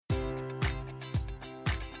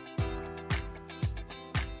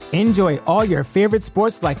Enjoy all your favorite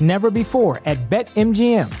sports like never before at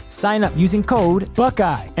BetMGM. Sign up using code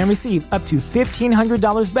Buckeye and receive up to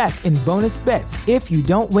 $1,500 back in bonus bets if you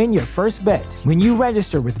don't win your first bet. When you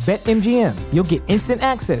register with BetMGM, you'll get instant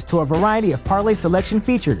access to a variety of parlay selection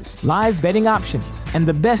features, live betting options, and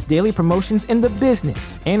the best daily promotions in the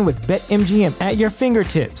business. And with BetMGM at your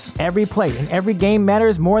fingertips, every play and every game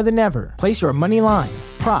matters more than ever. Place your money line,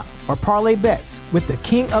 prop, or parlay bets with the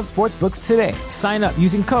king of sportsbooks today. Sign up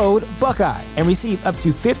using code Buckeye and receive up to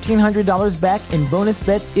 $1,500 back in bonus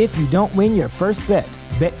bets if you don't win your first bet.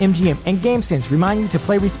 BetMGM and GameSense remind you to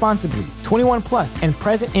play responsibly. 21 plus and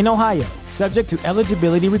present in Ohio, subject to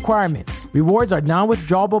eligibility requirements. Rewards are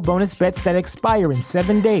non-withdrawable bonus bets that expire in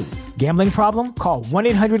 7 days. Gambling problem? Call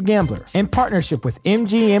 1-800-GAMBLER. In partnership with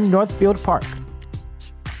MGM Northfield Park.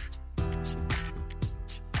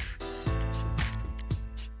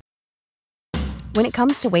 When it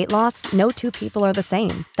comes to weight loss, no two people are the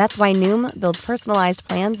same. That's why Noom builds personalized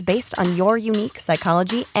plans based on your unique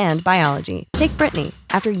psychology and biology. Take Brittany.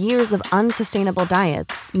 After years of unsustainable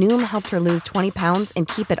diets, Noom helped her lose 20 pounds and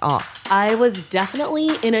keep it off. I was definitely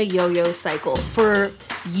in a yo-yo cycle for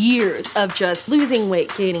years of just losing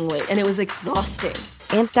weight, gaining weight, and it was exhausting.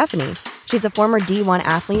 And Stephanie. She's a former D1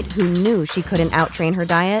 athlete who knew she couldn't outtrain her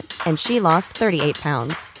diet, and she lost 38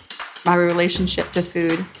 pounds. My relationship to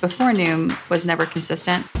food before Noom was never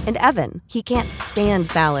consistent. And Evan, he can't stand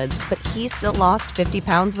salads, but he still lost 50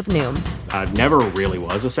 pounds with Noom. I never really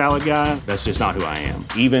was a salad guy. That's just not who I am.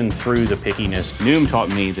 Even through the pickiness, Noom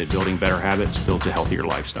taught me that building better habits builds a healthier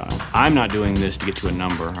lifestyle. I'm not doing this to get to a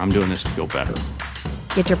number. I'm doing this to feel better.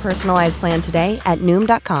 Get your personalized plan today at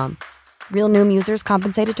Noom.com. Real Noom users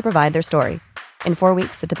compensated to provide their story. In 4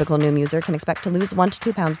 weeks, the typical Noom user can expect to lose 1 to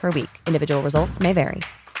 2 pounds per week. Individual results may vary.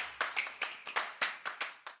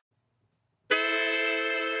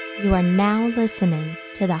 You are now listening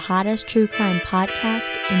to the hottest true crime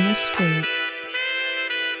podcast in the streets.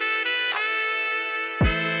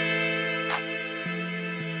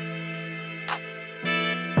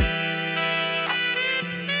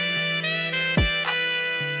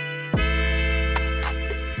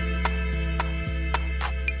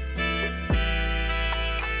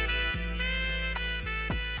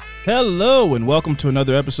 Hello and welcome to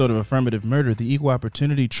another episode of Affirmative Murder, the equal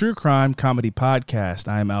opportunity true crime comedy podcast.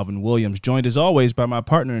 I am Alvin Williams, joined as always by my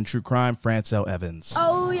partner in true crime, Francel Evans.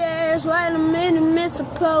 Oh yes, wait a minute, Mr.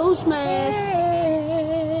 Postman.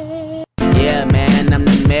 Yeah, man, I'm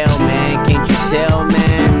the mailman. Can't you tell,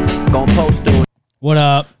 man? Gon' post to it. What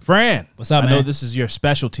up, Fran? What's up, man? I know this is your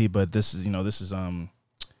specialty, but this is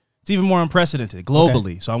it's even more unprecedented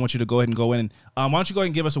globally. Okay. So I want you to go ahead and go in and why don't you go ahead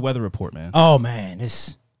and give us a weather report, man? Oh man,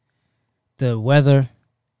 the weather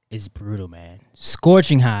is brutal, man.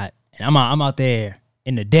 Scorching hot, and I'm out there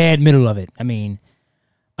in the dead middle of it. I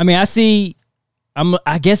guess you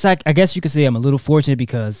could say I'm a little fortunate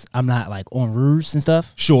because I'm not like on roofs and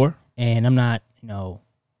stuff. Sure. And I'm not,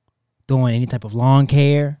 doing any type of lawn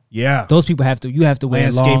care. Yeah. Those people have to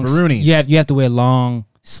wear long. You have to wear long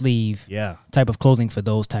sleeve. Yeah. Type of clothing for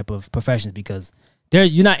those type of professions because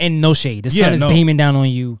you're not in no shade. The sun is no. beaming down on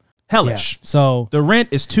you. Hellish. Yeah. So the rent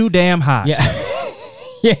is too damn hot. Yeah.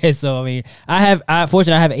 Yeah. So I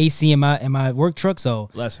have AC in my work truck, so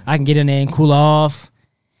I can get in there and cool off.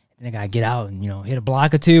 Then I gotta get out and hit a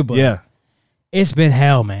block or two. But yeah, it's been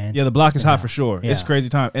hell, man. Yeah, the block is hot for sure. Yeah. It's a crazy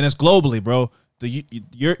time, and it's globally, bro. The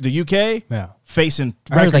UK facing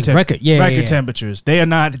record temperatures. They are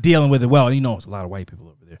not dealing with it well. And it's a lot of white people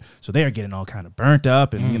over there, so they are getting all kind of burnt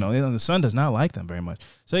up, and the sun does not like them very much.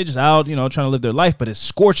 So they just out, trying to live their life, but it's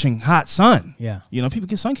scorching hot sun. Yeah, people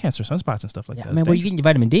get sun cancer, sunspots, and stuff like that. Man, you getting your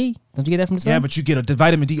vitamin D? Don't you get that from the sun? Yeah, but you get a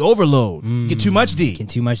vitamin D overload. You get too much D. Get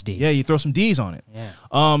too much D. Yeah, you throw some D's on it.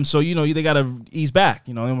 Yeah. So they gotta ease back.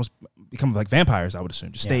 They almost become like vampires, I would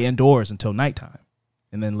assume. Just stay indoors until nighttime.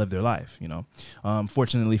 And then live their life,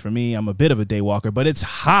 Fortunately for me, I'm a bit of a day walker, but it's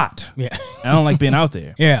hot. Yeah, I don't like being out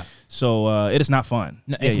there. Yeah, so it is not fun.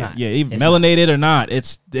 No, it's not. Yeah, even melanated or not,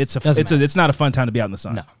 it's not a fun time to be out in the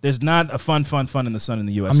sun. No, there's not a fun in the sun in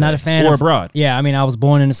the U.S. I'm not a fan or of abroad. Yeah, I was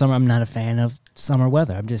born in the summer. I'm not a fan of summer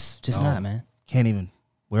weather. I'm just not, man. Can't even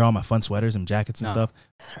wear all my fun sweaters and jackets and stuff.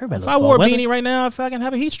 If I wore a beanie right now, I'd fucking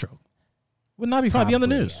have a heat stroke. Would not be fun. Be on the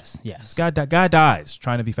news. Yes. Guy dies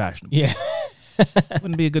trying to be fashionable. Yeah.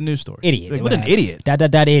 Wouldn't be a good news story. Idiot. Like, what an idiot. That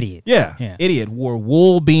idiot. Yeah. Idiot wore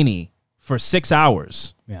wool beanie for 6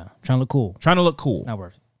 hours. Yeah. Trying to look cool. It's not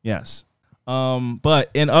worth it. Yes. But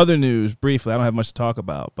in other news, briefly, I don't have much to talk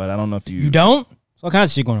about, but I don't know if you... You don't? There's all kinds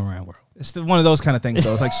of shit going around the world. It's one of those kind of things,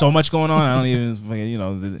 though. It's like so much going on. I don't even,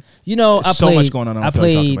 so much going on. I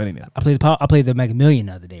played the Mega Million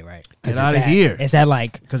the other day, right? Get out of here. It's at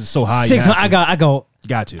like because it's so high. I got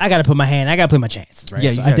to put my chances, right?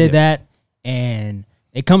 Yeah, so I did that, and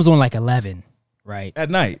it comes on like 11, right? At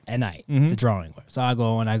night, mm-hmm. The drawing. So I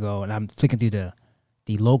go, and I'm flicking through the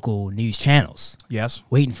local news channels. Yes,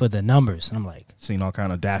 waiting for the numbers, and I'm like, seeing all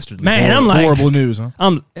kind of dastardly, horrible news, huh?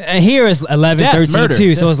 And here is 11, 13,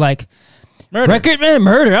 too. So it's like murder.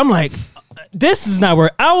 I'm like, this is not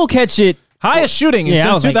where I will catch it. Highest shooting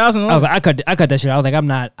since 2011. I was like, I cut that shit. I was like,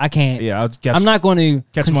 I can't. Yeah, I'm not going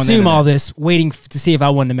to consume all this waiting to see if I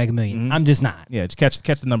won the Mega Million. Mm-hmm. I'm just not. Yeah, just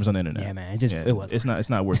catch the numbers on the internet. Yeah, man. It was. It's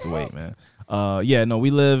not worth the wait, man. We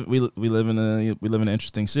live in an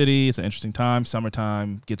interesting city. It's an interesting time.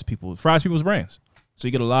 Summertime fries people's brains. So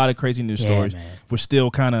you get a lot of crazy news stories. Man. We're still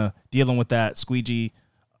kind of dealing with that squeegee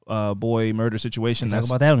boy murder situation. Talk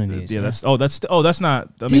about that on the news. Yeah, that's not.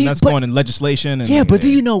 I mean, that's going in legislation. And, but do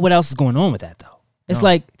you know what else is going on with that though? It's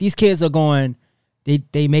like these kids are going,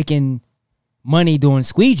 they making money doing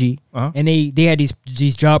squeegee, and they had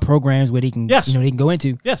these job programs where they can they can go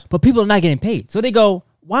into. Yes, but people are not getting paid, so they go,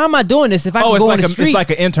 why am I doing this if I can go on the street? It's like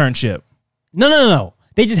an internship. No.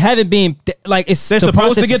 They just haven't been like it's. They're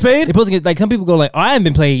supposed to get paid. They're supposed to get like some people go like, I haven't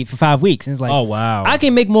been paid for 5 weeks, and it's like, oh wow, I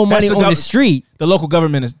can make more money on the street. The local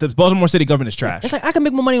government the Baltimore City government is trash. It's like I can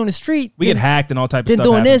make more money on the street. We get hacked and all type of stuff.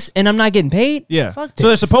 Doing this, and I'm not getting paid. Yeah, fuck so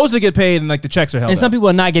they're supposed to get paid, and like the checks are held. And some people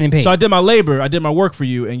are not getting paid. So I did my labor, I did my work for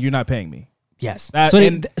you, and you're not paying me. Yes. That's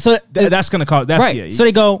gonna cause. That's right. Yeah, so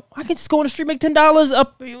they go, I can just go on the street, make $10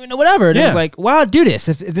 up, whatever. And I was like, why do this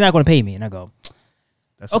if they're not going to pay me? And I go,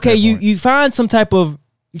 that's okay. You find some type of.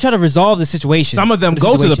 You try to resolve the situation. Some of them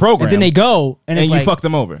go to the program. And then they go. And you fuck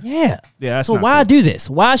them over. Yeah. Yeah, that's so not why cool. do this?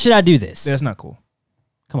 Why should I do this? Yeah, that's not cool.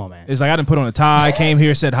 Come on, man. It's like I didn't put on a tie, came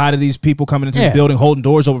here, said hi to these people coming into this building, holding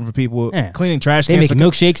doors open for people, cleaning trash cans. They making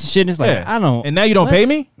milkshakes and shit. And it's like, I don't. And now you don't pay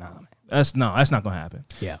me? No, man. That's not going to happen.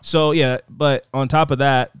 Yeah. So, but on top of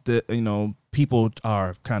that, people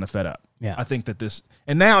are kind of fed up. Yeah. I think that this,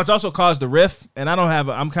 and now it's also caused a rift, and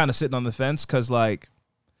I'm kind of sitting on the fence because, like,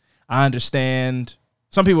 I understand.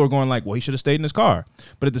 Some people are going like, well, he should have stayed in his car.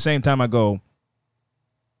 But at the same time, I go,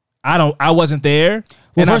 I wasn't there.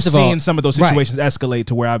 Well, and I've seen some of those situations escalate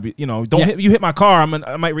to where you hit my car,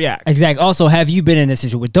 I might react. Exactly. Also, have you been in this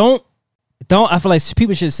situation? Don't, I feel like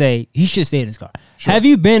people should say, he should stay in his car. Sure. Have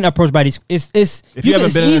you been approached by these? It's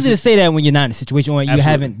easy to say that when you're not in a situation or you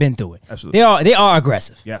haven't been through it. Absolutely. They are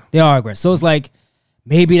aggressive. Yeah. They are aggressive. So it's like,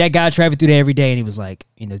 maybe that guy traveled through there every day and he was like,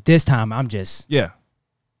 this time I'm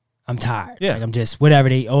tired. Yeah. Like I'm just whatever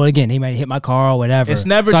they might hit my car or whatever. It's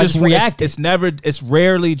never so just react. It's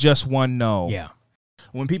rarely just one no. Yeah.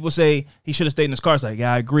 When people say he should have stayed in his car, it's like,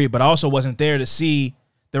 yeah, I agree, but I also wasn't there to see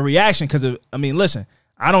the reaction because listen,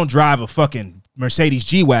 I don't drive a fucking Mercedes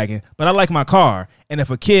G-Wagon, but I like my car. And if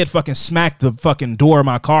a kid fucking smacked the fucking door of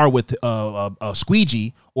my car with a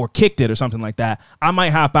squeegee or kicked it or something like that, I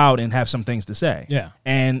might hop out and have some things to say. Yeah.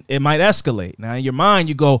 And it might escalate. Now, in your mind,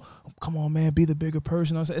 you go, come on, man, be the bigger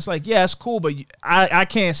person. It's like, yeah, it's cool, but I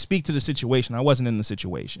can't speak to the situation. I wasn't in the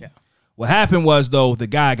situation. Yeah. What happened was, though, the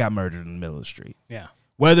guy got murdered in the middle of the street. Yeah.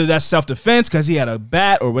 Whether that's self-defense because he had a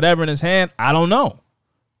bat or whatever in his hand, I don't know.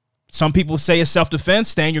 Some people say it's self-defense,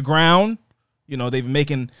 stand your ground. They've been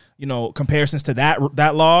making, comparisons to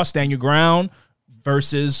that law, stand your ground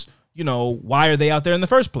versus, why are they out there in the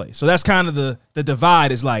first place? So that's kind of the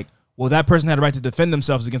divide is like, well, that person had a right to defend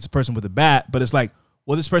themselves against a person with a bat. But it's like,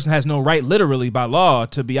 well, this person has no right literally by law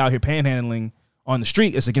to be out here panhandling on the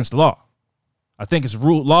street. It's against the law. I think it's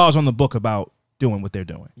laws on the book about doing what they're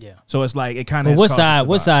doing. Yeah. So it's like, it kind of. But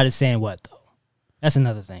what side is saying what though? That's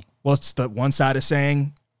another thing. Well, it's the one side is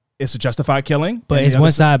saying it's a justified killing. But it's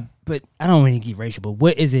one side. But I don't really get racial. But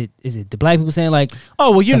what is it? Is it the black people saying like,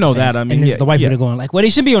 oh well, you know that. I mean, and it's the white people going like, well, they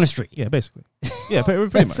should be on the street. Yeah, basically. Yeah, pretty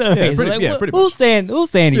much. Pretty much. Who's saying?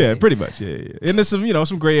 Who's saying? Yeah, pretty much. Yeah. And there's some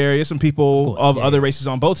some gray areas, some people of other races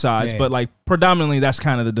on both sides, but like predominantly that's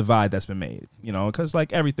kind of the divide that's been made. Because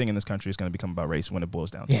like everything in this country is going to become about race when it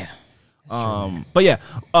boils down to it. Yeah. But yeah,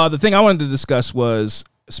 the thing I wanted to discuss was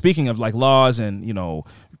speaking of like laws and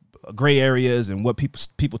gray areas and what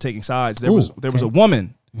people taking sides. There was a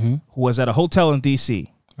woman who was at a hotel in D.C.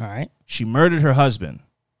 All right. She murdered her husband,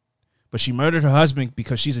 but she murdered her husband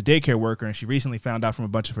because she's a daycare worker and she recently found out from a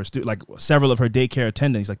bunch of her students, like several of her daycare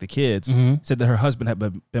attendants, like the kids, said that her husband had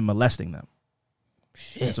been molesting them.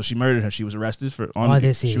 Shit. And so she murdered her. She was arrested on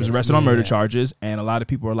murder charges, and a lot of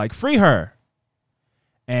people were like, "Free her."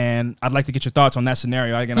 And I'd like to get your thoughts on that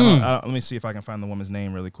scenario. Again, let me see if I can find the woman's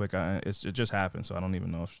name really quick. It just happened, so I don't even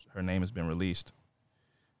know if her name has been released.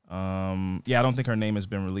 Yeah, I don't think her name has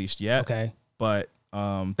been released yet. Okay. But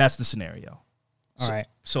that's the scenario. All right.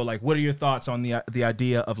 So, like, what are your thoughts on the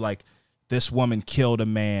idea of, like, this woman killed a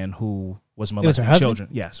man who was molesting children?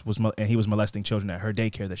 Yes, and he was molesting children at her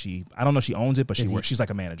daycare that I don't know if she owns it, but she works. She's like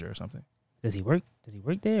a manager or something. Does he work? Does he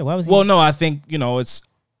work there? Why was he? Well, no, I think,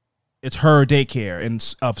 it's her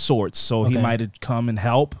daycare of sorts, so he might have come and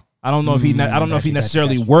help. I don't know if he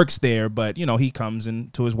necessarily works there, but he comes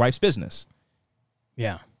into his wife's business.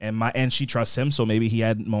 Yeah. And she trusts him, so maybe he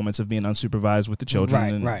had moments of being unsupervised with the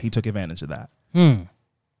children, and he took advantage of that.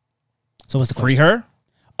 So what's the free question? her?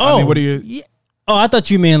 Oh, I mean, what are you? Yeah. Oh, I thought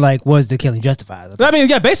you meant like was the killing justified? I mean,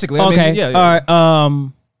 yeah, basically. Okay. Yeah. All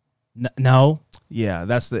right. No. Yeah,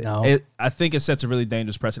 that's the. No. I think it sets a really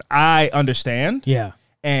dangerous precedent. I understand. Yeah.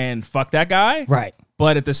 And fuck that guy. Right.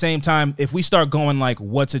 But at the same time, if we start going like,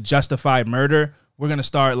 what's a justified murder? We're going to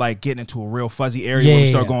start like getting into a real fuzzy area where we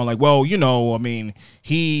start going like, well, I mean,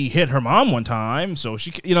 he hit her mom one time. So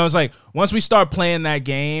she, it's like once we start playing that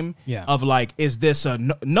game of like, is this a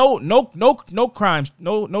no crimes,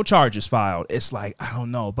 no charges filed? It's like, I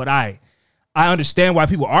don't know. But I understand why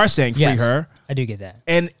people are saying free her. I do get that.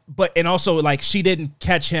 And also like she didn't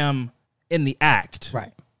catch him in the act.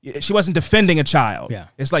 Right. She wasn't defending a child. Yeah.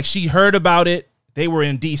 It's like she heard about it. They were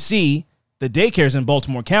in D.C. The daycare's in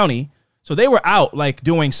Baltimore County. So they were out like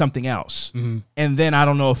doing something else. Mm-hmm. And then I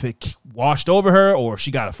don't know if it washed over her or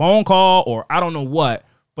she got a phone call or I don't know what,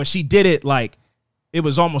 but she did it like it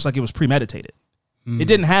was almost like it was premeditated. Mm-hmm. It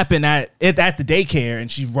didn't happen at the daycare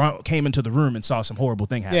and she came into the room and saw some horrible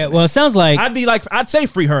thing happen. Yeah, well, it sounds like I'd say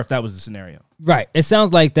free her if that was the scenario. Right. It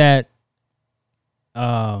sounds like that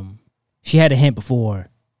she had a hint before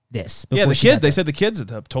this. Yeah, the kids. They said the kids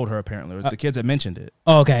had told her apparently. Or the kids had mentioned it.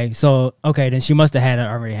 Okay, so then she must have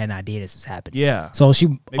already had an idea this was happening. Yeah. So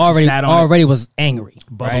she already was angry,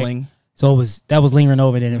 bubbling. Right? So that was lingering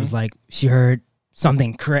over. Then it was like she heard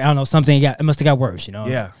something. I don't know, something. It must have got worse,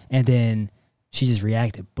 Yeah. And then she just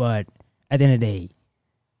reacted. But at the end of the day,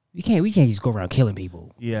 we can't just go around killing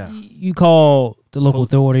people. Yeah. You call the local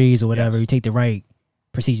authorities or whatever. You take the right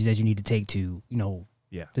procedures that you need to take to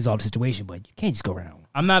dissolve the situation. But you can't just go around.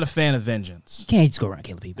 I'm not a fan of vengeance. You can't just go around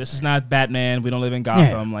killing people. This is not Batman. We don't live in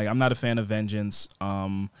Gotham. Like I'm not a fan of vengeance.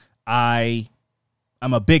 I'm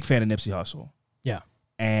a big fan of Nipsey Hussle. Yeah.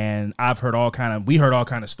 And we heard all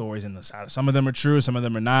kind of stories in the side. Some of them are true, some of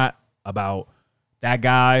them are not, about that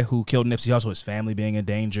guy who killed Nipsey Hussle, his family being in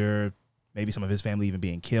danger, maybe some of his family even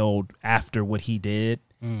being killed after what he did.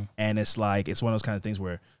 And it's like it's one of those kind of things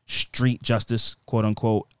where street justice, quote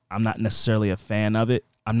unquote, I'm not necessarily a fan of it.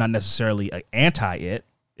 I'm not necessarily anti it.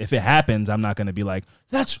 If it happens, I'm not going to be like,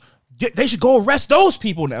 they should go arrest those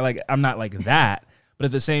people. Like, I'm not like that. But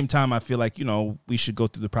at the same time, I feel like, we should go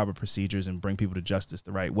through the proper procedures and bring people to justice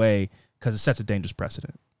the right way because it sets a dangerous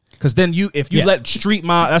precedent. Because then if you let street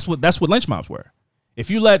mob, that's what lynch mobs were.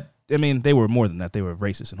 If you let, they were more than that. They were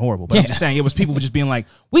racist and horrible. But I'm just saying it was people just being like,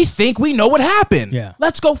 we think we know what happened. Yeah.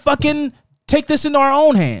 Let's go fucking take this into our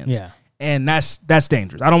own hands. Yeah. And that's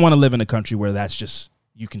dangerous. I don't want to live in a country where that's just,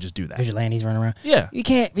 you can just do that. Vigilantes running around. Yeah. You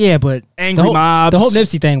can't. Yeah, but angry mobs. The whole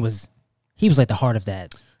Nipsey thing he was like the heart of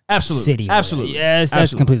that city. Absolutely. Yes,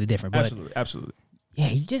 that's completely different. But Absolutely. Yeah,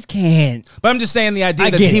 you just can't. But I'm just saying the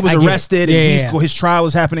idea that he was arrested and his trial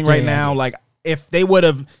is happening right now. Like, if they would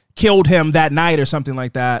have killed him that night or something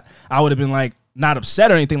like that, I would have been like, not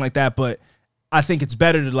upset or anything like that. But I think it's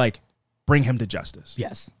better to like bring him to justice.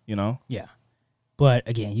 Yes. Yeah. But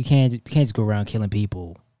again, you can't just go around killing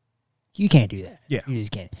people. You can't do that. Yeah. You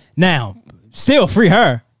just can't. Now, still free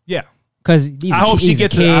her. Yeah. Because I hope she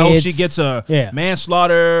gets a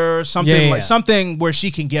manslaughter, something where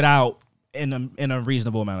she can get out in a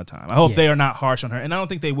reasonable amount of time. I hope they are not harsh on her, and I don't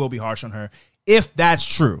think they will be harsh on her if that's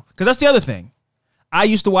true. Because that's the other thing. I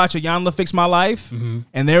used to watch Iyanla Fix My Life,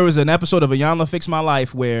 and there was an episode of Iyanla Fix My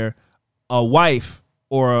Life where a wife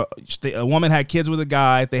or a woman had kids with a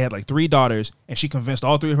guy. They had like 3 daughters, and she convinced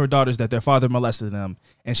all 3 of her daughters that their father molested them,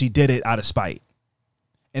 and she did it out of spite.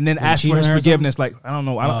 And then asked for his forgiveness. Like, I don't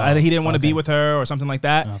know. He didn't want to be with her or something like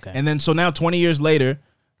that. Okay. And then so now 20 years later,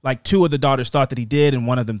 like 2 of the daughters thought that he did, and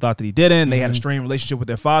one of them thought that he didn't. They had a strained relationship with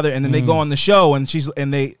their father. And then they go on the show, and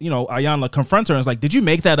Iyanla confronts her and is like, "Did you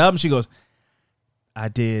make that up?" And she goes, "I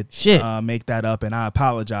did make that up, and I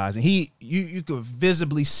apologize." And you could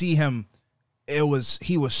visibly see him.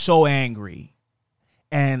 He was so angry.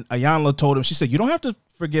 And Iyanla told him, she said, "You don't have to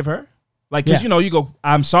forgive her." Like, because, you go,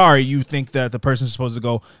 "I'm sorry." You think that the person's supposed to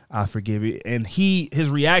go, "I forgive you." And his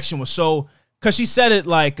reaction was so Because she said it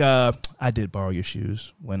like, I did borrow your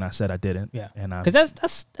shoes when I said I didn't. Yeah. Because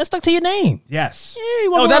that's stuck to your name. Yes. Yeah,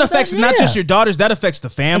 no, that affects not just your daughters. That affects the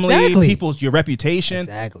family, your reputation.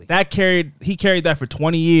 Exactly. He carried that for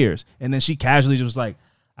 20 years. And then she casually was like,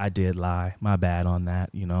 I did lie. My bad on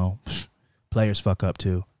that. Players fuck up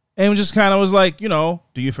too. And just kind of was like, do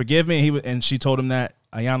you forgive me? And she told him that.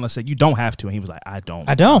 Iyanla said, you don't have to. And he was like, I don't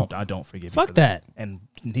forgive you. Fuck that. And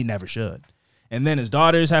he never should. And then his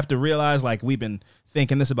daughters have to realize, like, we've been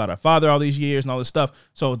thinking this about our father all these years and all this stuff.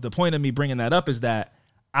 So the point of me bringing that up is that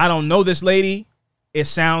I don't know this lady. It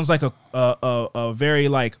sounds like a very,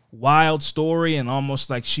 like, wild story and almost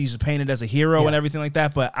like she's painted as a hero and everything like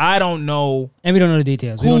that. But I don't know. And we don't know the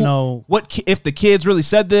details. We don't know. If the kids really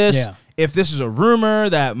said this. Yeah. If this is a rumor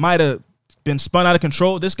that might have been spun out of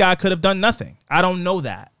control. This guy could have done nothing. I don't know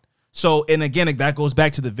that. So, and again, that goes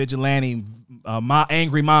back to the vigilante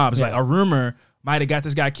angry mobs. Like a rumor might have got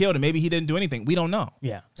this guy killed, and maybe he didn't do anything. We don't know.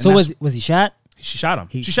 Yeah. And so was he shot? She shot him.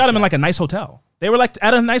 She shot him in like a nice hotel. They were like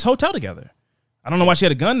at a nice hotel together. I don't know why she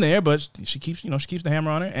had a gun there, but she keeps the hammer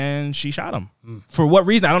on her, and she shot him. For what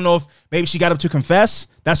reason? I don't know if maybe she got him to confess.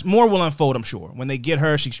 That's more will unfold, I'm sure. When they get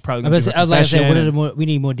her, she's probably going to do her confession. We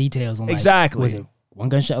need more details on exactly. Was it one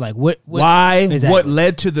gunshot? Like what? Why? Exactly. What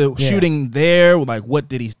led to the shooting there? Like what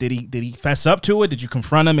did he fess up to it? Did you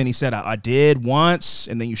confront him and he said I did once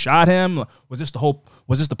and then you shot him? Was this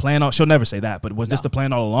the plan? She'll never say that, but was this the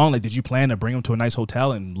plan all along? Like, did you plan to bring him to a nice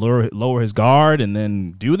hotel and lower his guard and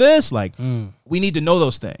then do this? Like, we need to know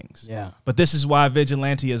those things. Yeah. But this is why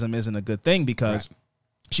vigilantism isn't a good thing because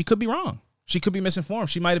she could be wrong. She could be misinformed.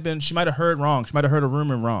 She might have heard wrong. She might have heard a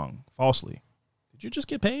rumor wrong, falsely. Did you just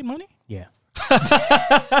get paid money? Yeah. What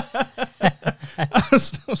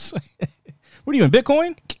are you in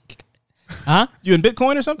Bitcoin? Huh? You in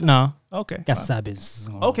Bitcoin or something? No. Okay. Got some side business.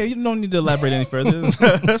 Okay, you don't need to elaborate any further.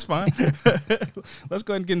 That's fine. Let's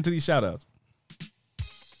go ahead and get into these shout outs.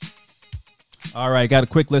 All right, got a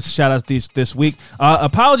quick list of shout outs this week.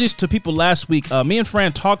 Apologies to people last week. Me and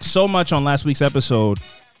Fran talked so much on last week's episode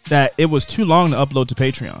that it was too long to upload to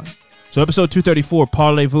Patreon. So episode 234,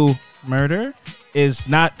 Parlez-vous Murder, is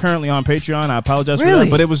not currently on Patreon. I apologize for that,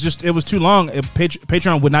 but it was too long.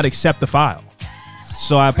 Patreon would not accept the file.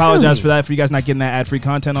 So I apologize for that, for you guys not getting that ad-free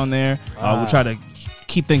content on there. We'll try to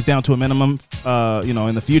keep things down to a minimum,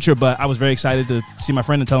 in the future. But I was very excited to see my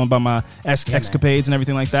friend and tell him about my escapades and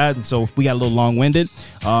everything like that. And so we got a little long-winded.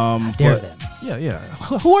 I dare them. Yeah.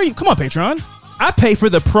 Who are you? Come on, Patreon. I pay for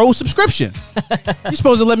the pro subscription. You're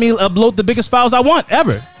supposed to let me upload the biggest files I want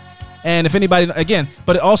ever. And if anybody, again,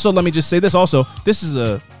 but also let me just say this also. This is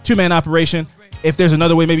a two-man operation. If there's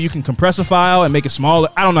another way, maybe you can compress a file and make it smaller.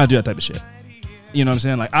 I don't know how to do that type of shit. You know what I'm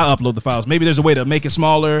saying? Like, I upload the files. Maybe there's a way to make it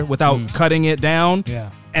smaller without cutting it down.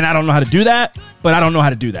 Yeah. And I don't know how to do that, but I don't know how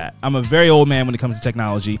to do that. I'm a very old man when it comes to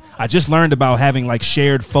technology. I just learned about having like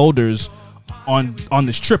shared folders on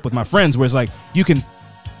this trip with my friends, where it's like you can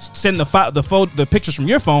send the pictures from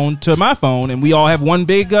your phone to my phone, and we all have one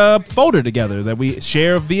big folder together that we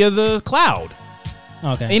share via the cloud.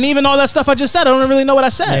 Okay. And even all that stuff I just said, I don't really know what I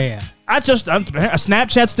said. Yeah.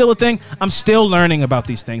 Snapchat's still a thing. I'm still learning about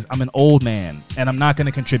these things. I'm an old man, and I'm not going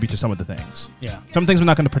to contribute to some of the things. Yeah. Some things I'm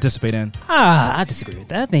not going to participate in. I disagree with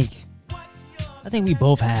that. I think we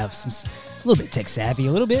both have a little bit tech savvy,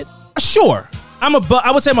 a little bit. Sure.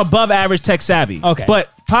 I would say I'm above average tech savvy. Okay. But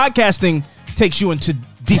podcasting takes you into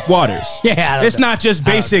deep waters. Yeah, it's not just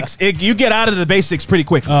basics. You get out of the basics pretty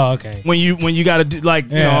quickly. Oh, okay. When you got to do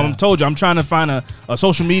I told you I'm trying to find a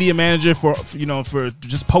social media manager for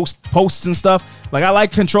just posts and stuff. Like, I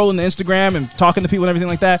like controlling the Instagram and talking to people and everything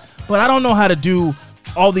like that, but I don't know how to do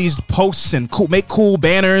all these posts and make cool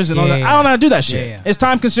banners and all that. I don't know how to do that shit. Yeah. It's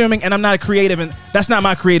time consuming, and I'm not a creative, and that's not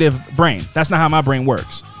my creative brain. That's not how my brain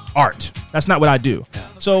works. Art. That's not what I do. Yeah.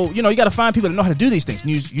 So, you got to find people that know how to do these things.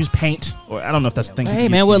 Use Paint, or I don't know if that's the thing. Hey,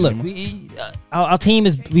 man, well, look, our team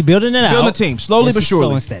is building it out. Building the team, slowly but surely.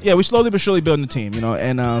 Slow and steady. Yeah, we slowly but surely building the team,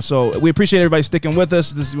 and so we appreciate everybody sticking with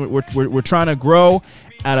us. We're trying to grow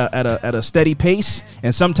at a steady pace,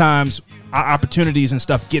 and sometimes our opportunities and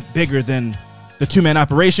stuff get bigger than the two-man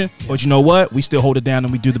operation, but you know what? We still hold it down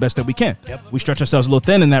and we do the best that we can. Yep. We stretch ourselves a little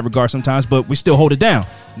thin in that regard sometimes, but we still hold it down.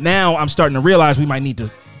 Now I'm starting to realize we might need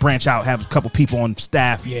to branch out, have a couple people on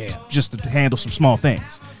staff just to handle some small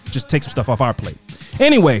things. Just take some stuff off our plate.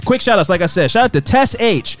 Anyway, quick shout outs. Like I said, shout out to Tess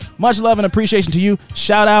H. Much love and appreciation to you.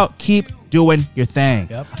 Shout out. Keep doing your thing.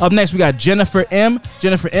 Yep. Up next, we got Jennifer M.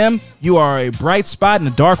 Jennifer M., you are a bright spot in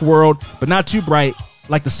a dark world, but not too bright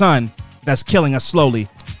like the sun that's killing us slowly.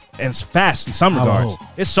 And it's fast in some regards.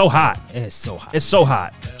 It's so hot. It's so hot. It's so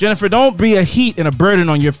hot. Jennifer, don't be a heat and a burden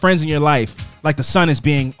on your friends in your life like the sun is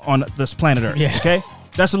being on this planet Earth. Yeah. Okay?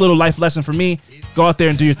 That's a little life lesson for me. Go out there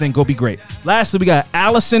and do your thing. Go be great. Lastly, we got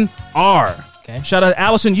Allison R. Okay. Shout out,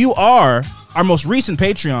 Allison. You are our most recent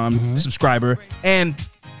Patreon subscriber, and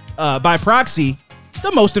by proxy,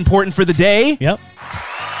 the most important for the day. Yep.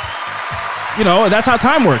 You know, that's how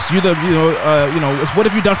time works. It's what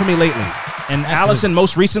have you done for me lately? And Absolutely. Allison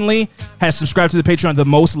most recently has subscribed to the Patreon the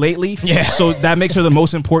most lately. Yeah. So that makes her the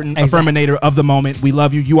most important Exactly. affirmator of the moment. We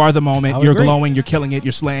love you. You are the moment. You're agree. glowing. You're killing it.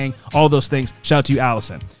 You're slaying. All those things. Shout out to you,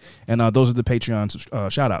 Allison. And those are the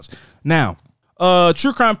Patreon shout outs. Now,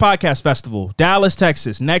 True Crime Podcast Festival, Dallas,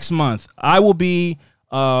 Texas, next month. I will be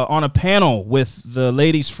on a panel with the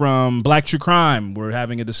ladies from Black True Crime. We're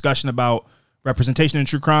having a discussion about representation in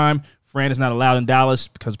true crime. Fran is not allowed in Dallas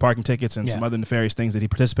because of parking tickets and some other nefarious things that he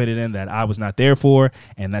participated in that I was not there for,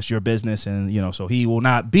 and that's your business. And, so he will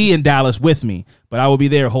not be in Dallas with me, but I will be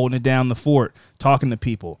there holding it down the fort, talking to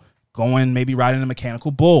people, going, maybe riding a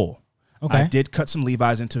mechanical bull. Okay. I did cut some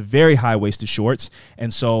Levi's into very high-waisted shorts,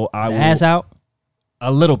 and so I will... ass out?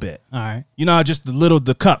 A little bit. All right. Just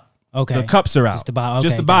the cup. Okay. The cups are out.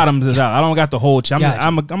 Just the bottoms is out. I don't got the whole...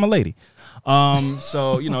 I'm a lady.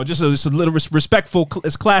 So just a little respectful.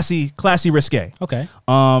 It's classy risque. Okay.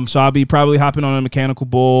 So I'll be probably hopping on a mechanical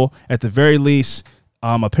bull at the very least.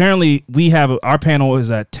 Apparently we have our panel is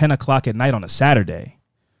at 10:00 at night on a Saturday,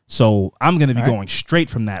 so I'm going to be going straight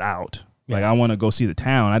from that out. Yeah. Like I want to go see the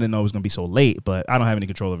town. I didn't know it was going to be so late, but I don't have any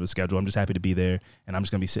control over the schedule. I'm just happy to be there, and I'm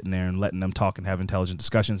just going to be sitting there and letting them talk and have intelligent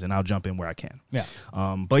discussions, and I'll jump in where I can. Yeah.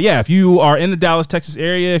 But yeah, if you are in the Dallas, Texas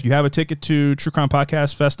area, if you have a ticket to True Crime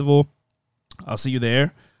Podcast Festival, I'll see you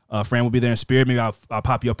there. Fran will be there in spirit. Maybe I'll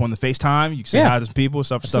pop you up on the FaceTime. You can say hi to some people,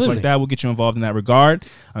 stuff like that. We'll get you involved in that regard.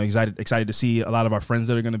 I'm excited to see a lot of our friends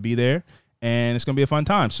that are going to be there, and it's going to be a fun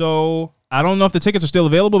time. So I don't know if the tickets are still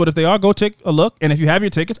available, but if they are, go take a look. And if you have your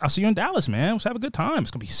tickets, I'll see you in Dallas, man. Let's have a good time.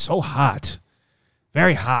 It's going to be so hot.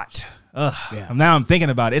 Very hot. Now I'm thinking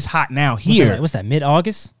about it. It's hot now here. What's that,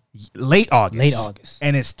 mid-August? Late August.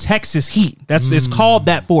 And it's Texas heat. It's called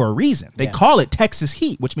that for a reason. They call it Texas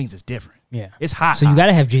heat, which means it's different. Yeah. It's hot. So you got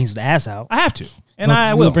to have jeans with the ass out. I have to. And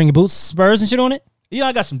I will. Bring your boots, Spurs and shit on it? Yeah,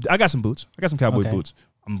 I got some boots. I got some cowboy boots.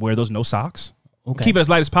 I'm wear those no socks. Okay. Keep it as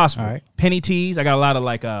light as possible. All right. Penny tees. I got a lot of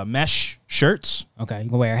like mesh shirts. Okay. You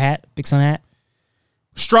gonna wear a hat? Big sun hat?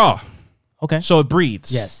 Straw. Okay. So it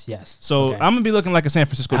breathes. Yes. So I'm gonna be looking like a San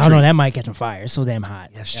Francisco tree. I don't know, that might catch on fire. It's so damn hot.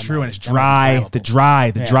 That's true, and it's dry. The dry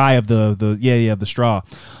of the straw.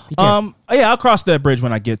 I'll cross that bridge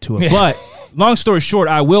when I get to it. Yeah. But long story short,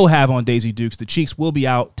 I will have on Daisy Dukes. The cheeks will be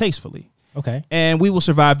out tastefully. Okay. And we will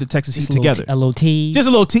survive the Texas heat together. A little tease. Just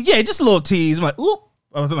a little tease. Yeah, just a little tease. I'm like, oop.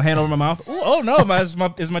 I put my hand over my mouth. Ooh, oh no,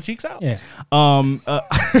 is my cheeks out? Yeah.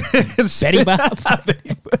 Betty Bob.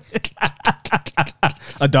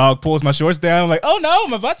 A dog pulls my shorts down. I'm like, oh no,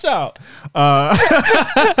 my butt's out.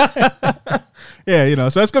 Yeah,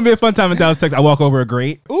 so it's gonna be a fun time in Dallas, Texas. I walk over a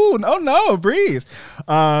grate. Ooh, no, breeze.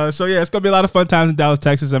 So yeah, it's gonna be a lot of fun times in Dallas,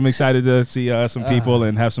 Texas. I'm excited to see some people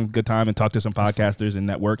and have some good time and talk to some podcasters and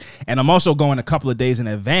network. And I'm also going a couple of days in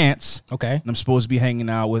advance. Okay. And I'm supposed to be hanging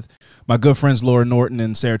out with my good friends Laura Norton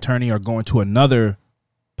and Sarah Turney are going to another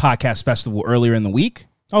podcast festival earlier in the week.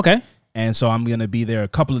 Okay. And so I'm going to be there a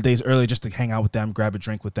couple of days early just to hang out with them, grab a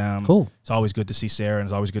drink with them. Cool. It's always good to see Sarah, and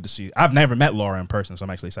it's always good to see... I've never met Laura in person, so I'm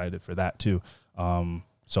actually excited for that, too.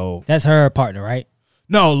 So that's her partner, right?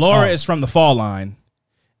 No, Laura is from the Fall Line.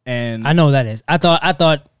 And I know who that is. I thought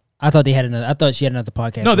they had another... I thought she had another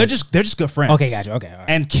podcast. No, they're just good friends. Okay, gotcha. Okay, all right.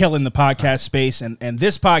 And killing the podcast space. And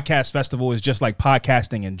this podcast festival is just like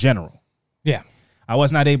podcasting in general. Yeah. I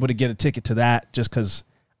was not able to get a ticket to that just because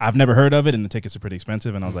I've never heard of it, and the tickets are pretty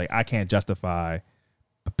expensive. And I was like, I can't justify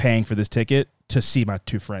paying for this ticket to see my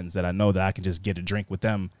two friends that I know that I can just get a drink with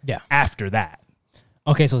them after that.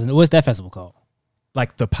 Okay, so what's that festival called?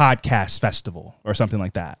 Like the Podcast Festival or something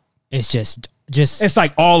like that. It's just it's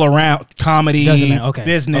like all around comedy, business.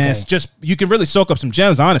 Okay. Just you can really soak up some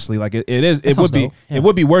gems, honestly. Like it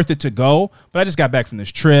would be worth it to go. But I just got back from this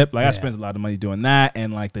trip. Like I spent a lot of money doing that,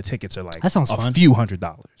 and like the tickets are like that sounds fun. A few $100.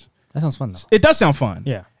 That sounds fun though. It does sound fun.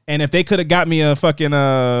 Yeah. And if they could have got me a fucking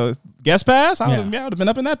guest pass, I would have been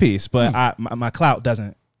up in that piece. But my clout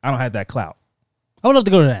doesn't. I don't have that clout. I would love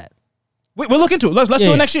to go to that. We'll look into it. Let's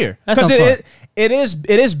do it next year because it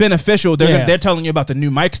is beneficial. They're telling you about the new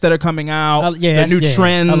mics that are coming out, the new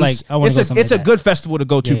trends. It's a good festival to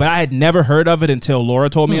go to, but I had never heard of it until Laura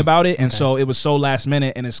told me about it, and so it was so last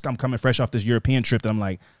minute. And I'm coming fresh off this European trip that I'm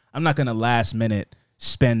like, I'm not gonna last minute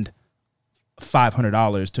spend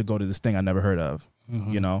 $500 to go to this thing I never heard of.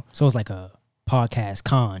 Mm-hmm. So it's like a podcast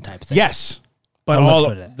con type thing. Yes. But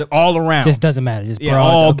all around. Just doesn't matter. Just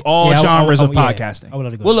all genres of podcasting.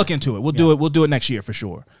 We'll look into it. We'll do it next year for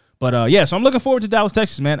sure. But so I'm looking forward to Dallas,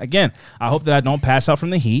 Texas, man. Again, I hope that I don't pass out from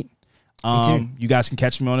the heat. Me too. You guys can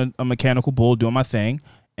catch me on a mechanical bull doing my thing.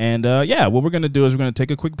 And what we're going to do is we're going to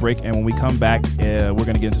take a quick break. And when we come back, we're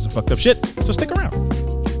going to get into some fucked up shit. So stick around.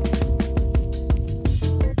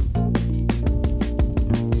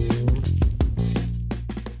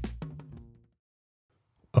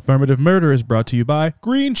 Affirmative Murder is brought to you by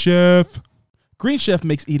Green Chef. Green Chef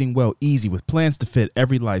makes eating well easy with plans to fit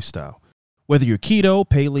every lifestyle. Whether you're keto,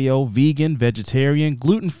 paleo, vegan, vegetarian,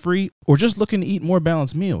 gluten-free, or just looking to eat more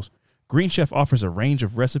balanced meals, Green Chef offers a range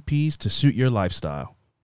of recipes to suit your lifestyle.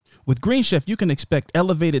 With Green Chef, you can expect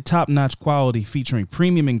elevated top-notch quality featuring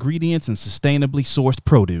premium ingredients and sustainably sourced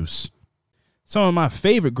produce. Some of my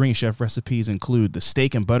favorite Green Chef recipes include the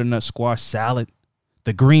steak and butternut squash salad,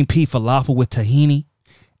 the green pea falafel with tahini,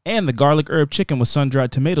 and the garlic herb chicken with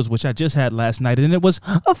sun-dried tomatoes, which I just had last night, and it was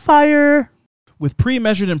a fire. With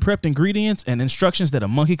pre-measured and prepped ingredients and instructions that a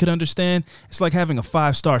monkey could understand, it's like having a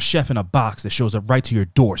 5-star chef in a box that shows up right to your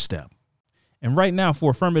doorstep. And right now, for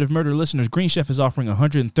Affirmative Murder listeners, Green Chef is offering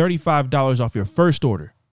 $135 off your first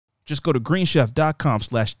order. Just go to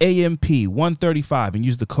greenchef.com/AMP135 and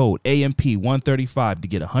use the code AMP135 to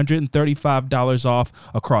get $135 off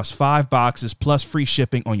across 5 boxes plus free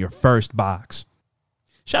shipping on your first box.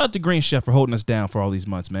 Shout out to Green Chef for holding us down for all these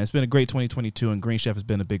months, man. It's been a great 2022, and Green Chef has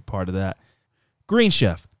been a big part of that. Green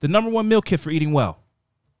Chef, the #1 meal kit for eating well.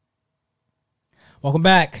 Welcome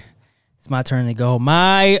back. It's my turn to go.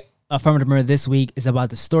 My Affirmative Murder this week is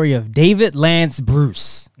about the story of David Lance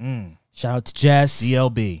Bruce. Shout out to Jess.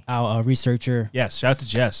 DLB. Our researcher. Yes, shout out to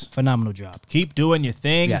Jess. Phenomenal job. Keep doing your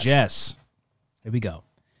thing, yes. Jess. Here we go.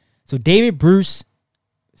 So David Bruce,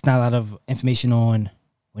 it's not a lot of information on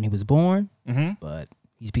when he was born, but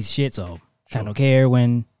he's a piece of shit, so I don't care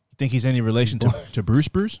when. You think he's any relation to Bruce?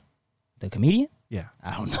 The comedian? Yeah.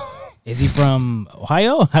 I don't know. Is he from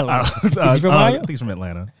Ohio? I don't know. Is he from Ohio? I think he's from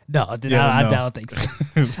Atlanta. No, I don't think so.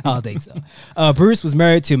 I don't think so. Bruce was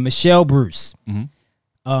married to Michelle Bruce.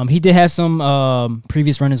 He did have some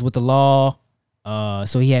previous run-ins with the law.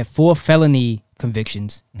 So he had 4 felony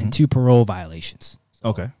convictions and 2 parole violations. So.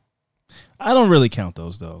 Okay. I don't really count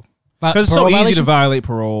those, though. Because it's so easy to violate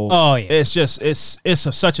parole. Oh yeah, it's just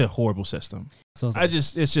such a horrible system. So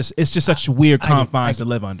it's just such weird confines to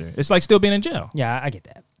live under. It's like still being in jail. Yeah, I get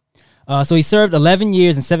that. So he served 11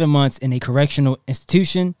 years and 7 months in a correctional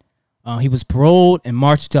institution. He was paroled in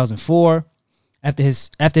March 2004. After his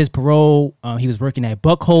parole, he was working at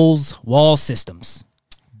Buckholes Wall Systems.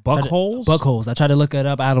 Buckholes? Buckholes. I tried to look it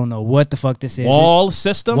up. I don't know what the fuck this is. Wall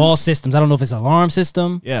Systems? Wall Systems. I don't know if it's an alarm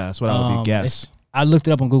system. Yeah, that's what I would guess. I looked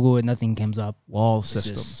it up on Google and nothing comes up. Wall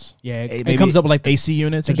Systems. It comes up with like the AC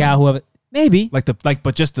units. The guy whoever maybe but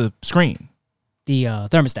just the screen. The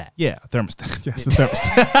thermostat. Yeah, thermostat. Yes, the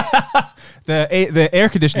thermostat. the air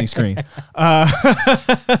conditioning screen.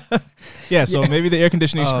 Yeah, so maybe the air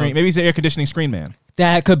conditioning screen. Maybe he's the air conditioning screen man.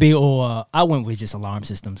 That could be, or I went with just alarm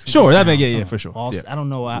systems. Sure, that may for sure. I don't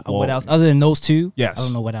know what else other than those 2. Yes, I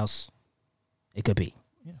don't know what else it could be.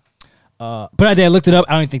 But I looked it up.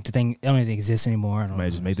 I don't think it exists anymore. I might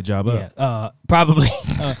have just made the job up. Yeah, probably.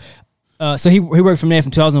 So he worked from there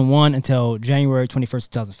from 2001 until January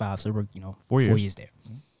 21st, 2005. So he worked 4 years there.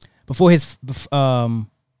 Before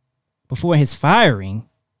his firing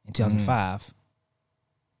in 2005,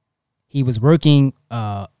 he was working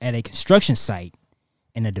at a construction site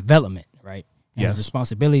in a development, right? And his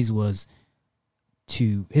responsibilities was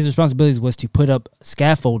to put up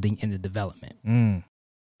scaffolding in the development.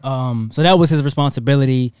 So that was his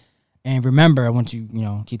responsibility, and remember, I want you,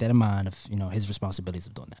 keep that in mind of his responsibilities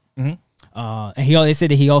of doing that. And they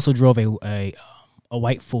said that he also drove a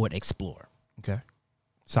white Ford Explorer. Okay,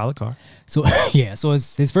 solid car. So so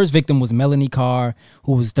his first victim was Melanie Carr,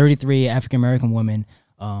 who was 33, African American woman.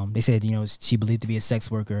 They said she believed to be a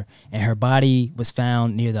sex worker, and her body was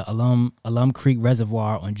found near the Alum Creek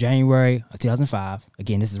Reservoir on January of 2005.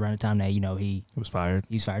 Again, this is around the time that he was fired.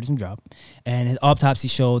 He was fired from job, and his autopsy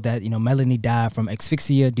showed that Melanie died from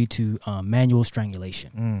asphyxia due to manual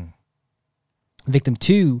strangulation. Victim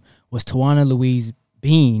 2 was Tawana Louise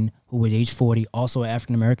Bean, who was age 40, also an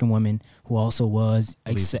African American woman who also was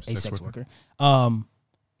a sex worker.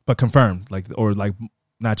 But confirmed, or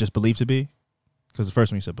not just believed to be. Because the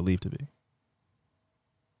first one you said believed to be.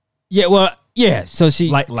 Yeah, well, yeah. So she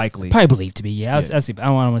likely probably believed to be. Yeah, I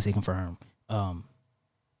don't want to say confirm.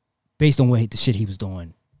 Based on the shit he was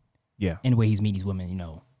doing. Yeah, and the way he's meeting these women,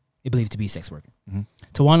 they believed to be a sex worker.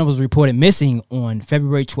 Tawana was reported missing on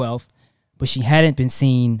February 12th, but she hadn't been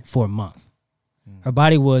seen for a month. Her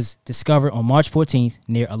body was discovered on March 14th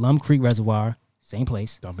near Alum Creek Reservoir, same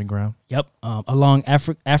place. Dumping ground. Yep, along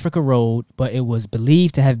Africa Road, but it was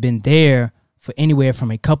believed to have been there for anywhere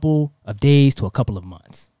from a couple of days to a couple of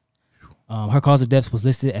months. Her cause of death was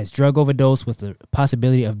listed as drug overdose with the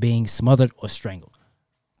possibility of being smothered or strangled.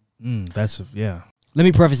 Yeah. Let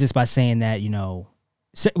me preface this by saying that,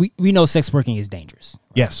 we know sex working is dangerous.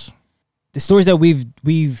 Right? Yes. The stories that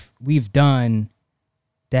we've done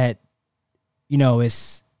that,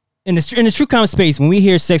 it's in the true crime space, when we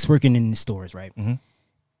hear sex working in the stores, right? Mm-hmm.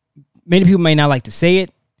 Many people may not like to say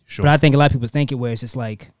it, sure, but I think a lot of people think it where it's just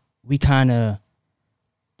like we kind of,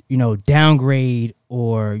 downgrade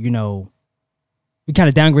or, we kind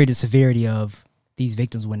of downgrade the severity of these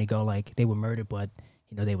victims when they go like they were murdered, but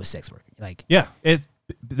they were sex working. Like, yeah, it's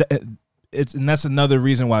and that's another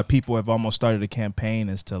reason why people have almost started a campaign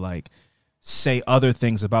is to like say other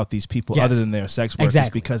things about these people other than their sex workers,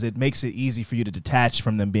 because it makes it easy for you to detach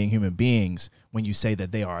from them being human beings when you say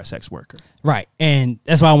that they are a sex worker. Right. And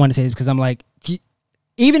that's why I want to say this, because I'm like,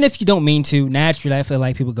 even if you don't mean to, naturally, I feel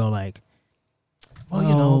like people go like,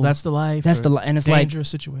 well, that's the life. That's the life. And it's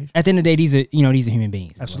dangerous like, situation. At the end of the day, these are human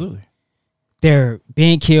beings. Absolutely. Like, they're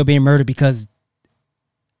being killed, being murdered because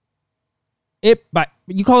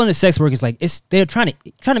you call it a sex work, it's like they're trying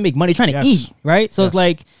to make money, trying to eat, right? So it's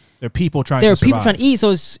like they're people trying to eat.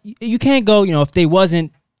 So you can't go, if they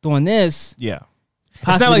wasn't doing this. Yeah.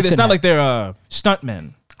 It's not like they're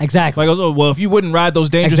stuntmen. Exactly. Like, well, if you wouldn't ride those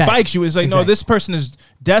dangerous bikes, you was like, no, this person is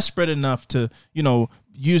desperate enough to,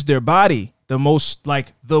 use their body. The most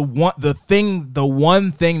like the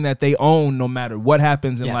one thing that they own, no matter what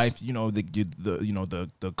happens in life.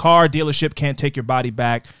 The car dealership can't take your body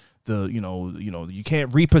back. You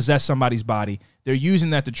can't repossess somebody's body. They're using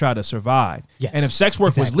that to try to survive. Yes. And if sex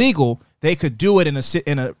work was legal, they could do it in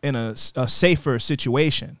a safer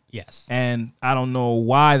situation. Yes. And I don't know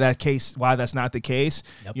why that's not the case.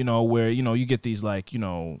 Yep. Where you get these like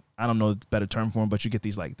I don't know the better term for them, but you get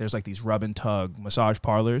these like there's like these rub and tug massage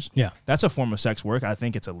parlors. Yeah. That's a form of sex work. I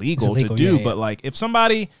think it's illegal to do, but like if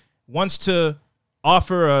somebody wants to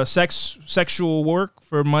offer a sexual work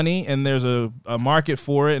for money and there's a market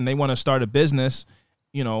for it and they want to start a business,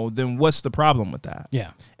 then what's the problem with that?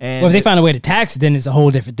 Yeah. And well, if they find a way to tax it, then it's a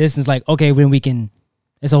whole different distance. Like, okay, when we can,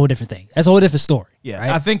 it's a whole different thing. That's a whole different story. Yeah.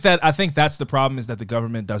 Right? I think that's the problem is that the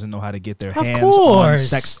government doesn't know how to get their hands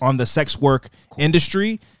on the sex work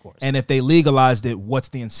industry. And if they legalized it, what's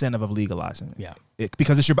the incentive of legalizing it? Yeah.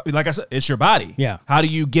 Because it's like I said, it's your body. Yeah. How do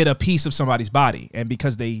you get a piece of somebody's body? And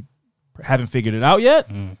because they haven't figured it out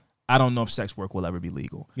yet, I don't know if sex work will ever be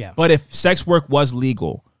legal. Yeah. But if sex work was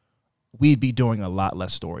legal, we'd be doing a lot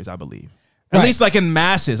less stories, I believe. At least like in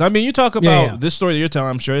masses. I mean, you talk about this story that you're telling,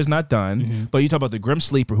 I'm sure is not done, but you talk about the Grim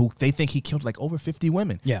Sleeper, who they think he killed like over 50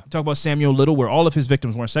 women. Yeah. You talk about Samuel Little, where all of his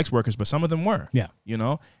victims weren't sex workers, but some of them were. Yeah.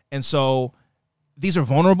 And so these are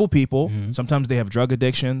vulnerable people. Sometimes they have drug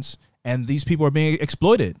addictions, and these people are being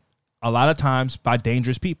exploited a lot of times by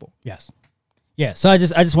dangerous people. Yes. Yeah, so I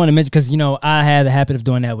just want to mention, because, I had the habit of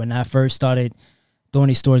doing that when I first started doing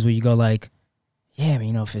these stories where you go like, yeah, I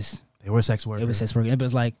mean, if it's... They were sex workers. It was sex workers. It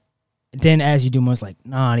was like, then as you do more, it's like,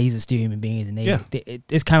 nah, these are still human beings. And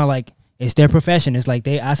it's kind of like, it's their profession. It's like,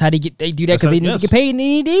 that's how they do that because they need to get paid and they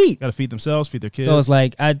need to eat. Got to feed themselves, feed their kids. So it's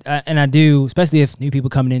like, I do, especially if new people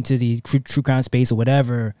coming into the true crime space or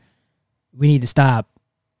whatever, we need to stop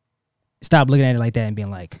looking at it like that and being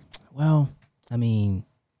like, well, I mean...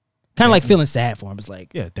 Kind of like feeling sad for them. It's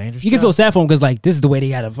like, dangerous. You can feel sad for them because like this is the way they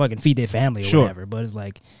gotta fucking feed their family or whatever. But it's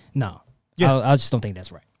like, no, I just don't think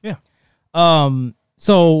that's right. Yeah.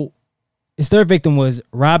 So his third victim was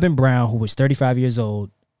Robin Brown, who was 35 years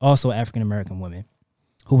old, also African American woman,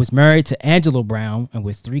 who was married to Angelo Brown and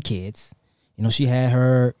with 3 kids. She had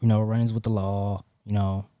her, run-ins with the law.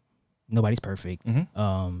 Nobody's perfect.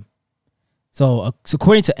 So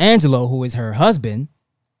according to Angelo, who is her husband,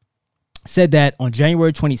 said that on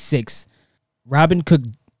January 26th, Robin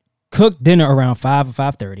cooked dinner around 5 or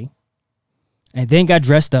 5:30 and then got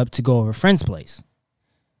dressed up to go over a friend's place.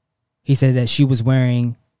 He said that she was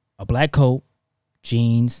wearing a black coat,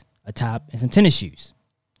 jeans, a top, and some tennis shoes.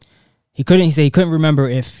 He said he couldn't remember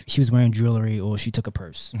if she was wearing jewelry or she took a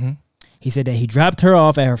purse. He said that he dropped her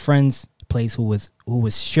off at her friend's place who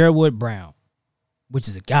was Sherwood Brown, which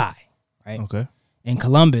is a guy, right? Okay. In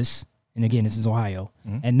Columbus. And again, this is Ohio,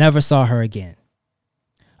 and never saw her again.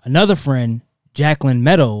 Another friend, Jacqueline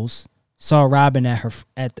Meadows, saw Robin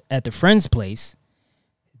at the friend's place.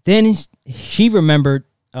 Then she remembered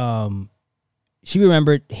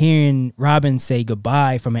hearing Robin say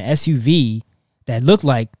goodbye from an SUV that looked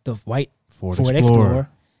like the white Ford Explorer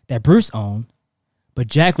that Bruce owned. But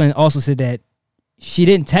Jacqueline also said that she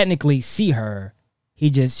didn't technically see her.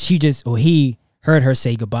 He heard her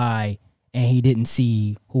say goodbye, and he didn't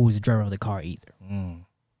see who was the driver of the car either.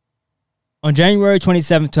 On January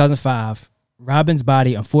 27, 2005, Robin's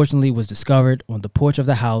body unfortunately was discovered on the porch of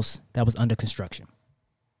the house that was under construction.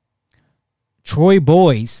 Troy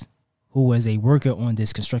Boyes, who was a worker on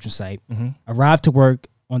this construction site, arrived to work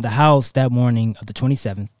on the house that morning of the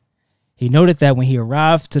 27th. He noted that when he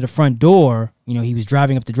arrived to the front door, he was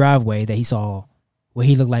driving up the driveway, that he saw what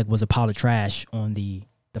he looked like was a pile of trash on the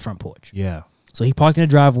front porch. Yeah. So he parked in the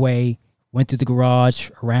driveway, went through the garage,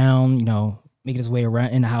 around, making his way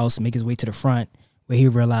around in the house, make his way to the front, where he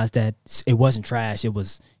realized that it wasn't trash. It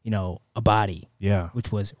was, a body. Yeah.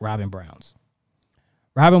 Which was Robin Brown's.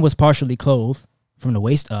 Robin was partially clothed from the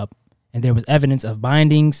waist up, and there was evidence of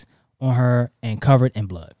bindings on her and covered in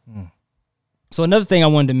blood. So another thing I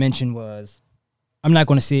wanted to mention was, I'm not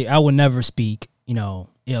going to say, I will never speak,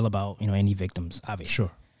 ill about, any victims, obviously.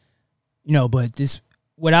 Sure. But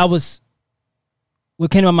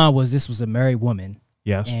what came to my mind was this was a married woman.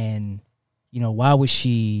 Yes. And, why was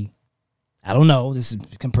she, I don't know, this is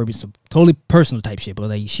some totally personal type shit, but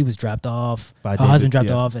like she was dropped off, her husband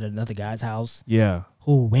dropped off at another guy's house. Yeah.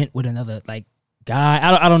 Who went with another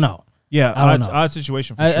guy. I don't know. Yeah, odd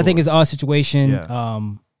situation for sure. I think it's an odd situation. Yeah.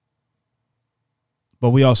 But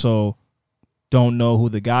we also don't know who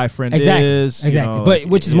the guy friend is. Exactly. But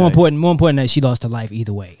which is more important that she lost her life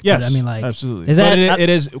either way. Yes. But, absolutely. It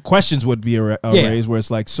is questions would be raised where it's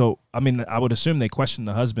like, so I would assume they questioned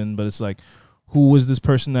the husband, but it's like, who was this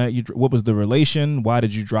person what was the relation? Why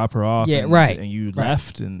did you drop her off? Yeah, right. And you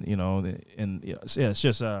left, and it's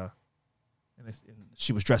just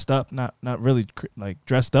she was dressed up, not really like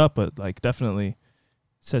dressed up, but like definitely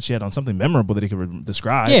said she had on something memorable that he could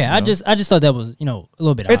describe. Yeah, I just thought that was a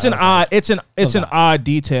little bit. It's odd. It's an odd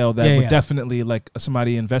detail that would definitely, like,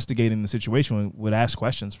 somebody investigating the situation would ask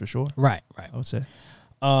questions for sure. Right. I would say.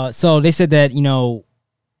 So they said that it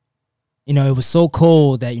was so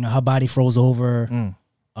cold that her body froze over,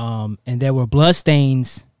 and there were blood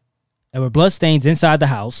stains. There were blood stains inside the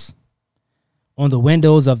house, on the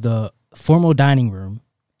windows of the formal dining room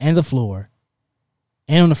and the floor,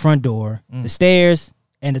 and on the front door, the stairs,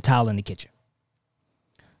 and the tile in the kitchen.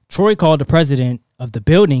 Troy called the president of the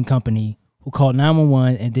building company, who called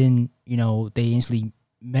 911, and then they instantly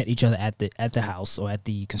met each other at the house or at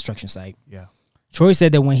the construction site. Yeah. Troy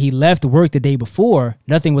said that when he left work the day before,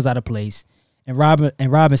 nothing was out of place, and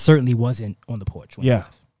Robin certainly wasn't on the porch. Yeah.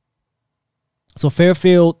 So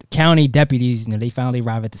Fairfield County deputies, they finally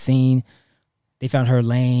arrived at the scene. They found her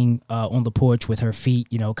laying on the porch with her feet,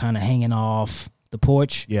 kind of hanging off the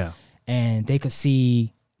porch. Yeah. And they could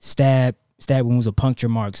see stab wounds or puncture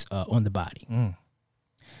marks on the body. And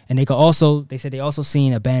they said they also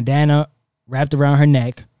seen a bandana wrapped around her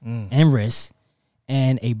neck and wrist,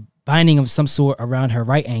 and a binding of some sort around her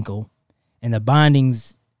right ankle, and the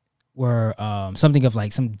bindings were something of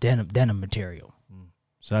like some denim material.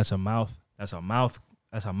 So that's a mouth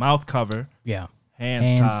cover. Yeah.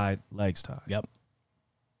 Hands tied, legs tied. Yep.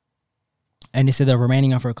 And they said the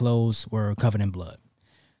remaining of her clothes were covered in blood.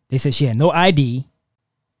 They said she had no ID,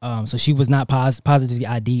 so she was not positively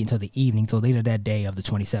ID until the evening, so later that day of the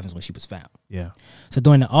 27th when she was found. Yeah. So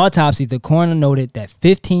during the autopsy, the coroner noted that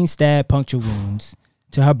 15 stab puncture wounds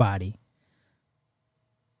to her body.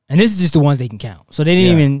 And this is just the ones they can count. So they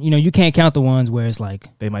didn't even, you can't count the ones where it's like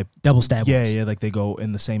they might double stab wounds. Yeah, like they go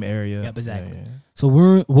in the same area. Yep, exactly. Yeah. So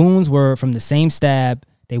wounds were from the same stab.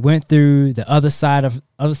 They went through the other side of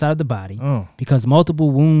the body. Because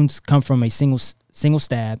multiple wounds come from a single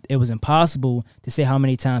stab. It was impossible to say how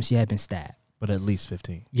many times she had been stabbed. But at least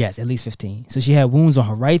 15. Yes, at least 15. So she had wounds on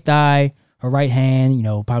her right thigh, her right hand,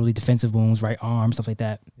 probably defensive wounds, right arm, stuff like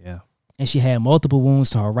that. Yeah. And she had multiple wounds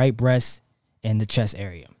to her right breast and the chest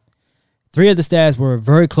area. 3 of the stabs were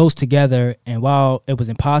very close together, and while it was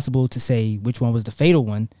impossible to say which one was the fatal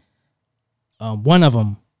one, one of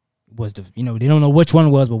them was they don't know which one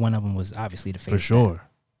was, but one of them was obviously the fatal for sure.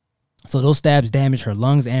 Stab. So those stabs damaged her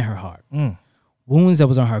lungs and her heart. Wounds that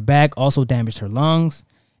was on her back also damaged her lungs,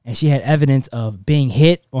 and she had evidence of being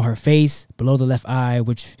hit on her face below the left eye,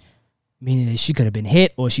 which meaning that she could have been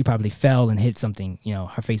hit, or she probably fell and hit something.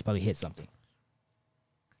 Her face probably hit something.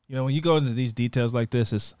 When you go into these details like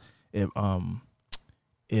this,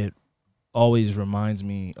 it always reminds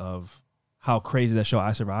me of how crazy that show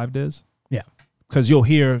I Survived is. Yeah. Because you'll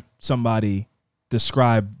hear somebody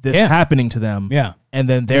describe this happening to them. Yeah. And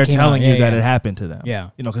then they're telling you that it happened to them.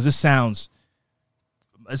 Yeah. Because this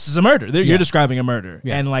is a murder. You're describing a murder.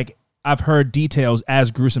 Yeah. And like I've heard details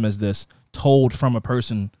as gruesome as this told from a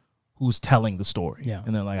person who's telling the story. Yeah.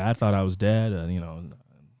 And they're like, I thought I was dead.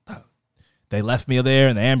 they left me there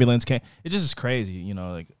and the ambulance came. It just is crazy, you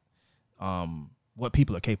know, like what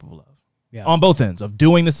people are capable of. Yeah. On both ends of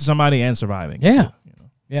doing this to somebody and surviving. Yeah. Too, you know?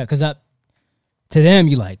 Yeah, because to them,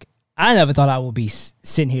 you like, I never thought I would be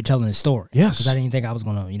sitting here telling this story. Yes. Because I didn't think I was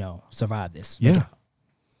going to, you know, survive this. Yeah.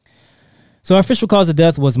 So her official cause of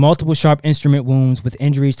death was multiple sharp instrument wounds with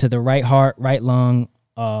injuries to the right heart, right lung,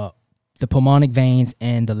 the pulmonic veins,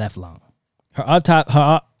 and the left lung. Her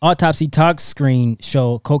autopsy tox screen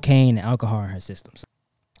showed cocaine and alcohol in her systems.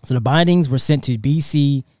 So the bindings were sent to the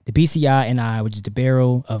BCI-NI, which is the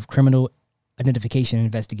Bureau of Criminal Identification and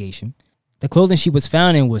Investigation. The clothing she was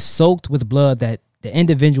found in was soaked with blood that the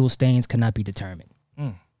individual stains could not be determined.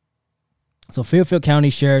 So Fairfield County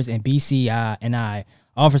Sheriff's and BCI-NI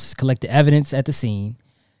officers collected evidence at the scene.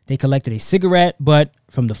 They collected a cigarette butt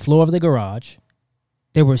from the floor of the garage.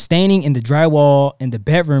 They were staining in the drywall in the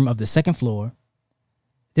bedroom of the second floor.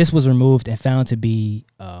 This was removed and found to be,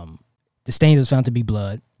 the stains was found to be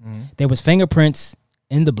blood. There was fingerprints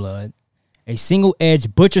in the blood. A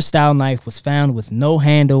single-edged butcher-style knife was found with no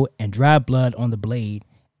handle and dry blood on the blade,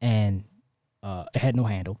 and it had no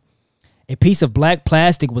handle. A piece of black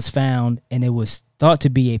plastic was found, and it was thought to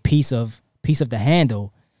be a piece of the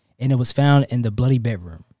handle, and it was found in the bloody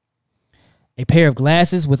bedroom. A pair of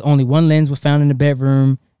glasses with only one lens were found in the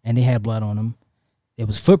bedroom, and they had blood on them. There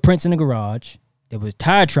was footprints in the garage. There was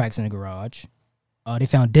tire tracks in the garage. They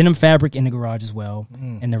found denim fabric in the garage as well,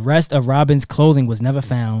 and the rest of Robin's clothing was never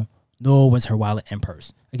found, nor was her wallet and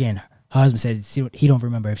purse. Again, her husband said he don't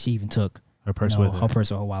remember if she even took her purse with her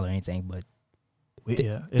purse or her wallet or anything, but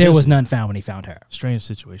there was none found when he found her. Strange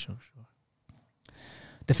situation for sure.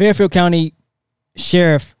 The Fairfield County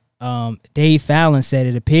Sheriff, Dave Fallon, said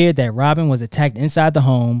it appeared that Robin was attacked inside the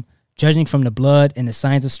home, judging from the blood and the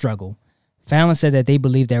signs of struggle. Fallon said that they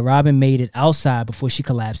believed that Robin made it outside before she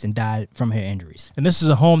collapsed and died from her injuries. And this is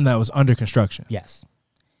a home that was under construction. Yes.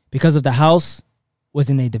 Because of the house was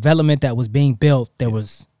in a development that was being built, there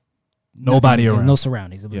was nobody around. No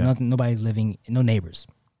surroundings. There was nothing, nobody living, no neighbors.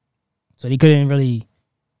 So they couldn't really...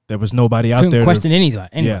 There was nobody out there. Question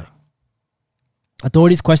anybody. Yeah.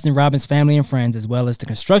 Authorities questioned Robin's family and friends, as well as the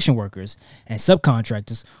construction workers and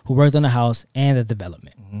subcontractors who worked on the house and the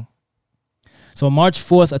development. So on March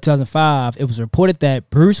 4th of 2005, it was reported that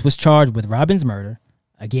Bruce was charged with Robin's murder.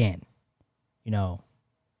 Again, you know,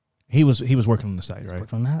 he was working on the site, right?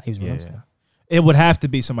 Working on that. He was working on the site. It would have to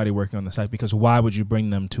be somebody working on the site, because why would you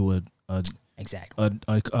bring them to a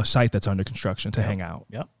site that's under construction to hang out?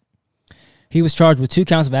 Yep. He was charged with 2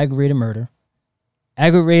 counts of aggravated murder.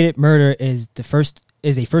 Aggravated murder is a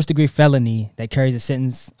first-degree felony that carries a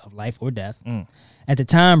sentence of life or death. At the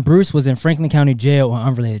time, Bruce was in Franklin County Jail on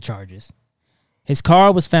unrelated charges. His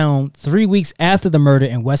car was found 3 weeks after the murder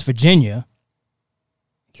in West Virginia.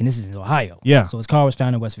 And this is in Ohio. Yeah. So his car was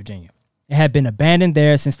found in West Virginia. It had been abandoned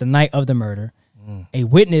there since the night of the murder. A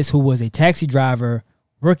witness who was a taxi driver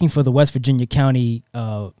working for the West Virginia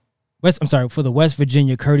West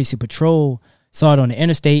Virginia Courtesy Patrol saw it on the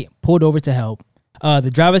interstate, pulled over to help. The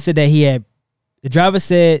driver said he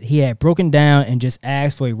had broken down and just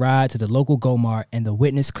asked for a ride to the local Go-Mart, and the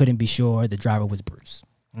witness couldn't be sure the driver was Bruce.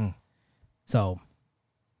 So,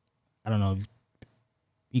 I don't know.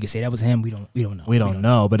 You could say that was him. We don't know. We don't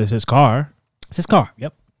know, but it's his car. It's his car.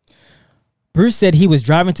 Yep. Bruce said he was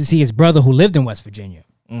driving to see his brother who lived in West Virginia.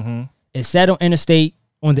 It sat on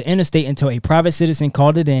the interstate until a private citizen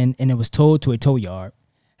called it in, and it was towed to a tow yard.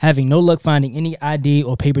 Having no luck finding any ID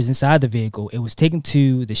or papers inside the vehicle, it was taken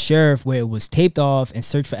to the sheriff, where it was taped off and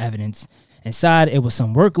searched for evidence. Inside, it was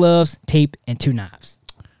some work gloves, tape, and 2 knives.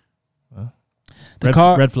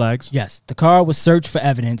 Red flags. Yes. The car was searched for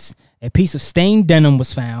evidence. A piece of stained denim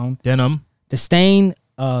was found. The stains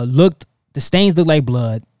looked like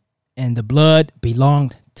blood, and the blood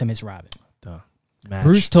belonged to Miss Robin.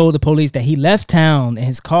 Bruce told the police that he left town in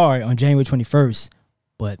his car on January 21st,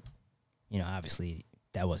 but, you know, obviously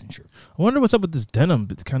that wasn't true. I wonder what's up with this denim.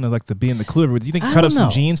 It's kind of like being the clue. Do you think he cut up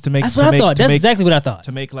some jeans to make? That's what I thought. That's exactly what I thought.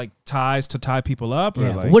 To make like ties to tie people up.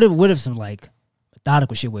 Yeah. Or like, what if some like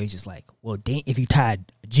methodical shit where he's just like, well, if you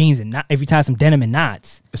tied jeans and if you tie some denim in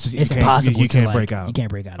knots, it's impossible. You can't break out. You can't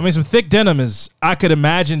break out. I mean, some thick denim is. I could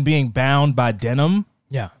imagine being bound by denim.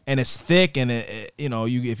 Yeah, and it's thick, and it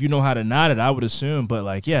if you know how to knot it, I would assume. But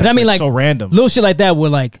like, yeah, but I mean, like so random little shit like that where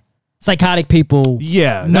like psychotic people.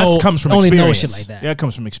 Yeah, that comes from only experience. Know shit like that. Yeah, it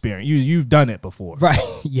comes from experience. You've done it before, right?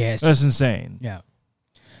 Yeah, that's insane. Yeah.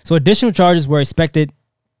 So additional charges were expected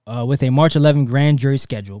with a March 11 grand jury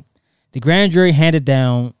schedule. The grand jury handed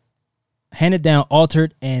down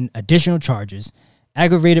altered and additional charges: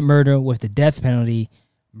 aggravated murder with the death penalty,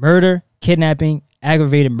 murder, kidnapping,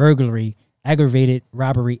 aggravated burglary, aggravated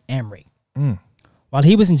robbery, and rape. While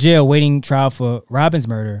he was in jail waiting trial for Robin's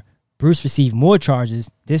murder, Bruce received more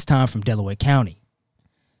charges, this time from Delaware County.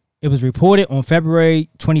 It was reported on February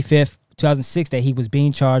 25th, 2006 that he was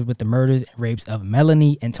being charged with the murders and rapes of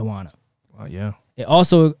Melanie and Tawana. Wow, yeah. It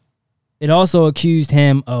also accused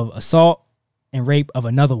him of assault and rape of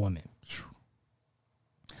another woman.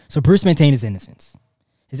 So Bruce maintained his innocence.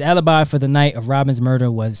 His alibi for the night of Robin's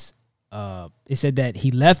murder was, it said that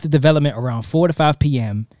he left the development around 4 to 5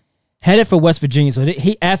 p.m., headed for West Virginia. So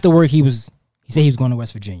after work, he said he was going to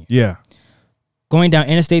West Virginia. Yeah. Going down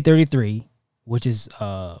Interstate 33, which is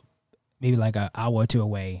maybe like an hour or two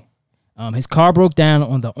away. His car broke down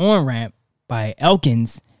on the on-ramp by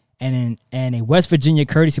Elkins, and a West Virginia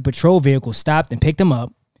courtesy patrol vehicle stopped and picked him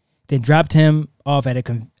up, then dropped him off at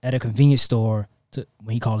a convenience store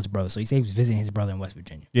when he called his brother. So he said he was visiting his brother in West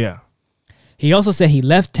Virginia. Yeah. He also said he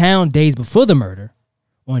left town days before the murder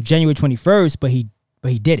on January 21st, but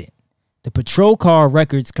he didn't. The patrol car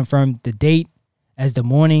records confirmed the date as the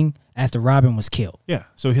morning after Robin was killed. Yeah.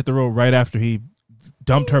 So he hit the road right after he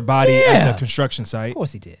dumped her body at the construction site. Of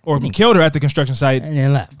course he did. Or killed her at the construction site. And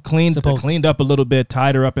then left. Cleaned up a little bit,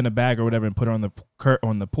 tied her up in a bag or whatever, and put her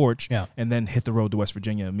on the porch. Yeah. And then hit the road to West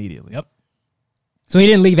Virginia immediately. Yep. So you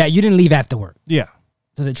didn't leave after work. Yeah.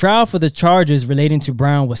 So the trial for the charges relating to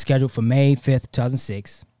Brown was scheduled for May 5th,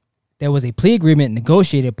 2006. There was a plea agreement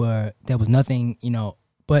negotiated, but there was nothing,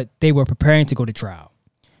 but they were preparing to go to trial.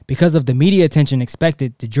 Because of the media attention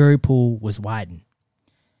expected, the jury pool was widened.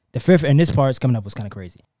 And this part's coming up was kind of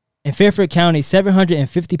crazy. In Fairfield County,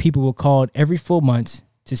 750 people were called every 4 months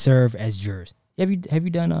to serve as jurors. Have you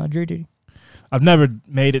done jury duty? I've never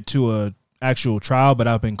made it to a actual trial, but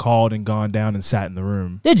I've been called and gone down and sat in the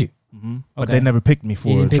room. Did you? Mm-hmm. But they never picked me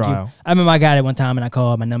for a trial. I remember I got it one time and I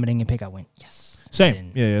called, my number didn't get picked. I went, yes.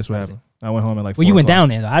 Same. Yeah, that's what happened. I went home at like 4 Well, you went o'clock. down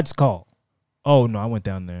there though. I just called. Oh, no, I went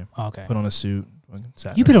down there. Oh, okay. Put on a suit.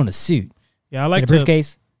 You put on a suit? Yeah, I like a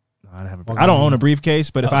briefcase? No, I don't have a briefcase. I don't own a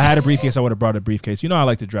briefcase, but if I had a briefcase, I would have brought a briefcase. I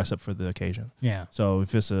like to dress up for the occasion. Yeah. So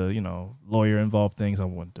if it's a, lawyer involved things, I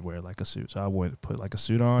want to wear like a suit. So I would put like a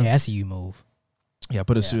suit on. Yeah, that's a you move. Yeah,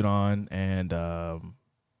 put a suit on and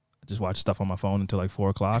just watch stuff on my phone until like 4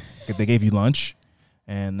 o'clock. They gave you lunch,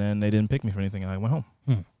 and then they didn't pick me for anything. I went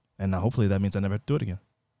home. And hopefully that means I never have to do it again.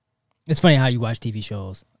 It's funny how you watch TV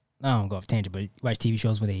shows. I don't go off tangent, but you watch TV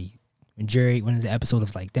shows when there's an episode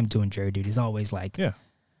of like them doing jury duty, it's always like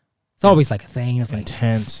it's always like a thing. It's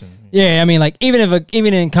intense. Like, I mean, like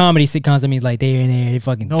even in comedy sitcoms, I mean, like they're in there, they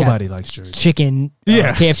fucking nobody likes jury chicken,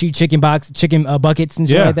 KFC chicken buckets and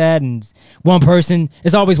shit like that, and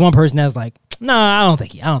it's always one person that's like, no, I don't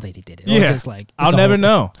think they did it. Or just like I'll never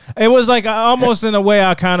know. It was like almost in a way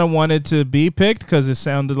I kind of wanted to be picked because it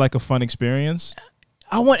sounded like a fun experience.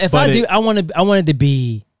 I wanted to be I don't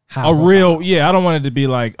want it to be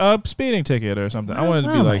like a speeding ticket or something. I wanted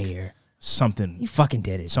to be like something. You fucking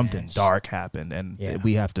did it. Something dark happened, and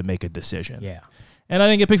we have to make a decision. Yeah. And I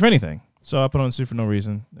didn't get picked for anything, so I put on a suit for no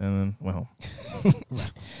reason, and then went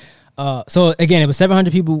home. So again, it was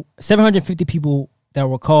 750 people that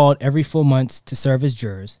were called every 4 months to serve as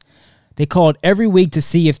jurors. They called every week to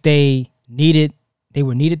see if they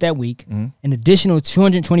were needed that week. Mm-hmm. An additional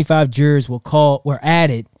 225 jurors were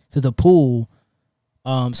added to the pool.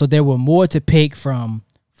 So there were more to pick from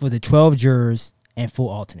for the 12 jurors and 4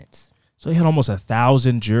 alternates. So they had almost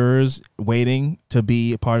 1,000 jurors waiting to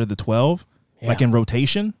be a part of the 12, like in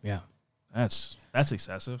rotation. Yeah, that's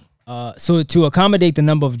excessive. So to accommodate the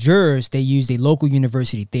number of jurors, they used a local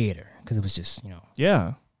university theater because it was just it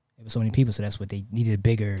was so many people, so that's what they needed, a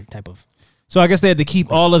bigger type of. So I guess they had to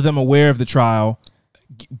keep all of them aware of the trial,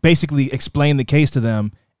 basically explain the case to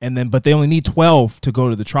them, but they only need 12 to go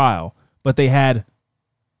to the trial, but they had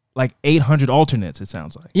like 800 alternates, it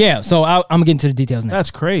sounds like. Yeah, so I'm going to get into the details now.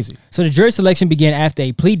 That's crazy. So the jury selection began after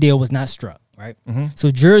a plea deal was not struck, right? Mm-hmm.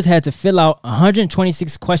 So jurors had to fill out a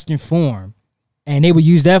 126 question form, and they would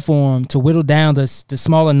use that form to whittle down the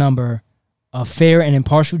smaller number of fair and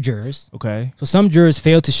impartial jurors. Okay. So some jurors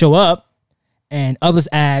failed to show up, and others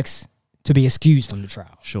asked to be excused from the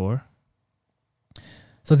trial. Sure.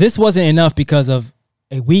 So this wasn't enough because of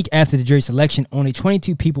a week after the jury selection, only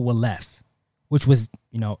 22 people were left, which was,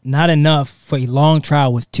 not enough for a long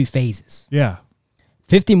trial with 2 phases. Yeah.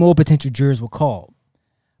 50 more potential jurors were called.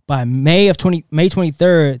 By May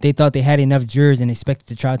 23rd, they thought they had enough jurors and expected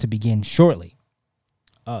the trial to begin shortly.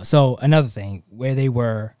 So another thing, where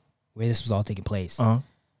this was all taking place,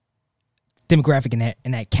 demographic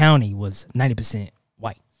in that county was 90%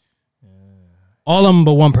 white. All of them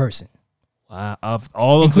but one person. Wow. Of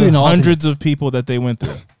all of the hundreds of people that they went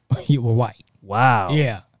through. You were white. Wow.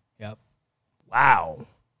 Yeah. Yep. Wow.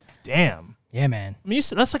 Damn. Yeah, man. I mean,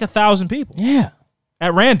 that's like 1,000 people. Yeah.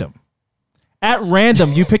 At random.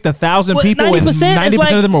 You picked 1,000 people and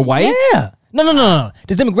 90% of them are white? Yeah. No.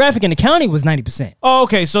 The demographic in the county was 90%. Oh,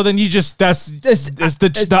 okay. So then you just the odds. That's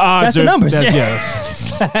the numbers.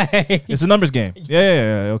 It's a numbers game.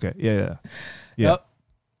 Yeah. Okay. Yeah. Yep.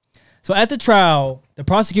 So at the trial, the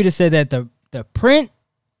prosecutor said that the print,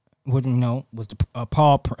 was a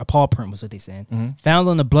paw print was what they said, found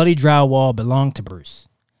on the bloody drywall belonged to Bruce,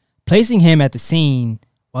 placing him at the scene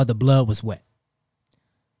while the blood was wet.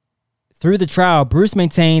 Through the trial, Bruce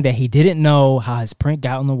maintained that he didn't know how his print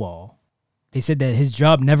got on the wall. They said that his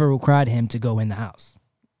job never required him to go in the house.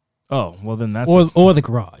 Oh, well then that's or the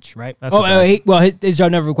garage, right? His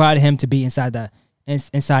job never required him to be inside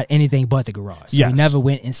anything but the garage. So he never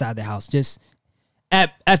went inside the house, just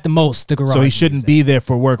at the most the garage. So he shouldn't be there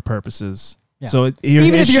for work purposes. Yeah. So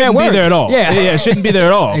even if you're at work, be there at all. Yeah, it shouldn't be there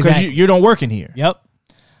at all because you don't work in here. Yep.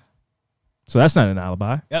 So that's not an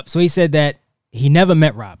alibi. Yep. So he said that he never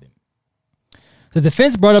met Robin. The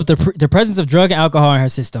defense brought up the presence of drug and alcohol in her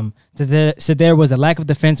system. Said there was a lack of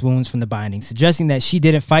defense wounds from the binding, suggesting that she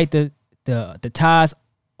didn't fight the ties.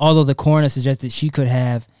 Although the coroner suggested she could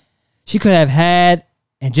have had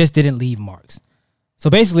and just didn't leave marks. So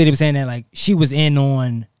basically, they were saying that like she was in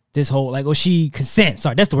on this whole she consent.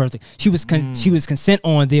 Sorry, that's the word. She was consent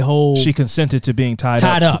on the whole. She consented to being tied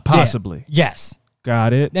up possibly. Yeah. Yes,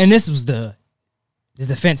 got it. And this was the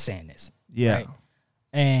defense saying this. Yeah. Right?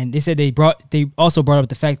 And they said they also brought up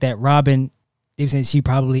the fact that Robin, they were saying she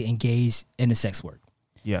probably engaged in the sex work.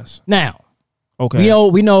 Yes. Now, okay,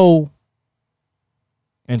 we know.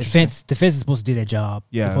 Defense is supposed to do their job.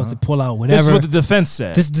 Yeah, they're supposed to pull out whatever. This is what the defense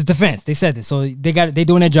said. This is the defense. They said this, so they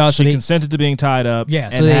doing their job. She consented to being tied up. Yeah,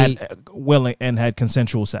 so they had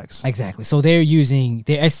consensual sex. Exactly. So they're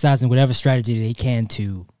exercising whatever strategy they can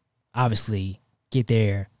to obviously get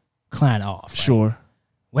their client off. Right? Sure.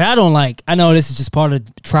 What I don't like, I know this is just part of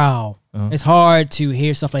the trial. It's hard to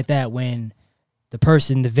hear stuff like that when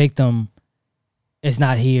the victim, is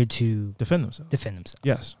not here to defend themselves.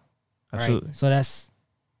 Yes, absolutely. Right? So that's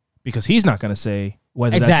because he's not going to say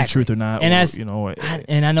whether that's the truth or not.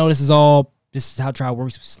 And I know this is how trial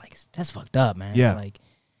works. It's like that's fucked up, man. Yeah.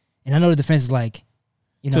 And I know the defense is like,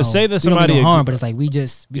 to say that somebody no harm, but it's like we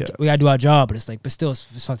gotta do our job. But it's like, but still,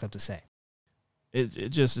 it's fucked up to say. It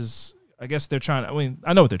just is. I guess they're trying. I mean,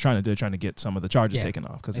 I know what they're trying to do. They're trying to get some of the charges taken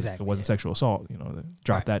off because if it wasn't sexual assault,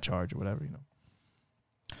 drop that charge or whatever.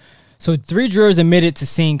 So 3 jurors admitted to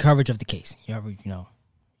seeing coverage of the case. Yeah,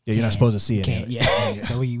 you're not supposed to see it. Yeah,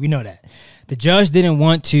 so we know that. The judge didn't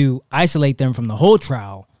want to isolate them from the whole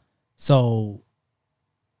trial, so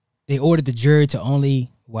they ordered the jury to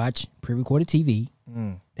only watch pre-recorded TV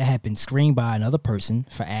that had been screened by another person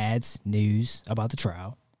for ads, news about the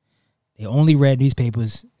trial. They only read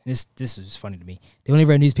newspapers. This is funny to me. They only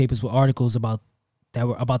read newspapers with articles about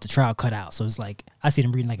the trial cut out. So it's like I see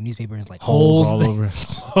them reading like a newspaper and it's like holes all over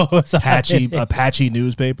it. A patchy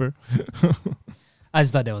newspaper. I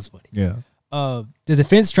just thought that was funny. Yeah. The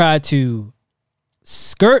defense tried to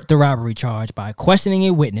skirt the robbery charge by questioning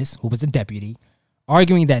a witness, who was the deputy,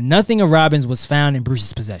 arguing that nothing of Robin's was found in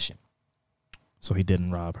Bruce's possession. So he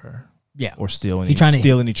didn't rob her. Yeah. Or steal any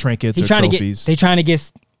trinkets or trophies.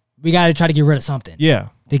 We got to try to get rid of something. Yeah.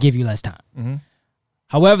 To give you less time. Mm-hmm.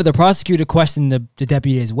 However, the prosecutor questioned the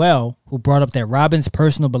deputy as well, who brought up that Robin's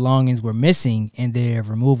personal belongings were missing and their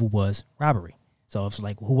removal was robbery. So if it's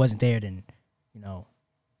like, who wasn't there, then,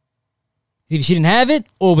 either she didn't have it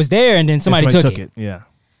or was there and then somebody took it. Yeah.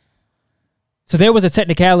 So there was a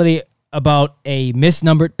technicality about a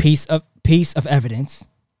misnumbered piece of evidence.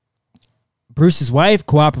 Bruce's wife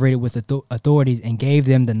cooperated with authorities and gave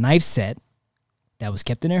them the knife set that was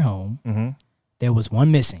kept in their home. Mm-hmm. There was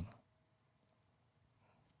one missing.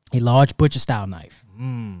 A large butcher-style knife.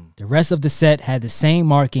 The rest of the set had the same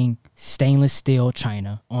marking stainless steel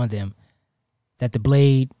china on them that the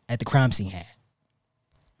blade at the crime scene had.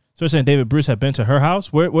 So you're saying David Bruce had been to her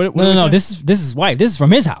house? No. This is his wife. This is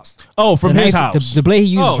from his house. Oh, from his house. The blade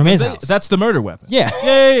he used from his house. That's the murder weapon. Yeah.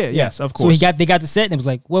 Yes, of course. So they got the set and it was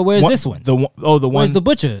like, well, where's this one? The one. Where's the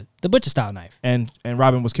butcher style knife? And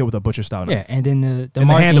Robin was killed with a butcher style knife. Yeah, and then the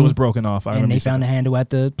handle was broken off. And they found the handle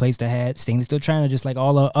at the place that had stainless steel china, just like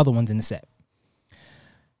all the other ones in the set.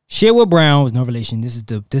 Sherwood Brown was no relation. This is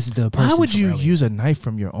the person. Why would you use a knife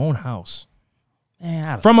from your own house?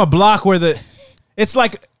 Man, from a block where it's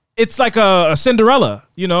like a Cinderella,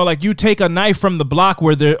 like you take a knife from the block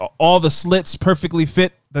where all the slits perfectly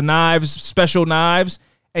fit the knives, special knives,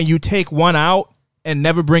 and you take one out and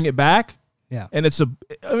never bring it back. Yeah. And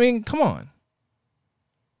come on.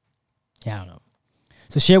 Yeah, I don't know.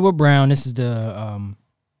 So Sherwood Brown, this is the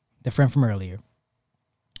the friend from earlier,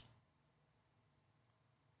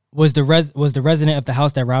 was the resident of the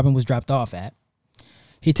house that Robin was dropped off at.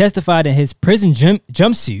 He testified in his prison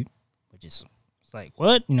jumpsuit, which is like,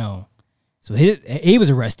 what? So he was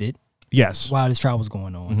arrested. Yes. While this trial was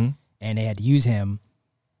going on. And they had to use him.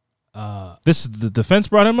 This is the defense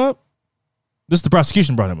brought him up? This is the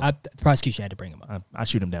prosecution brought him up? The prosecution had to bring him up. I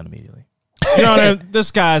shoot him down immediately.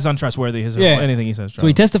 This guy is untrustworthy. Anything he says. So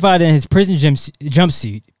he testified in his prison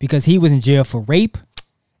jumpsuit because he was in jail for rape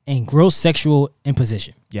and gross sexual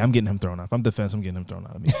imposition. Yeah, I'm getting him thrown off. I'm defense. I'm getting him thrown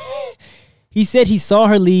out of me. He said he saw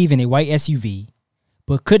her leave in a white SUV,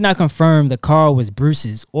 but could not confirm the car was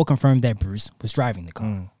Bruce's or confirm that Bruce was driving the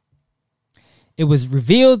car. It was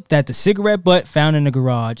revealed that the cigarette butt found in the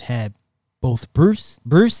garage had both Bruce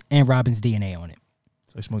and Robin's DNA on it.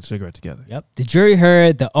 So they smoked a cigarette together. Yep. The jury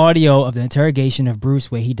heard the audio of the interrogation of Bruce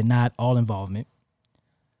where he denied all involvement.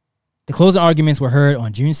 The closing arguments were heard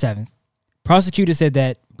on June 7th. Prosecutor said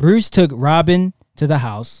that Bruce took Robin to the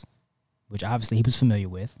house, which obviously he was familiar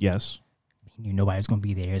with. Yes. He knew nobody was going to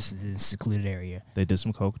be there. It's a secluded area. They did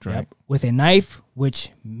some coke, drank. Yep. With a knife,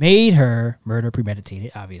 which made her murder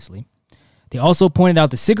premeditated, obviously. They also pointed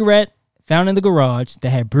out the cigarette found in the garage that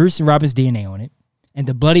had Bruce and Robin's DNA on it, and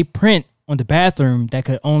the bloody print on the bathroom that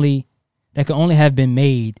could only have been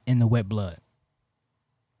made in the wet blood.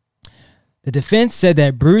 The defense said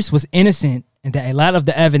that Bruce was innocent and that a lot of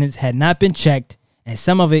the evidence had not been checked and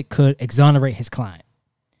some of it could exonerate his client.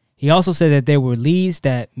 He also said that there were leads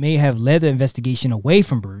that may have led the investigation away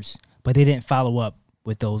from Bruce, but they didn't follow up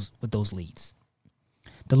with those leads.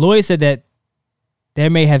 The lawyer said that there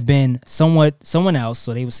may have been someone else,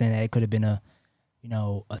 so they were saying that it could have been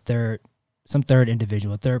some third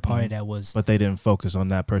individual, a third party that was. But they didn't focus on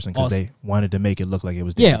that person because they wanted to make it look like it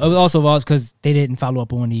was. Yeah, it was also because they didn't follow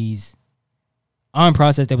up on these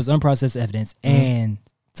unprocessed. There was unprocessed evidence and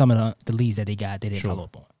some of the leads that they got, they didn't follow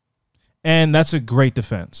up on. And that's a great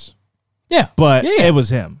defense. Yeah, but it was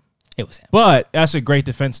him. It was him. But that's a great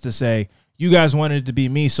defense to say you guys wanted it to be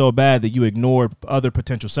me so bad that you ignored other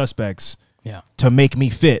potential suspects. Yeah. To make me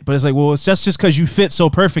fit. But it's like, well, it's just because you fit so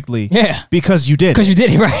perfectly. Yeah. Because you did. Because you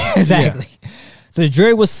did it, right? Exactly. Yeah. So the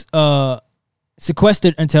jury was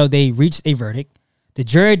sequestered until they reached a verdict. The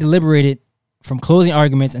jury deliberated from closing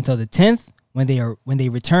arguments until the 10th when they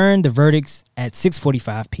returned the verdicts at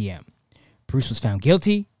 6:45 p.m. Bruce was found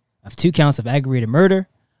guilty of 2 counts of aggravated murder,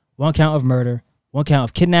 1 count of murder, 1 count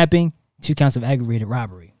of kidnapping, 2 counts of aggravated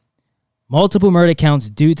robbery. Multiple murder counts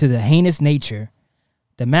due to the heinous nature.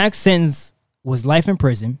 The max sentence was life in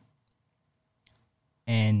prison,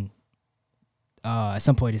 and at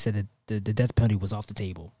some point they said that the death penalty was off the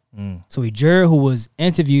table. So a juror who was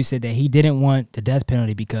interviewed said that he didn't want the death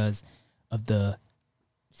penalty because of the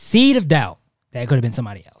seed of doubt that it could have been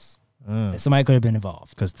somebody else, that somebody could have been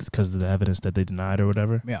involved. Because of the evidence that they denied or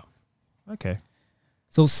whatever? Yeah. Okay.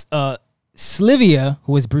 So Slivia,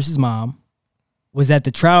 who was Bruce's mom, was at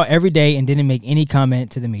the trial every day and didn't make any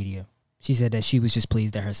comment to the media. She said that she was just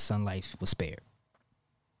pleased that her son's life was spared.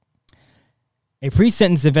 A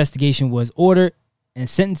pre-sentence investigation was ordered and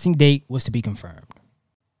sentencing date was to be confirmed.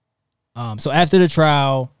 So after the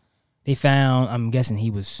trial, they found, I'm guessing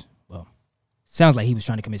sounds like he was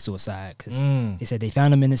trying to commit suicide because they said they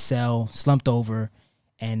found him in his cell, slumped over,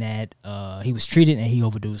 and that he was treated and he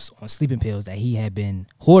overdosed on sleeping pills that he had been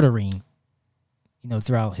hoarding,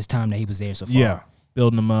 throughout his time that he was there so far. Yeah.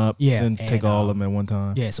 Building them up, and take all of them at one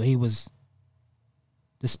time. Yeah, so he was,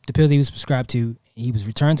 the pills he was prescribed to, he was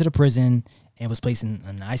returned to the prison and was placed in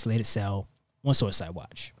an isolated cell on suicide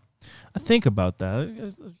watch. I think about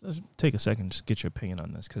that. Let's take a second, just get your opinion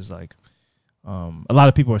on this, because a lot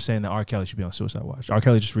of people are saying that R. Kelly should be on suicide watch. R.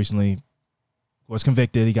 Kelly just recently was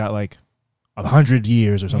convicted. He got 100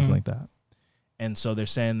 years or something like that. And so they're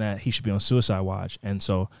saying that he should be on suicide watch. And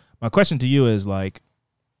so my question to you is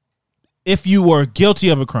if you were guilty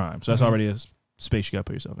of a crime, so that's already a space you got to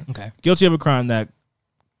put yourself in. Okay. Guilty of a crime that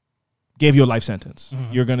gave you a life sentence.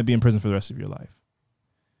 You're going to be in prison for the rest of your life.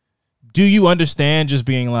 Do you understand just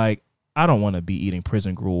being I don't want to be eating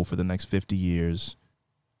prison gruel for the next 50 years.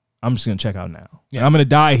 I'm just going to check out now. Yeah. I'm going to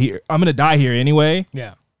die here. I'm going to die here anyway.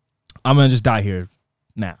 Yeah. I'm going to just die here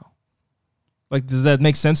now. Does that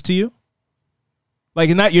make sense to you?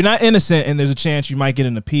 You're not innocent and there's a chance you might get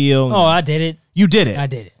an appeal. Oh, I did it. You did it. I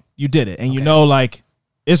did it. You did it. And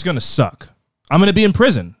it's going to suck. I'm going to be in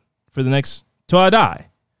prison for till I die.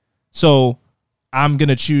 So I'm going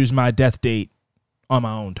to choose my death date on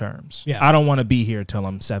my own terms. Yeah. I don't want to be here till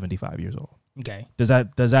I'm 75 years old. Okay.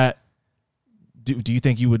 Do you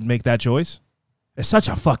think you would make that choice? It's such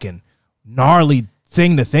a fucking gnarly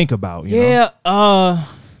thing to think about, you know?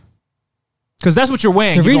 Because that's what you're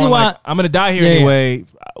weighing. The reason why I'm going to die here anyway. Yeah.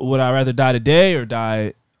 Would I rather die today or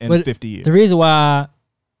die in 50 years? The reason why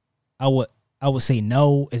I would say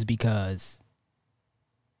no is because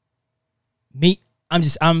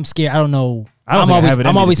I'm scared. I don't know.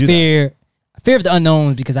 I'm always fear of the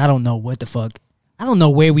unknown because I don't know what the fuck. I don't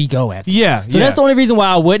know where we go after. Yeah. So that's the only reason why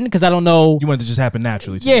I wouldn't, because I don't know. You want it to just happen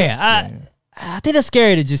naturally. I think that's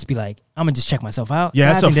scary to just be like, I'm gonna just check myself out.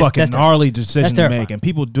 Yeah, that's a fucking gnarly decision to make, and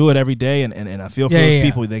people do it every day. And I feel for those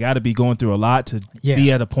people. They got to be going through a lot to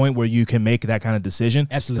be at a point where you can make that kind of decision.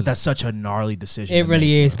 Absolutely, but that's such a gnarly decision. It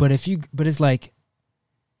really is. But it's like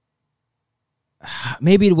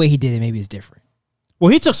maybe the way he did it, maybe it's different. Well,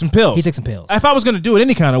 he took some pills. If I was going to do it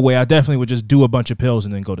any kind of way, I definitely would just do a bunch of pills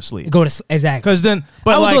and then go to sleep. Exactly. Because then,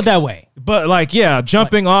 I would do it that way. But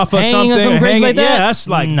jumping off of something, like that. Yeah, that's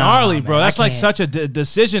like gnarly, bro. That's like such a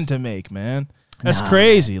decision to make, man. That's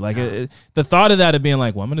crazy. The thought of that of being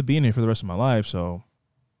like, well, I'm going to be in here for the rest of my life, so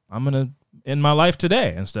I'm going to end my life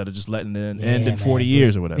today instead of just letting it end in 40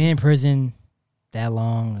 years or whatever. Being in prison that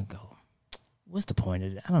long ago, what's the point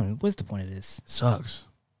of it? I don't know. What's the point of this? Sucks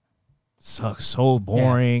so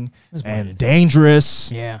boring and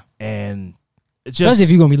dangerous. Yeah. And it just, especially if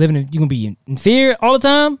you're gonna be you're gonna be in fear all the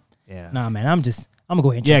time. Yeah. Nah, man, I'm gonna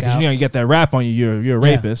go ahead and check out. Yeah, because you got that rap on you. You're a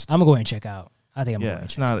rapist. I'm gonna go ahead and check out. I think I'm going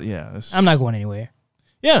it's not I'm not going anywhere.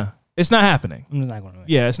 Yeah. It's not happening. I'm just not going anywhere.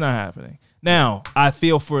 Yeah, it's not happening. Now, I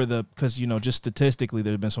feel for because just statistically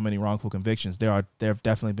there have been so many wrongful convictions. There have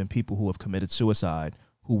definitely been people who have committed suicide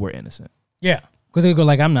who were innocent. Yeah. Because they go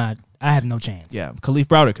like, I have no chance. Yeah, Khalif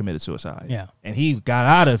Browder committed suicide. Yeah. And he got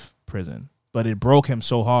out of prison, but it broke him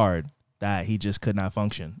so hard that he just could not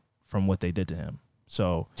function from what they did to him.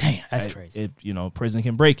 So, damn, that's crazy. Prison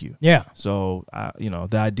can break you. Yeah. So,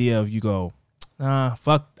 the idea of you go,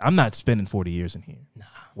 fuck, I'm not spending 40 years in here. Nah.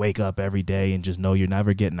 Wake up every day and just know you're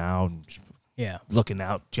never getting out. Yeah. Looking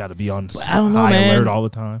out, you got to be on high alert all the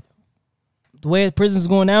time. The way prison's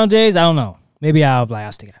going nowadays, I don't know. Maybe I'll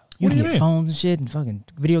stick it out. You can get phones and shit and fucking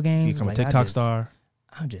video games. You become a TikTok star.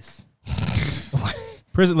 I'm just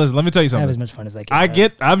prison. Listen, let me tell you something. I have as much fun as I can.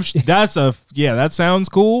 That sounds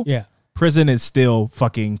cool. Yeah. Prison is still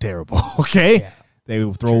fucking terrible. Okay. Yeah. They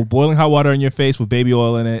will throw boiling hot water in your face with baby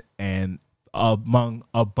oil in it, and among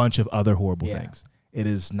a bunch of other horrible things. It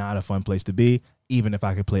is not a fun place to be. Even if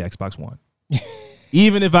I could play Xbox One,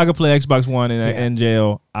 even if I could play Xbox One in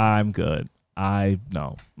jail, I'm good.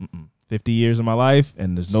 50 years of my life,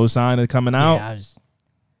 and there's no sign of coming out.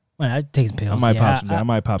 I take some pills. I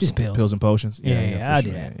might pop some pills and potions. Yeah, I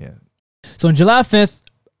do that. Yeah. So on July 5th,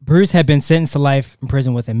 Bruce had been sentenced to life in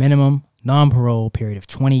prison with a minimum non-parole period of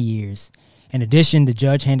 20 years. In addition, the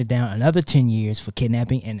judge handed down another 10 years for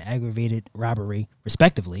kidnapping and aggravated robbery,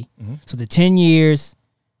 respectively. Mm-hmm. So the 10 years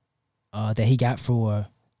that he got for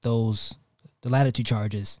the latter two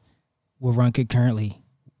charges will run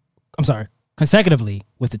consecutively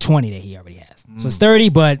with the 20 that he already has. So it's 30,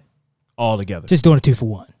 but all together. Just doing a 2 for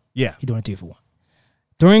 1. Yeah. He's doing a 2 for 1.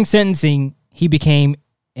 During sentencing, he became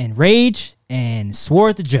enraged and swore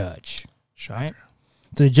at the judge. Right?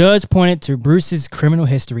 So the judge pointed to Bruce's criminal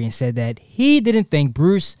history and said that he didn't think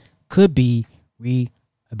Bruce could be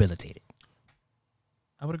rehabilitated.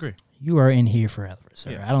 I would agree. You are in here forever,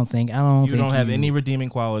 sir. Yeah. You don't have any redeeming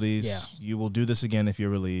qualities. Yeah. You will do this again if you're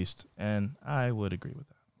released, and I would agree with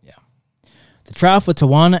that. Yeah. The trial for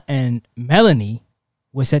Tawana and Melanie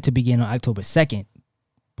was set to begin on October 2nd,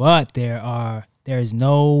 but there is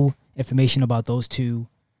no information about those two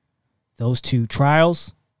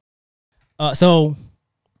trials. So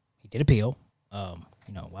he did appeal.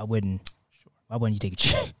 Why wouldn't you take a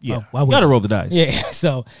chance? Yeah, you gotta roll the dice. Yeah.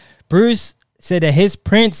 So Bruce said that his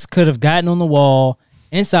prints could have gotten on the wall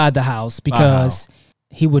inside the house because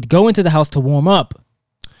he would go into the house to warm up.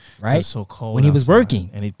 Right? It's so cold when he was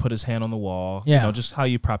working. And he'd put his hand on the wall. Yeah. Just how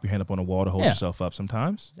you prop your hand up on a wall to hold yourself up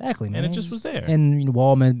sometimes. Exactly, man. And it just was there. And the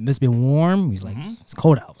wall must have been warm. He's like, it's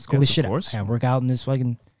cold out. It's cold as shit out. I can't work out in this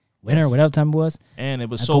fucking winter, whatever time it was. And it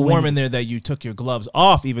was so warm in there that you took your gloves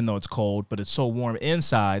off, even though it's cold, but it's so warm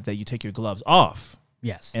inside that you take your gloves off.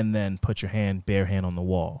 Yes. And then put your bare hand on the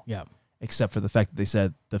wall. Yeah. Except for the fact that they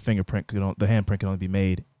said the handprint could only be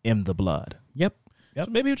made in the blood. Yep. So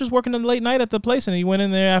maybe he was just working in the late night at the place, and he went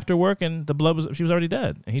in there after work, and she was already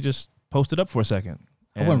dead, and he just posted up for a second.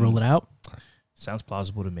 I wouldn't rule it out. Sounds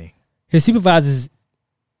plausible to me. His supervisor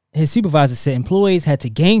said employees had to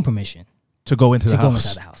gain permission to go into the house.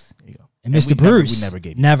 Inside the house. There you go. And Mr. Bruce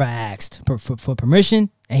never asked for permission,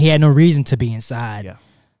 and he had no reason to be inside. Yeah.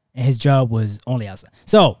 And his job was only outside.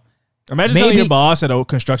 So Imagine telling your boss at a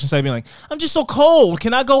construction site, being like, "I'm just so cold.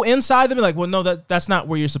 Can I go inside?" They'll be like, "Well, no, that's not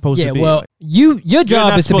where you're supposed to be." Yeah, well, like, your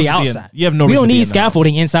job is to be outside. You have no. We reason don't to be need in the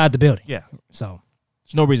scaffolding house. inside the building. Yeah, so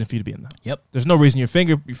there's no reason for you to be in there. Yep. There's no reason your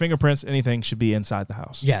fingerprints, anything should be inside the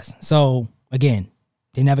house. Yes. So again,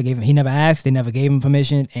 he never asked, they never gave him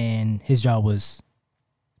permission, and his job was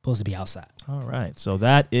supposed to be outside. All right, so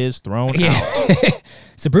that is thrown out.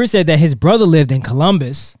 So Bruce said that his brother lived in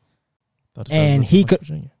Columbus, and he could.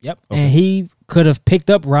 Yep. Okay. And he could have picked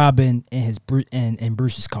up Robin in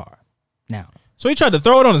Bruce's car. Now, so he tried to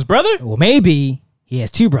throw it on his brother. Well, maybe he has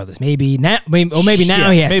two brothers. Maybe now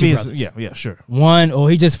he has two brothers. Yeah, sure. One, or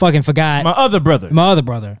he just fucking forgot. My other brother.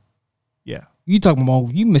 Yeah. You talking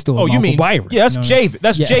about you missed you mean Byron? Yeah, that's Javid.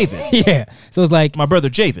 That's Javid. Yeah. So it's like my brother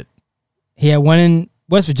Javid. He had one in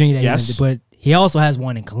West Virginia that he lived, but he also has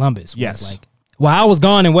one in Columbus. Yes. Like, while I was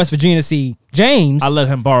gone in West Virginia to see James, I let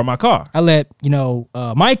him borrow my car. I let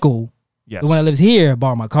Michael, the one that lives here,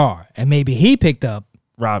 borrow my car, and maybe he picked up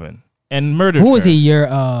Robin and murdered. Who was he?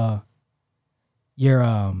 Your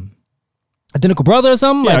identical brother or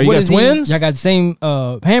something? Yeah, like, you guys twins? Y'all got the same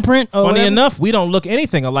handprint? Funny enough, we don't look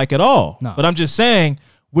anything alike at all. No. But I'm just saying,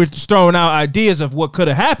 we're just throwing out ideas of what could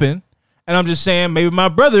have happened. And I'm just saying, maybe my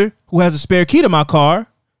brother, who has a spare key to my car,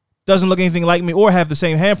 doesn't look anything like me or have the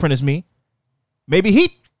same handprint as me. Maybe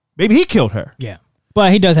he killed her. Yeah.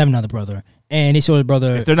 But he does have another brother. And he showed his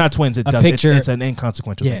brother. If they're not twins, it's an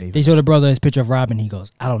inconsequential thing. Yeah. They showed the brother his picture of Robin. He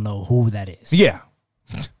goes, I don't know who that is. Yeah.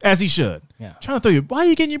 As he should. Yeah. Trying to throw you. Why are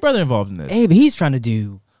you getting your brother involved in this? Hey, but he's trying to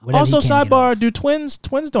do whatever. Also, sidebar, do twins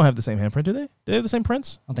don't have the same handprint, do they? Do they have the same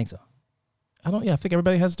prints? I don't think so. I think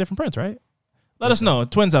everybody has different prints, right? Let us know.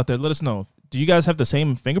 Twins out there, let us know. Do you guys have the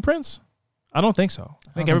same fingerprints? I don't think so.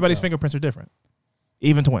 I think everybody's fingerprints are different.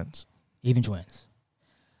 Even twins.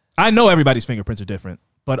 I know everybody's fingerprints are different,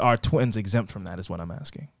 but are twins exempt from that is what I'm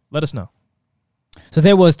asking. Let us know. So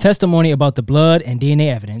there was testimony about the blood and DNA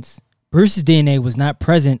evidence. Bruce's DNA was not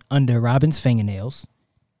present under Robin's fingernails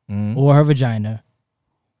or her vagina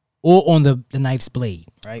or on the knife's blade,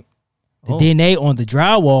 right? The DNA on the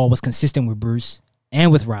drywall was consistent with Bruce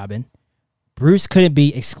and with Robin. Bruce couldn't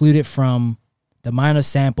be excluded from the minor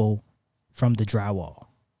sample from the drywall.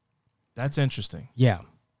 That's interesting. Yeah.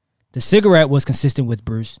 The cigarette was consistent with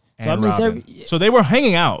Bruce. So they were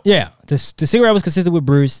hanging out. Yeah. The cigarette was consistent with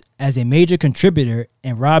Bruce as a major contributor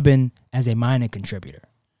and Robin as a minor contributor.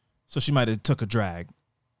 So she might have took a drag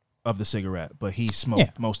of the cigarette, but he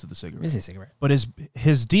smoked most of the cigarette. It's a cigarette. But his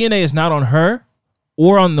DNA is not on her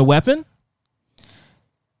or on the weapon?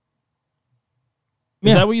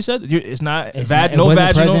 Is that what you said? It's not no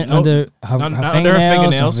vaginal under her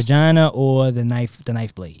fingernails, her vagina, or the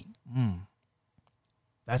knife blade.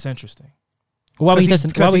 That's interesting. Why would he touch the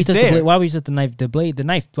knife? The blade. Why would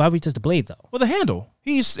he touch the blade though? Well, the handle.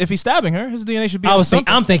 If he's stabbing her, his DNA should be.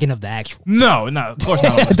 I'm thinking of the actual. No, of course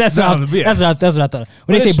not. That's what I thought.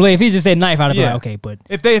 When they say blade, if he just said knife, I'd be like, okay. But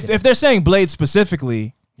if they're saying blade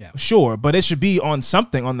specifically. Yeah. Sure, but it should be on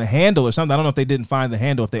something, on the handle or something. I don't know if they didn't find the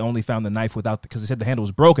handle, if they only found the knife because they said the handle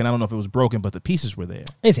was broken. I don't know if it was broken, but the pieces were there.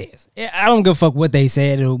 It is. I don't give a fuck what they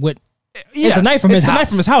said or what. It's a knife from his house. It's a knife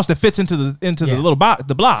from his house that fits into the little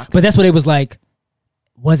the block. But that's what it was like.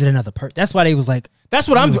 Was it another person? That's why they was like. That's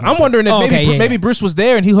what I'm wondering if maybe Bruce was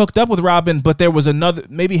there and he hooked up with Robin, but there was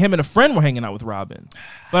maybe him and a friend were hanging out with Robin.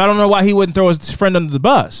 But I don't know why he wouldn't throw his friend under the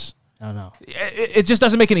bus. I don't know. It just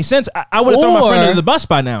doesn't make any sense. I would have thrown my friend under the bus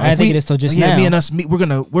by now. I think it is till just now. Me and us,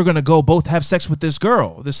 we're gonna go both have sex with this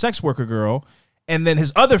girl, this sex worker girl, and then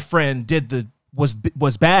his other friend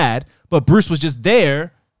was bad, but Bruce was just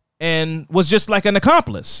there and was just like an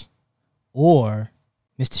accomplice. Or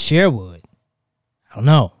Mr. Sherwood. I don't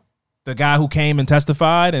know. The guy who came and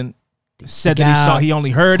testified and said that he only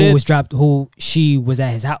heard it. Who she was at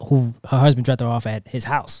his house. Who her husband dropped her off at his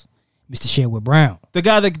house. Mr. Sherwood Brown. The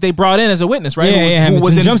guy that they brought in as a witness, right? Who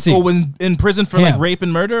was in prison for like rape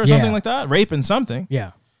and murder or something like that? Rape and something.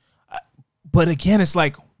 Yeah. But again, it's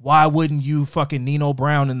like, why wouldn't you fucking Nino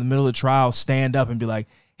Brown in the middle of the trial stand up and be like,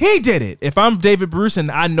 he did it? If I'm David Bruce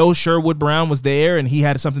and I know Sherwood Brown was there and he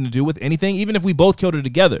had something to do with anything, even if we both killed her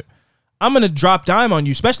together, I'm going to drop dime on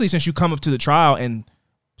you, especially since you come up to the trial and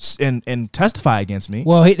testify against me.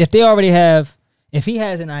 Well, if he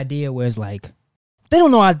has an idea where it's like, they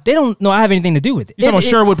don't know I have anything to do with it. You're talking about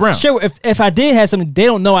Sherwood Brown. If I did have something, they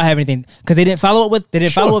don't know I have anything because they didn't follow up with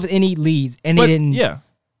any leads and they didn't. Yeah.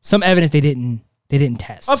 Some evidence they didn't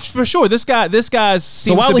test. For sure, this guy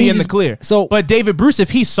seems to be in the clear. But David Bruce,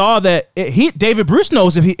 if he saw that, David Bruce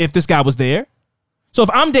knows if this guy was there. So if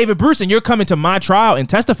I'm David Bruce and you're coming to my trial and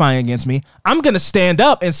testifying against me, I'm gonna stand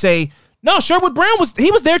up and say, No, Sherwood Brown was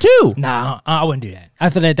there too. Nah, I wouldn't do that. I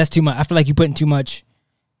feel like that's too much. I feel like you putting too much.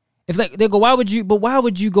 It's like they go, why would you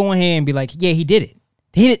go ahead and be like, yeah, he did it.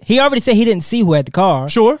 He already said he didn't see who had the car.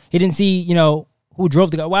 Sure. He didn't see, who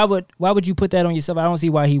drove the car. Why would you put that on yourself? I don't see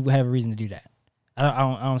why he would have a reason to do that.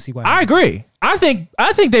 I don't see why. I agree. I think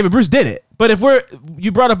David Bruce did it. But if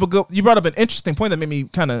you brought up an interesting point that made me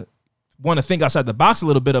kind of want to think outside the box a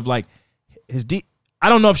little bit of like I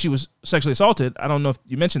don't know if she was sexually assaulted. I don't know if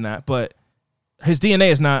you mentioned that, but his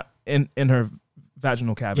DNA is not in her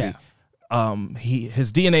vaginal cavity. Yeah.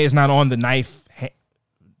 His DNA is not on the knife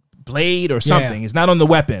blade or something. Yeah. It's not on the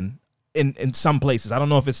weapon in some places. I don't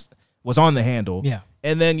know if it was on the handle. Yeah.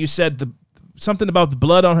 And then you said something about the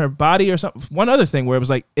blood on her body or something. One other thing where it was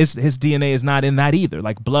like his DNA is not in that either.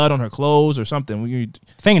 Like blood on her clothes or something.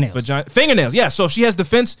 Fingernails. Fingernails. Yeah. So if she has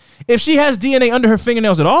DNA under her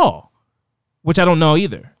fingernails at all, which I don't know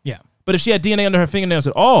either. Yeah. But if she had DNA under her fingernails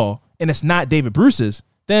at all and it's not David Bruce's,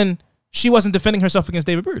 then she wasn't defending herself against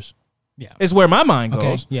David Bruce. Yeah. Is where my mind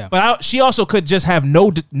goes. Okay, yeah. But she also could just have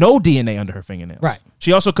no DNA under her fingernails. Right.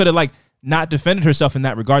 She also could have not defended herself in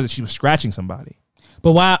that regard that she was scratching somebody.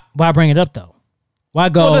 But why bring it up though? Why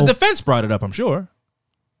go? Well, the defense brought it up, I'm sure.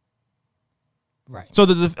 Right. So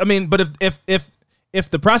but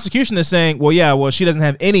if the prosecution is saying, well, she doesn't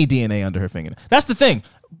have any DNA under her fingernails. That's the thing.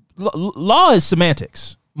 Law is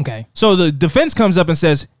semantics. Okay. So the defense comes up and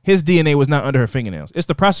says his DNA was not under her fingernails. It's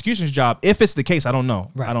the prosecution's job. If it's the case, I don't know.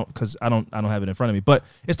 Right. I don't have it in front of me. But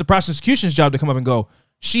it's the prosecution's job to come up and go,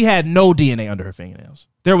 she had no DNA under her fingernails.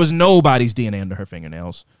 There was nobody's DNA under her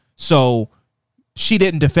fingernails. So she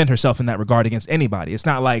didn't defend herself in that regard against anybody. It's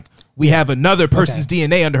not like we have another person's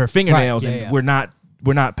DNA under her fingernails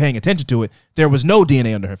we're not paying attention to it. There was no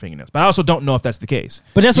DNA under her fingernails. But I also don't know if that's the case.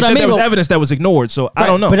 But that's what I mean. There was evidence that was ignored, so I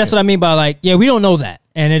don't know. But that's what I mean by we don't know that.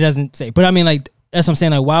 And it doesn't say. But I mean that's what I'm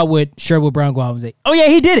saying. Why would Sherwood Brown go out and say, "Oh yeah,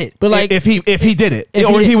 he did it"? But if he did it,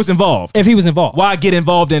 if he was involved. If he was involved, why get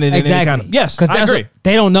involved in it? Exactly. Yes, I agree.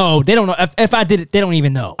 They don't know. They don't know. If I did it, they don't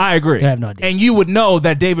even know. I agree. They have no idea. And you would know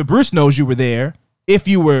that David Bruce knows you were there if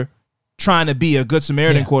you were trying to be a good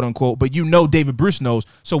Samaritan, quote unquote. But David Bruce knows.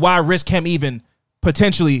 So why risk him even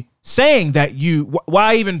potentially saying that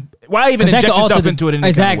why even inject yourself into it in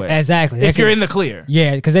any kind of way? Exactly. If you're in the clear.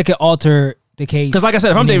 Yeah, because they could alter the case. Because like I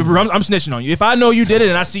said, if I'm David Bruce, I'm snitching on you. If I know you did it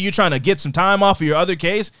and I see you trying to get some time off of your other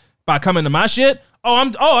case by coming to my shit,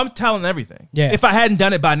 I'm telling everything. Yeah. If I hadn't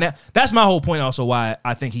done it by now, that's my whole point. Also, why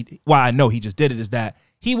I know he just did it is that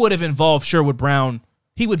he would have involved Sherwood Brown.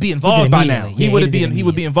 He would be involved by now. He would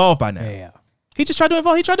be involved by now. Yeah. He just tried to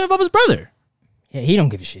involve his brother. Yeah, he don't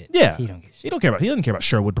give a shit. Yeah, he don't give a shit. He doesn't care about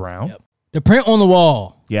Sherwood Brown. Yep. The print on the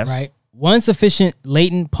wall. Yes. Right. One sufficient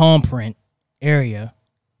latent palm print area,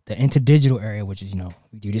 the interdigital area, which is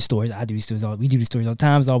we do these stories. I do these stories we do these stories all the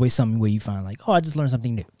time. It's always something where you find I just learned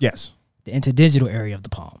something new. Yes. The interdigital area of the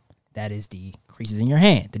palm. That is the creases in your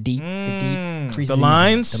hand. The deep creases. The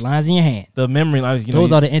lines. The lines in your hand. The memory lines.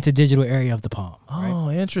 Those are the interdigital area of the palm. Oh,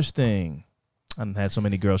 right? Interesting. I've had so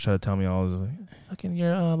many girls try to tell me all this. Look in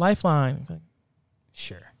your lifeline.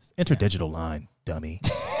 Sure. Interdigital line, dummy.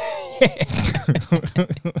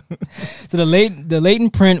 So the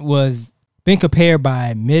latent print was been compared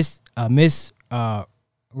by Miss Rajenbeck,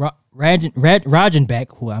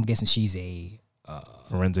 who I'm guessing she's a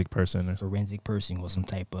forensic person or some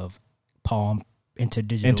type of palm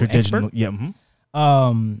interdigital expert. Yeah.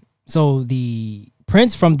 Mm-hmm. So the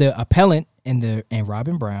prints from the appellant and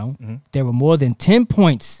Robin Brown, there were more than 10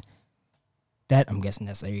 points. That I'm guessing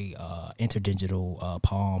that's a interdigital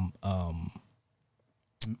palm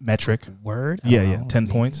metric word. Yeah. 10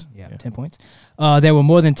 points. Yeah, 10 points. There were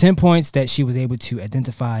more than 10 points that she was able to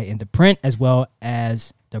identify in the print, as well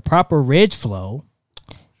as the proper ridge flow.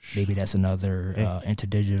 Maybe that's another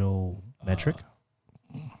interdigital metric.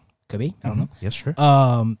 Could be. I don't know. Yes, sure.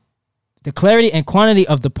 The clarity and quantity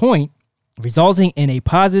of the point, resulting in a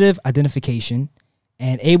positive identification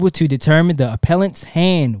and able to determine the appellant's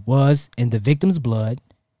hand was in the victim's blood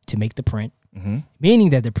to make the print, meaning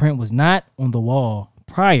that the print was not on the wall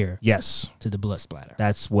prior to the blood splatter.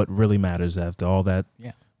 That's what really matters after all that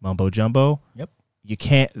mumbo jumbo. Yep. You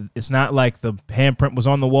can't, it's not like the handprint was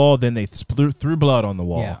on the wall, then they threw blood on the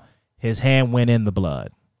wall. Yeah. His hand went in the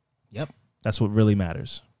blood. Yep. That's what really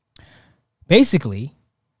matters. Basically,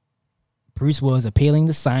 Bruce was appealing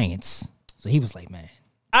to science. So he was like, man,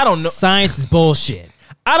 I don't know. Science is bullshit.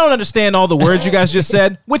 I don't understand all the words you guys just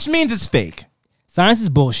said, which means it's fake. Science is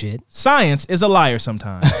bullshit. Science is a liar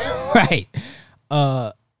sometimes. Right.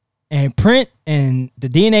 And print and the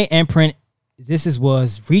DNA and print,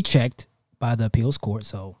 was rechecked by the appeals court.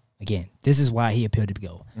 So again, this is why he appealed to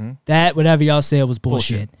go. That whatever y'all said was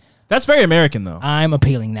bullshit. That's very American, though. I'm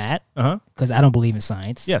appealing that because I don't believe in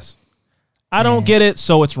science. Yes. I don't get it,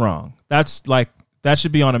 so it's wrong. That's like, that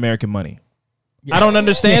should be on American money. I don't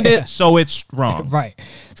understand it, so it's wrong. Right.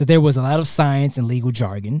 So there was a lot of science and legal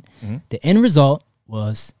jargon. Mm-hmm. The end result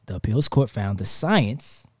was the appeals court found the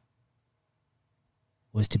science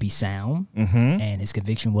was to be sound, and his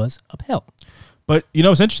conviction was upheld. But, you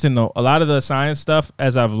know, it's interesting, though. A lot of the science stuff,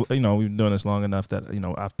 as I've, you know, we've been doing this long enough that, you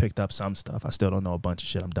know, I've picked up some stuff. I still don't know a bunch of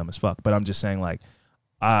shit. I'm dumb as fuck. But I'm just saying, like,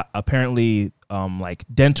 apparently, like,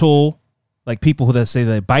 dental, like, people who that say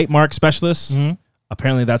they're bite mark specialists,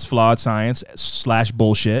 apparently that's flawed science /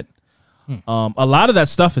 bullshit. A lot of that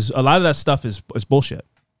stuff is bullshit.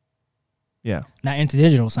 Yeah. Not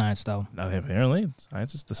interdigital science, though. No, apparently,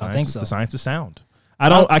 science is the science. I think so. The science is sound.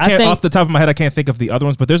 I can't off the top of my head. I can't think of the other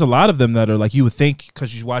ones, but there's a lot of them that are like you would think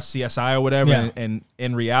because you watch CSI or whatever, and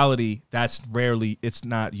in reality, it's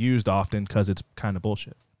not used often because it's kind of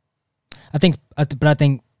bullshit. I think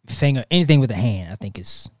anything with a hand, I think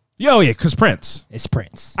is. Because prints. It's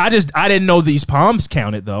prints. I didn't know these palms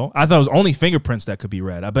counted though. I thought it was only fingerprints that could be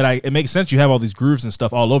read. But it makes sense. You have all these grooves and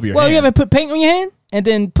stuff all over your hand. Well, you ever put paint on your hand and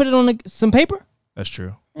then put it on some paper? That's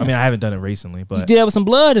true. Yeah. I mean, I haven't done it recently, but you do that with some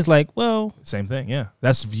blood. It's like, well, same thing. Yeah,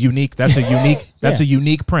 that's unique. That's a unique. That's a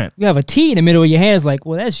unique print. You have a T in the middle of your hand. It's like,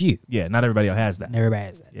 well, that's you. Yeah, not everybody has that. Everybody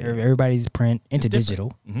has that. Yeah. Everybody's print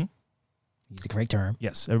interdigital. Use the correct term.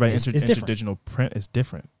 Yes, everybody's interdigital print is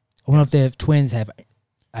different. I wonder if the twins have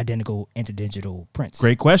identical interdigital prints.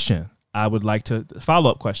 Great question. I would like to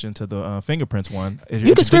follow-up question to the fingerprints one.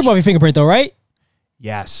 You can scribble off your fingerprint though, right?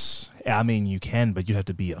 Yes. I mean, you can, but you have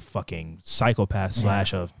to be a fucking psychopath /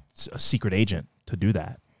 a secret agent to do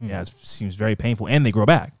that. Yeah, it seems very painful. And they grow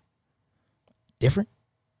back. Different?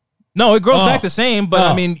 No, it grows back the same, but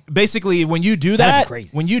I mean, basically when you do that,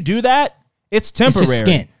 it's temporary. It's just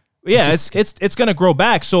skin. Yeah, it's going to grow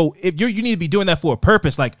back. So if you need to be doing that for a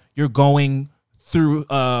purpose, like you're going through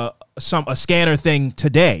a scanner thing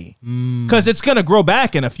today, because it's gonna grow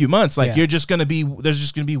back in a few months. Like there's just gonna be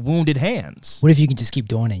wounded hands. What if you can just keep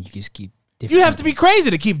doing it? You can just keep. You have to be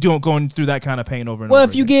crazy to keep going through that kind of pain over and over. Well,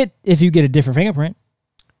 if you get a different fingerprint,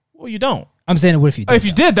 well, you don't. I'm saying, what if you did? If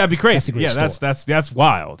you did, that'd be crazy. That's that's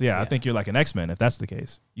wild. Yeah, I think you're like an X-Men if that's the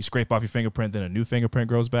case. You scrape off your fingerprint, then a new fingerprint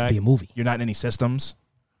grows back. Be a movie. You're not in any systems.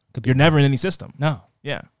 You're never in any system. No.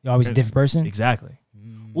 Yeah. You're always a different person. Exactly.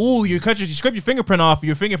 Ooh, you scrape your fingerprint off,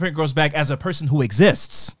 your fingerprint grows back as a person who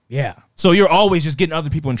exists. Yeah. So you're always just getting other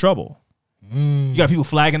people in trouble. You got people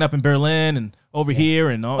flagging up in Berlin and over here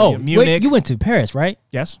and Munich. Wait, you went to Paris, right?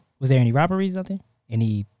 Yes. Was there any robberies out there?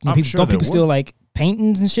 Any people still like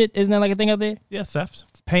paintings and shit? Isn't that like a thing out there? Yeah, theft.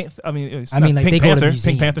 Paint. I mean, like Pink they Panther, go to museums.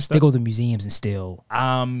 Pink Panther stuff. They go to museums and steal.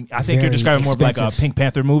 I think you're describing more of like a Pink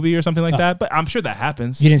Panther movie or something like that. But I'm sure that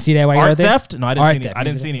happens. You didn't see that while you were out there? Art theft? No, I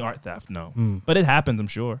didn't see any art theft. No, but it happens. I'm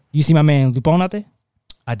sure. You see my man Lupin out there?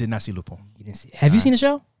 I did not see Lupin. You didn't see? Have you seen the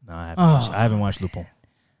show? No, I haven't watched Lupin.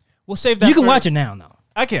 We'll save that. You can watch it now, though.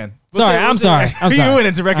 I can. I'm sorry. You went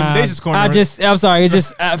into recommendations corner. I'm sorry. It's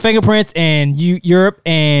just fingerprints and Europe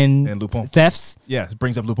and Lupin thefts. Yeah, it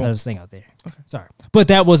brings up Lupin. That was thing out there. Okay. Sorry, but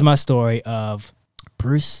that was my story of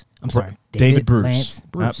Bruce. I'm sorry, David Bruce. Lance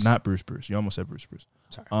Bruce. Not Bruce. You almost said Bruce.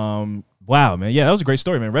 Sorry. Wow, man. Yeah, that was a great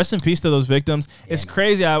story, man. Rest in peace to those victims. Yeah, it's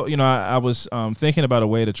crazy. I was thinking about a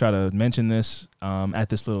way to try to mention this at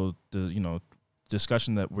this little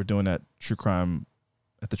discussion that we're doing at the True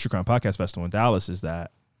Crime Podcast Festival in Dallas, is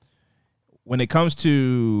that when it comes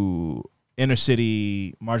to inner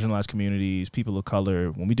city, marginalized communities, people of color,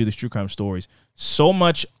 when we do these true crime stories, so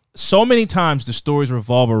many times the stories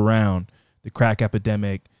revolve around the crack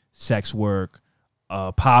epidemic, sex work,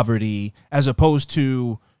 poverty, as opposed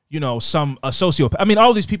to, a sociopath. I mean, all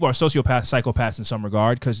of these people are sociopaths, psychopaths in some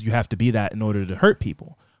regard, because you have to be that in order to hurt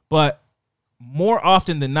people. But more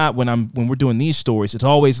often than not, when we're doing these stories, it's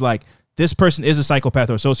always like, this person is a psychopath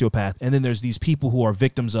or a sociopath, and then there's these people who are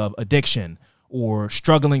victims of addiction or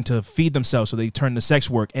struggling to feed themselves, so they turn to sex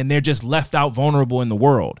work, and they're just left out vulnerable in the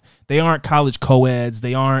world. They aren't college co-eds.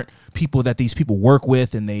 They aren't people that these people work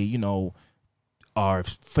with, and they, are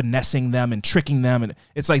finessing them and tricking them. And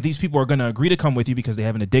it's like these people are going to agree to come with you because they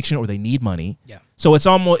have an addiction or they need money. Yeah. So it's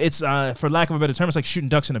for lack of a better term, it's like shooting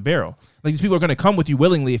ducks in a barrel. Like these people are going to come with you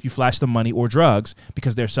willingly if you flash them money or drugs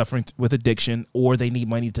because they're suffering with addiction or they need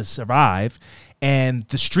money to survive. And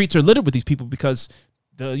the streets are littered with these people because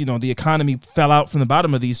the economy fell out from the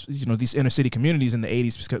bottom of these inner city communities in the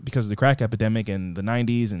 80s because of the crack epidemic and the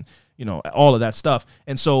 90s and, all of that stuff.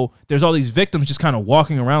 And so there's all these victims just kind of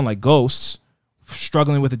walking around like ghosts,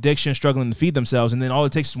 struggling with addiction, struggling to feed themselves, and then all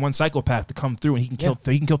it takes is one psychopath to come through and he can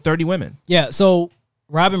kill 30 women. Yeah, so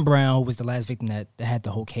Robin Brown, who was the last victim that had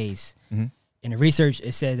the whole case, in the research,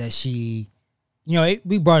 it said that she,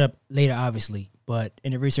 we brought up later, obviously, but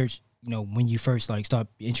in the research, when you first start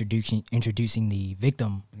introducing the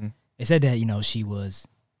victim, it said that,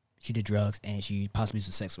 she did drugs and she possibly was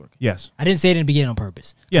a sex worker. Yes. I didn't say it in the beginning on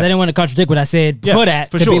purpose. Yes. I didn't want to contradict what I said before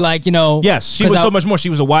that to be like, Yes, she was so much more.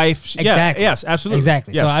 She was a wife. Exactly. Yes, absolutely.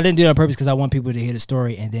 Exactly. Yes. So I didn't do it on purpose because I want people to hear the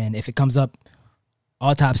story. And then if it comes up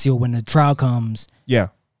autopsy or when the trial comes. Yeah.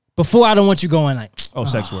 Before, I don't want you going like, oh,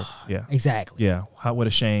 sex work. Yeah. Exactly. Yeah. What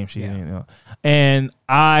a shame. And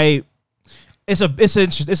it's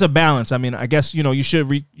a balance. I mean, I guess, you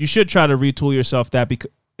should try to retool yourself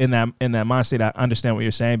in that mindset. I understand what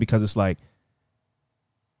you're saying because it's like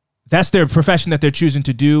that's their profession that they're choosing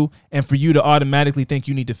to do, and for you to automatically think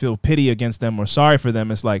you need to feel pity against them or sorry for them,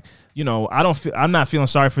 it's like, I'm not feeling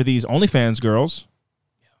sorry for these OnlyFans girls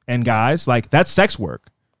and guys. Like, that's sex work,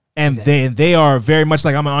 and they are very much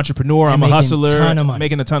like, I'm an entrepreneur, I'm a hustler,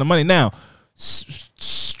 making a ton of money. Now,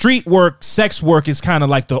 street work, sex work is kind of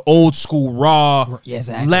like the old school, raw,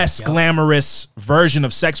 less glamorous version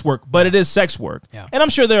of sex work, but it is sex work. Yeah. And I'm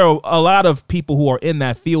sure there are a lot of people who are in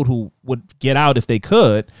that field who would get out if they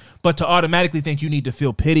could, but to automatically think you need to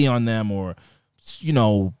feel pity on them or,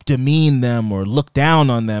 demean them or look down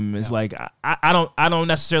on them is like, I don't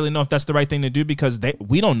necessarily know if that's the right thing to do because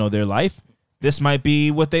we don't know their life. This might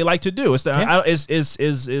be what they like to do. Is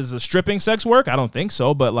a stripping sex work? I don't think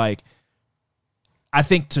so, but like, I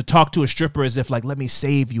think to talk to a stripper as if like, let me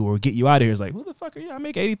save you or get you out of here is like, who the fuck are you? I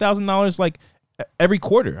make $80,000 like every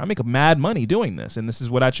quarter. I make mad money doing this, and this is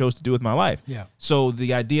what I chose to do with my life. Yeah. So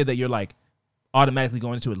the idea that you're like automatically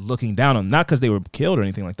going into it looking down on, not because they were killed or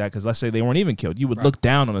anything like that, because let's say they weren't even killed, you would look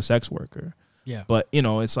down on a sex worker. Yeah. But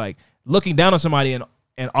it's like looking down on somebody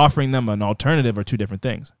and offering them an alternative are two different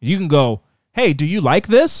things. You can go, hey, do you like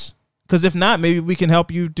this? Because if not, maybe we can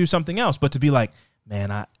help you do something else. But to be like,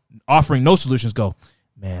 man, offering no solutions, go,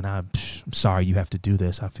 man, I'm sorry you have to do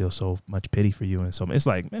this. I feel so much pity for you. And so it's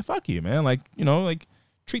like, man, fuck you, man. Like, like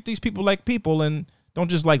treat these people like people and don't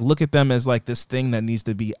just like look at them as like this thing that needs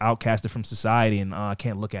to be outcasted from society. And I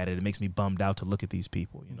can't look at it. It makes me bummed out to look at these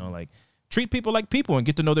people, like treat people like people and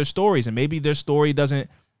get to know their stories. And maybe their story doesn't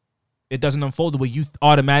unfold the way you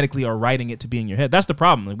automatically are writing it to be in your head. That's the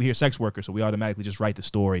problem. Like, we hear sex workers, so we automatically just write the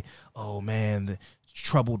story. Oh man, the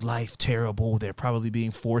troubled life, terrible. They're probably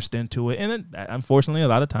being forced into it, and unfortunately, a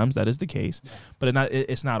lot of times that is the case. But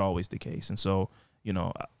it's not always the case. And so,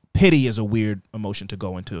 pity is a weird emotion to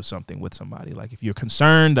go into something with somebody. Like if you're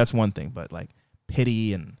concerned, that's one thing, but like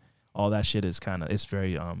pity and all that shit is it's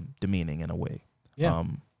very demeaning in a way. Yeah.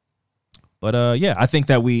 I think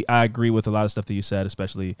that I agree with a lot of stuff that you said,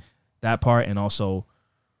 especially that part, and also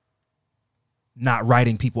not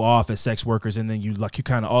writing people off as sex workers, and then you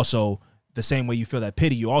kind of also, the same way you feel that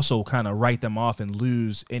pity, you also kind of write them off and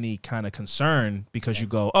lose any kind of concern because you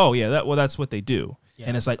go, oh yeah, that's what they do. Yeah.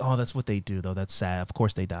 And it's like, oh, that's what they do though. That's sad. Of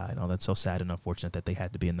course they died. Oh, that's so sad and unfortunate that they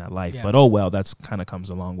had to be in that life. Yeah. But oh well, that's kind of goes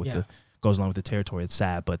along with the territory. It's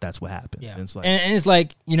sad, but that's what happens. Yeah. And it's like, and it's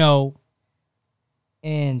like,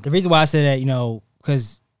 and the reason why I say that,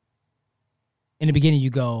 because in the beginning you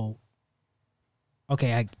go,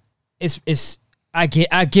 okay,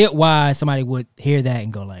 I get why somebody would hear that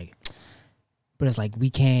and go like, but it's like, we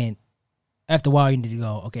can't, after a while you need to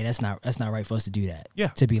go, okay, that's not right for us to do that. Yeah.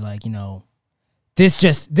 To be like, this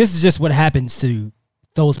is just what happens to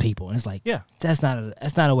those people. And it's like, yeah, that's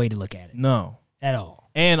not a way to look at it. No. At all.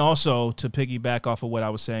 And also to piggyback off of what I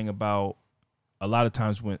was saying about a lot of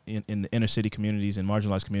times when in the inner city communities and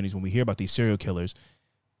marginalized communities, when we hear about these serial killers,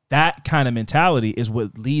 that kind of mentality is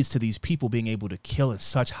what leads to these people being able to kill in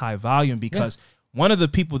such high volume because one of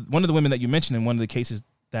the women that you mentioned in one of the cases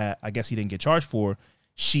that I guess he didn't get charged for,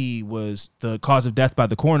 the cause of death by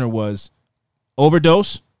the coroner was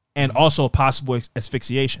overdose and also possible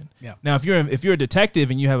asphyxiation. Yeah. Now, if you're a detective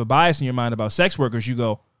and you have a bias in your mind about sex workers, you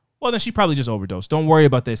go, well, then she probably just overdosed. Don't worry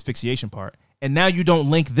about the asphyxiation part. And now you don't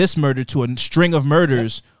link this murder to a string of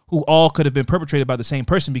murders who all could have been perpetrated by the same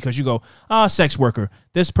person because you go, sex worker.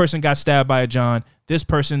 This person got stabbed by a John. This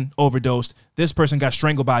person overdosed. This person got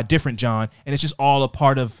strangled by a different John. And it's just all a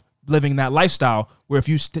part of living that lifestyle where if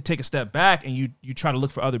you take a step back and you try to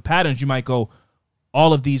look for other patterns, you might go,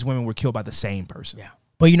 all of these women were killed by the same person. Yeah.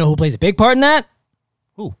 But you know who plays a big part in that?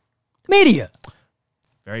 Who? Media.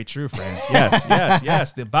 Very true, friend.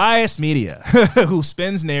 Yes. The biased media who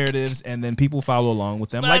spins narratives and then people follow along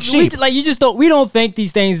with them like sheep. We don't think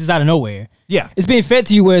these things is out of nowhere. Yeah. It's being fed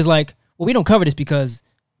to you where it's like, well, we don't cover this because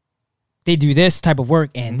they do this type of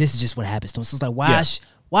work and this is just what happens to us. So it's like,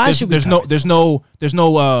 why should we there's no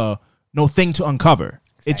thing to uncover.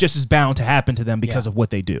 It just is bound to happen to them because of what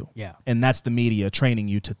they do. Yeah. And that's the media training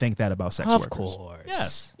you to think that about sex workers. Of course.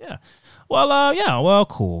 Yes. Yeah. Well,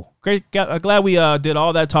 cool. Great. Glad we did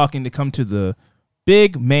all that talking to come to the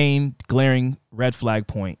big, main, glaring red flag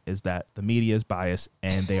point is that the media is biased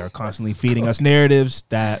and they are constantly feeding us narratives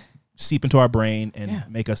that seep into our brain and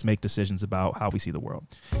make us make decisions about how we see the world.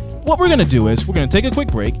 What we're going to do is we're going to take a quick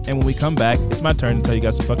break, and when we come back, it's my turn to tell you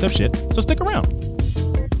guys some fucked up shit, so stick around.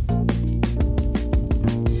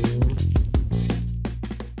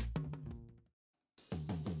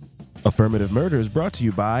 Affirmative Murder is brought to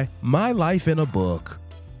you by My Life in a Book.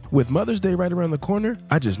 With Mother's Day right around the corner,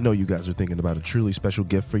 I just know you guys are thinking about a truly special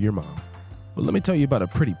gift for your mom. Well, let me tell you about a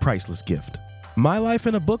pretty priceless gift.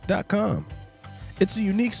 MyLifeInABook.com. It's a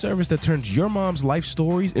unique service that turns your mom's life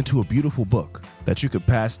stories into a beautiful book that you could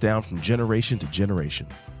pass down from generation to generation,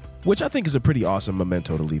 which I think is a pretty awesome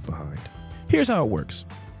memento to leave behind. Here's how it works.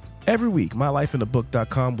 Every week,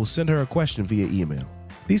 MyLifeInABook.com will send her a question via email.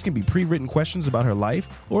 These can be pre-written questions about her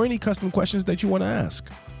life or any custom questions that you want to ask.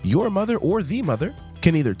 Your mother or the mother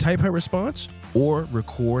can either type her response or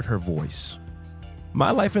record her voice.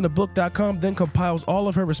 MyLifeInABook.com then compiles all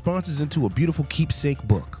of her responses into a beautiful keepsake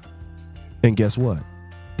book. And guess what?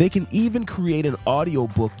 They can even create an audio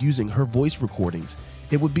book using her voice recordings.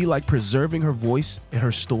 It would be like preserving her voice and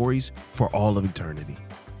her stories for all of eternity.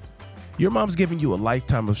 Your mom's giving you a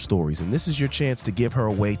lifetime of stories, and this is your chance to give her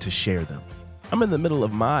a way to share them. I'm in the middle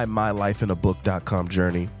of my MyLifeInABook.com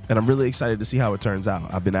journey, and I'm really excited to see how it turns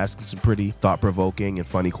out. I've been asking some pretty thought-provoking and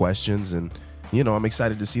funny questions, and I'm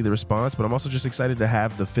excited to see the response, but I'm also just excited to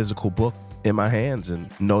have the physical book in my hands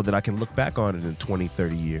and know that I can look back on it in 20,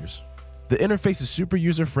 30 years. The interface is super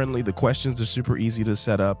user-friendly. The questions are super easy to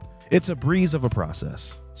set up. It's a breeze of a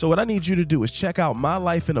process. So what I need you to do is check out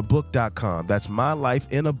MyLifeInABook.com. That's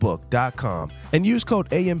MyLifeInABook.com. And use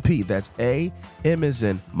code AMP. That's A, M as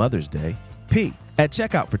in Mother's Day, P, at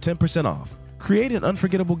checkout for 10% off. Create an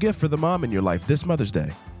unforgettable gift for the mom in your life this Mother's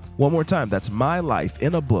Day. One more time, that's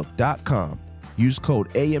MyLifeInABook.com. Use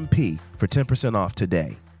code AMP for 10% off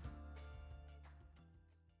today.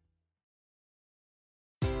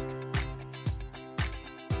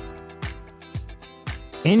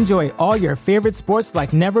 Enjoy all your favorite sports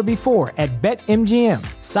like never before at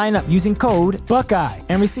BetMGM. Sign up using code Buckeye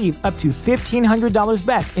and receive up to $1,500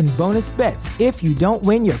 back in bonus bets if you don't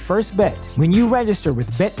win your first bet. When you register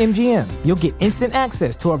with BetMGM, you'll get instant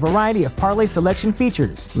access to a variety of parlay selection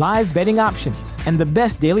features, live betting options, and the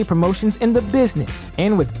best daily promotions in the business.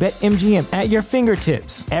 And with BetMGM at your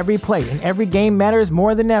fingertips, every play and every game matters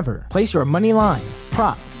more than ever. Place your money line,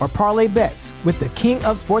 prop, or parlay bets with the king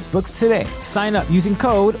of sportsbooks today. Sign up using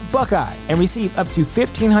code Buckeye and receive up to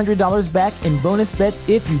 $1,500 back in bonus bets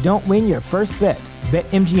if you don't win your first bet.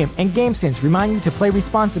 BetMGM and GameSense remind you to play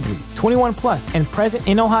responsibly. 21 plus and present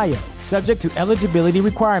in Ohio, subject to eligibility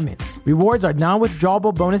requirements. Rewards are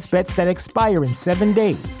non-withdrawable bonus bets that expire in 7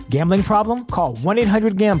 days. Gambling problem? Call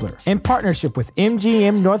 1-800-GAMBLER in partnership with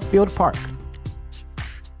MGM Northfield Park.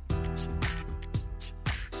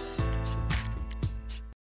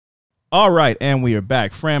 All right, and we are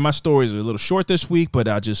back. Fran, my stories are a little short this week, but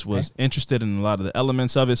I just was interested in a lot of the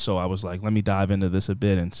elements of it, so I was like, let me dive into this a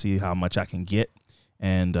bit and see how much I can get.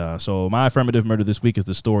 And so my affirmative murder this week is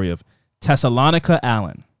the story of Thessalonica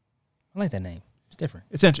Allen. I like that name. It's different.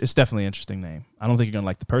 It's definitely an interesting name. I don't think you're going to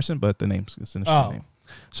like the person, but the name's an interesting name.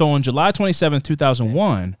 So on July 27,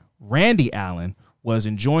 2001, Randy Allen was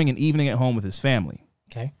enjoying an evening at home with his family.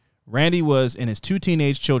 Okay. Randy was in his 2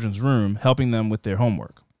 teenage children's room helping them with their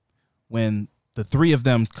homework. When the 3 of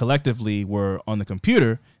them collectively were on the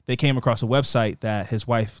computer, they came across a website that his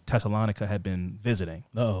wife, Thessalonica, had been visiting.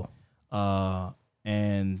 And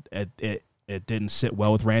it didn't sit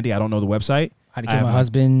well with Randy. I don't know the website. How to Kill My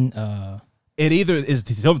Husband. It either is,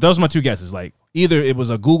 those are my 2 guesses. Like, either it was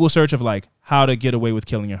a Google search of like how to get away with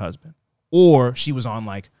killing your husband, or she was on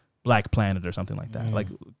like Black Planet or something like that. Like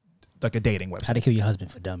a dating website. How to Kill Your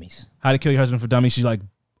Husband for Dummies. How to Kill Your Husband for Dummies. She's like,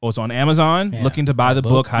 it's on Amazon, looking to buy the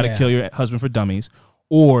book, How to Kill Your Husband for Dummies.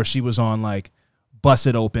 Or she was on like Bust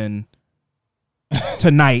It Open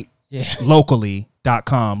Tonight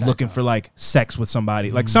locally.com looking for like sex with somebody.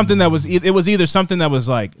 Like something that was, it was either something that was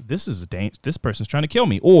like, this person's trying to kill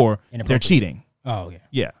me, or they're cheating. Oh, yeah.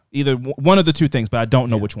 Yeah. Either one of the 2 things, but I don't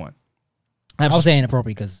know which one. I'll say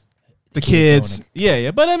inappropriate because the kids. Yeah.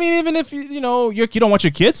 But I mean, even if you don't want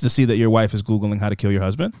your kids to see that your wife is Googling how to kill your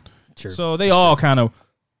husband. Sure. So they all kind of.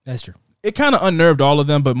 That's true. It kind of unnerved all of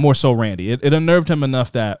them, but more so Randy. It unnerved him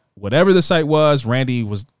enough that whatever the site was,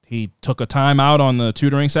 he took a time out on the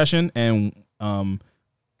tutoring session and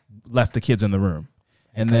left the kids in the room.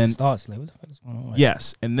 And then thoughts like, what the fuck is going on?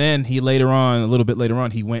 Yes, and then a little bit later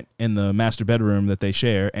on, he went in the master bedroom that they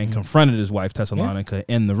share and confronted his wife Thessalonica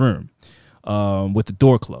in the room, with the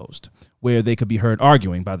door closed, where they could be heard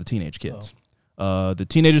arguing by the teenage kids. The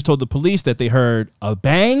teenagers told the police that they heard a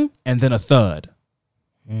bang and then a thud.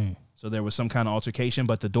 So there was some kind of altercation,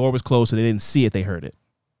 but the door was closed, so they didn't see it. They heard it.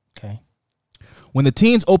 Okay. When the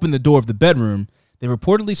teens opened the door of the bedroom, they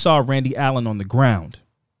reportedly saw Randy Allen on the ground.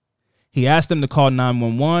 He asked them to call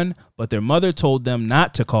 911, but their mother told them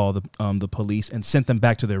not to call the police and sent them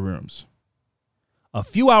back to their rooms. A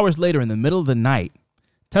few hours later, in the middle of the night,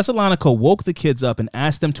 Thessalonica woke the kids up and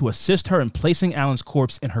asked them to assist her in placing Allen's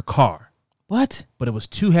corpse in her car. What? But it was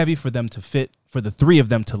too heavy for them to fit, for the three of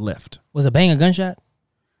them to lift. Was a bang a gunshot?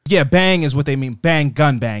 Yeah, bang is what they mean. Bang,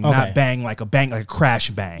 gun bang, not bang like a crash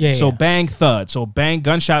bang. Yeah, so bang, thud. So bang,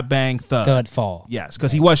 gunshot, bang, thud. Thud, fall. Yes,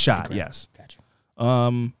 because he was shot. Yes.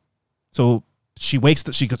 Gotcha. So she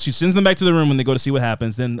she sends them back to the room when they go to see what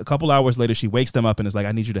happens. Then a couple hours later, she wakes them up and is like,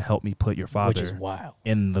 "I need you to help me put your father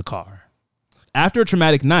in the car." After a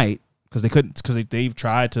traumatic night, because they've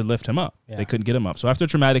tried to lift him up, they couldn't get him up. So after a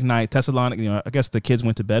traumatic night, Thessalonica, I guess the kids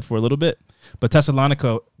went to bed for a little bit, but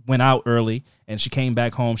Thessalonica went out early and she came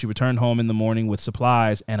back home. She returned home in the morning with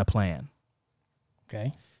supplies and a plan.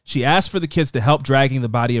 Okay. She asked for the kids to help dragging the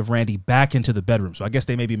body of Randy back into the bedroom. So I guess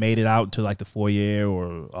they maybe made it out to like the foyer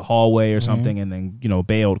or a hallway or something, and then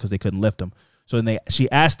bailed because they couldn't lift him. So then she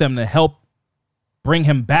asked them to help bring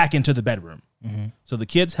him back into the bedroom. So the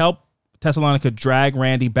kids help Thessalonica drag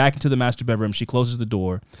Randy back into the master bedroom. She closes the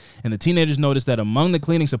door, and the teenagers noticed that among the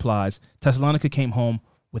cleaning supplies, Thessalonica came home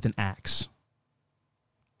with an axe.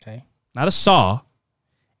 Okay. Not a saw,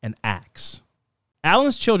 an axe.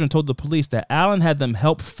 Allen's children told the police that Allen had them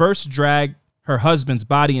help first drag her husband's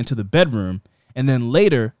body into the bedroom and then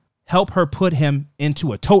later help her put him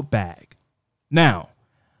into a tote bag. Now,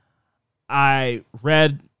 I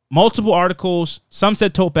read multiple articles. Some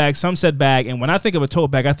said tote bag, some said bag. And when I think of a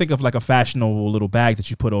tote bag, I think of like a fashionable little bag that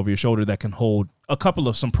you put over your shoulder that can hold a couple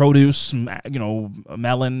of some produce, some, a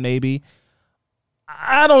melon maybe.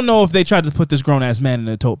 I don't know if they tried to put this grown-ass man in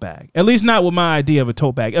a tote bag. At least not with my idea of a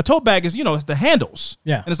tote bag. A tote bag is, it's the handles.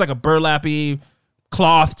 Yeah. And it's like a burlappy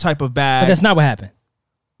cloth type of bag. But that's not what happened.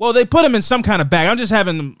 Well, they put him in some kind of bag.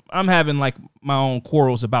 I'm having like my own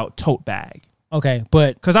quarrels about tote bag. Okay,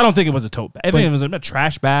 but... Because I don't think it was a tote bag. I think it was a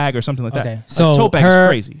trash bag or something like that. Okay, so a tote bag is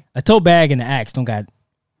crazy. A tote bag and an axe don't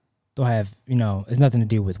have, it's nothing to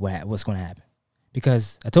do with what's going to happen.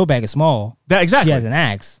 Because a tote bag is small. Exactly. She has an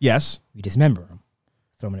axe. Yes. We dismember him.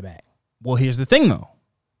 Throw him in the bag. Well, here's the thing, though.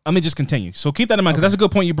 Let me just continue. So keep that in mind, because that's a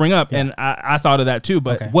good point you bring up, and I thought of that too.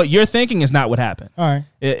 But what you're thinking is not what happened. All right.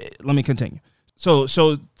 Let me continue. So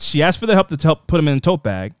she asked for the help to help put him in a tote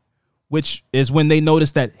bag, which is when they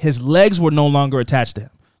noticed that his legs were no longer attached to him.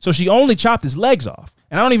 So she only chopped his legs off.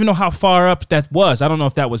 And I don't even know how far up that was. I don't know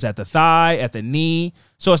if that was at the thigh, at the knee.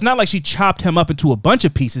 So it's not like she chopped him up into a bunch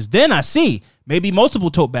of pieces. Then I see maybe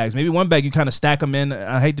multiple tote bags. Maybe one bag you kind of stack them in.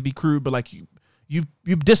 I hate to be crude, but like you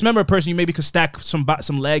dismember a person, you maybe could stack some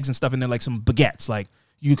legs and stuff in there, like some baguettes. Like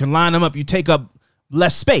you can line them up. You take up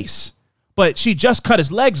less space. But she just cut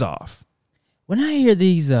his legs off. When I hear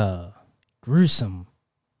these gruesome...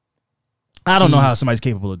 I don't know how somebody's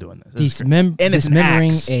capable of doing this.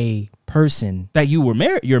 Dismembering a person that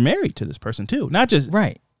you're married to this person too, not just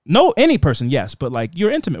any person, yes, but like you're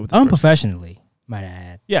intimate with this unprofessionally, might I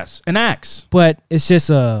add. Yes, an axe, but it's just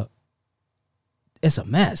it's a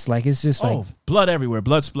mess. Like it's just like blood everywhere,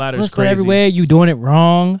 blood splatters, crazy everywhere. You doing it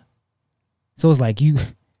wrong, so it's like you.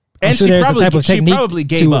 And she probably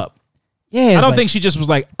gave up. Yeah, I don't think she just was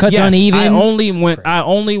like, cuts uneven. I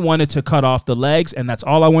only wanted to cut off the legs, and that's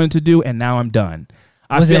all I wanted to do, and now I'm done.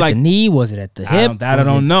 Was it at the knee? Was it at the hip? I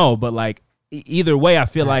don't know, but like either way, I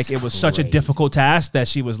feel like it was such a difficult task that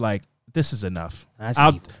she was like, "This is enough.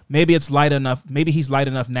 Maybe it's light enough. Maybe he's light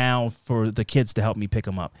enough now for the kids to help me pick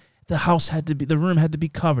him up." The room had to be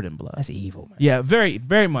covered in blood. That's evil, man. Yeah, very,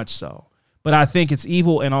 very much so. But I think it's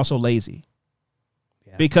evil and also lazy,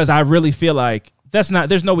 because I really feel like. There's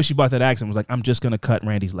no way she bought that axe and was like, I'm just going to cut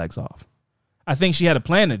Randy's legs off. I think she had a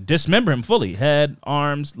plan to dismember him fully, head,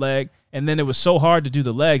 arms, leg, and then it was so hard to do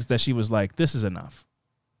the legs that she was like, this is enough.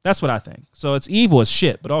 That's what I think. So it's evil as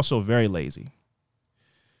shit, but also very lazy.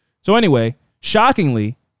 So anyway,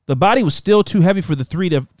 shockingly, the body was still too heavy for the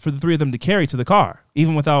three of them to carry to the car,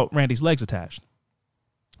 even without Randy's legs attached.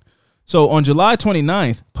 So on July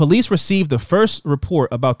 29th, police received the first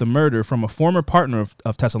report about the murder from a former partner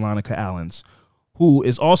of Thessalonica Allen's, who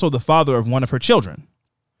is also the father of one of her children.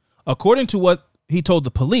 According to what he told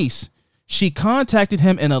the police, She contacted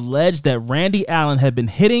him and alleged that Randy Allen had been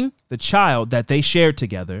hitting the child that they shared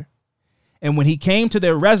together. And when he came to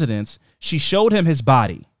their residence, she showed him his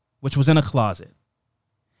body, which was in a closet.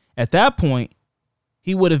 At that point,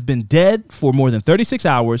 he would have been dead for more than 36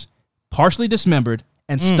 hours, partially dismembered,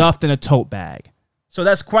 and stuffed in a tote bag. So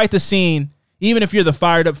that's quite the scene. Even if you're the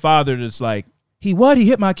fired up father that's like, he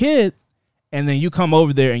hit my kid. And then you come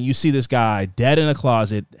over there and you see this guy dead in a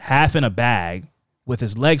closet, half in a bag with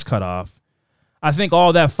his legs cut off. I think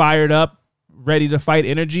all that fired up, ready to fight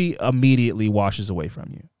energy immediately washes away from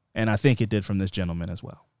you. And I think it did from this gentleman as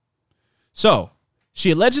well. So she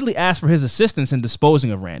allegedly asked for his assistance in disposing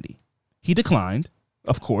of Randy. He declined,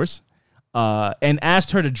 of course, and asked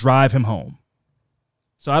her to drive him home.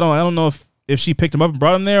 So I don't know if she picked him up and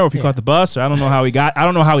brought him there, or if he caught the bus, or I don't know how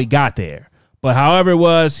he got there. But however it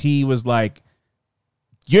was, he was like,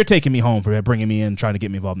 you're taking me home for bringing me in, trying to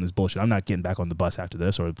get me involved in this bullshit. I'm not getting back on the bus after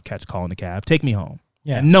this or calling the cab. Take me home.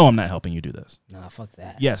 Yeah. And no, I'm not helping you do this. Nah, fuck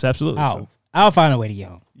that. Yes, absolutely. I'll find a way to get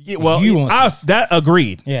home. Yeah, well, that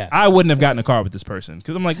agreed. Yeah. I wouldn't have gotten a car with this person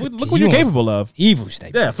because I'm like, look what you're capable of. Evil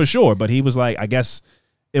state. Yeah, for sure. But he was like, I guess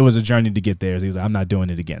it was a journey to get there. So he was like, I'm not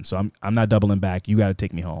doing it again. So I'm not doubling back. You got to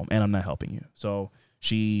take me home, and I'm not helping you. So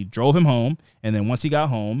she drove him home, and then once he got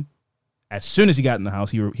home, as soon as he got in the house,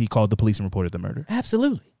 he called the police and reported the murder.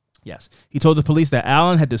 Absolutely. Yes. He told the police that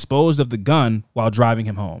Allen had disposed of the gun while driving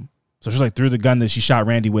him home. So she like threw the gun that she shot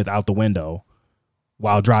Randy with out the window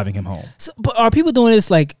while driving him home. So, but are people doing this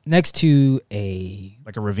like next to a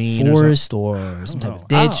ravine, forest, or some type of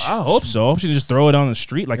ditch? I hope so. She just throw it on the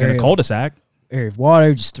street like in a cul-de-sac. Area of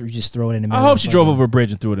water, just throw it in the middle. I hope she drove over a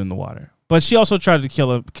bridge and threw it in the water. But she also tried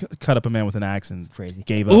to cut up a man with an axe and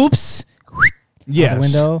gave up. Oops. Yes. Out the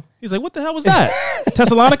window. He's like, what the hell was that?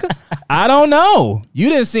 Thessalonica? I don't know. You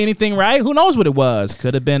didn't see anything, right? Who knows what it was?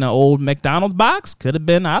 Could have been an old McDonald's box. Could have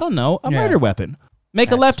been, I don't know, a murder weapon. Make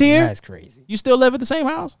a left here. That's crazy. You still live at the same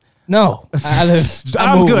house? No.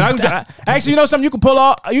 I'm good. Actually, you know something?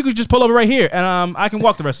 You could just pull over right here, and I can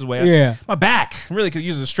walk the rest of the way. Yeah. My back really could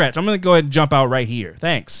use a stretch. I'm going to go ahead and jump out right here.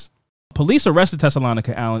 Thanks. Police arrested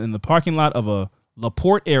Thessalonica Allen in the parking lot of a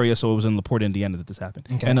LaPorte area, so it was in LaPorte, Indiana that this happened.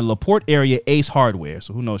 Okay. And the LaPorte area Ace Hardware.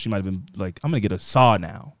 So who knows? She might have been like, I'm going to get a saw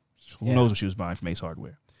now. Who knows what she was buying from Ace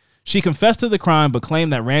Hardware. She confessed to the crime, but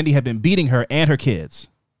claimed that Randy had been beating her and her kids,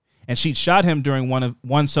 and she'd shot him during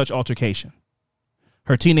one such altercation.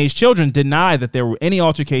 Her teenage children deny that there were any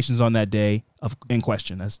altercations on that day in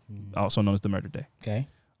question, as also known as the murder day. Okay.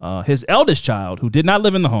 His eldest child, who did not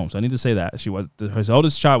live in the home, so I need to say that his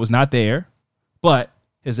oldest child was not there, but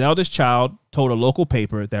his eldest child told a local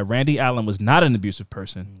paper that Randy Allen was not an abusive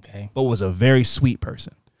person, but was a very sweet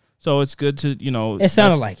person. So it's good to, It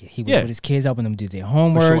sounded like it. He was with his kids, helping them do their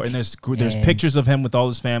homework. For sure. And there's pictures of him with all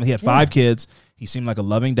his family. He had 5 kids. He seemed like a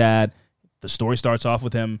loving dad. The story starts off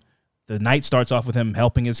with him. The night starts off with him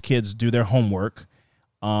helping his kids do their homework.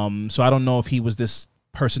 So I don't know if he was this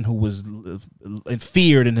person who was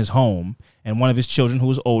feared in his home. And one of his children, who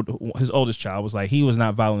was his oldest child, was like, he was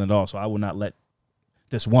not violent at all. So I would not let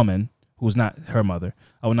this woman, who was not her mother,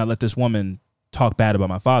 I would not let this woman talk bad about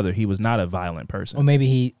my father. He was not a violent person. Or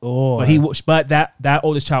maybe but that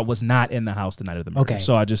oldest child was not in the house the night of the murder. Okay.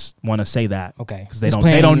 So I just want to say that. Okay. Because they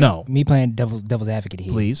don't know. Me playing devil's advocate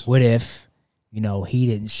here. Please. What if, he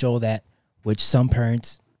didn't show that, which some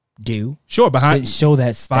parents do. Sure, didn't show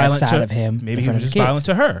that side of him. Maybe he was just violent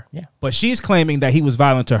to her. Yeah. But she's claiming that he was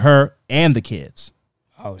violent to her and the kids.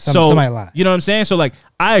 Oh, somebody lied. You know what I'm saying? So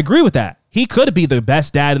I agree with that. He could be the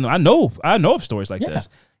best dad I know of stories like this.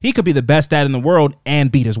 He could be the best dad in the world and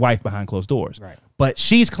beat his wife behind closed doors. Right. But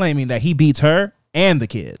she's claiming that he beats her and the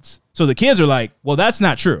kids. So the kids are like, well, that's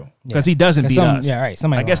not true because he doesn't beat us. Yeah, right.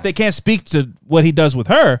 Somebody I guess they can't speak to what he does with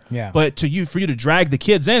her. Yeah. But for you to drag the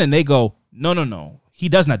kids in and they go, no, he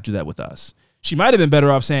does not do that with us. She might have been better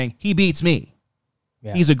off saying he beats me.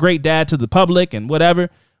 Yeah. He's a great dad to the public and whatever.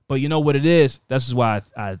 But you know what it is? This is why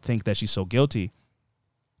I think that she's so guilty,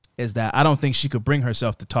 is that I don't think she could bring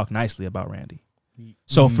herself to talk nicely about Randy.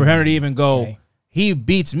 So for her to even go, he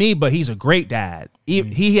beats me, but he's a great dad.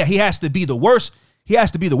 He has to be the worst. He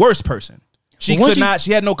has to be the worst person. She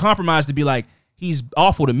had no compromise to be like, he's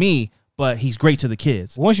awful to me, but he's great to the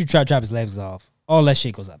kids. Once you drop his legs off, all that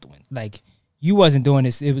shit goes out the window. Like, you wasn't doing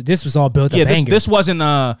this. This was all built up anger. This wasn't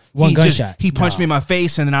one gunshot. He punched me in my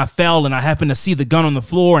face and then I fell and I happened to see the gun on the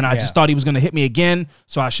floor and I just thought he was going to hit me again.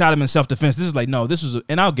 So I shot him in self-defense. This is like, no, this was,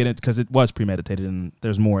 and I'll get it because it was premeditated and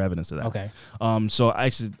there's more evidence of that. Okay. So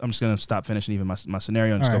I'm just going to stop finishing even my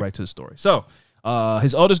scenario and just go right to the story. So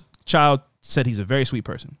his oldest child said he's a very sweet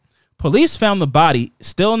person. Police found the body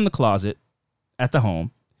still in the closet at the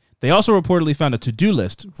home. They also reportedly found a to-do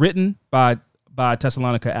list written by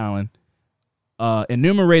Thessalonica Allen,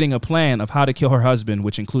 enumerating a plan of how to kill her husband,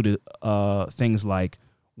 which included things like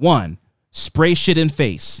 1, spray shit in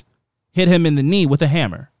face, hit him in the knee with a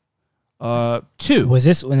hammer. 2, was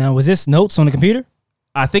this notes on the computer?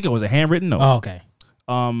 I think it was a handwritten note. Oh, okay.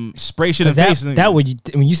 Spray shit in face. That would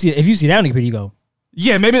when you see if you see that on the computer, you go,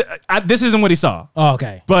 yeah, maybe this isn't what he saw. Oh,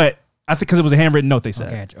 okay. But I think because it was a handwritten note, they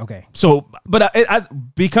said. Okay. So, but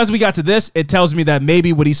because we got to this, it tells me that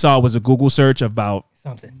maybe what he saw was a Google search about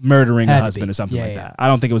something murdering a husband or something that. I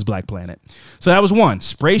don't think it was Black Planet. So that was 1.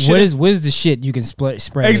 Spray shit. What is the shit you can spray?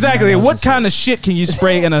 Exactly. What kind of shit can you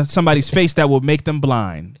spray in somebody's face that will make them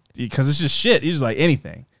blind? Because it's just shit. It's just like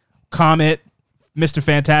anything. Comet, Mr.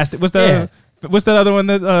 Fantastic. What's that other one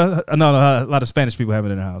that a lot of Spanish people have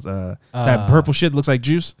it in their house? That purple shit looks like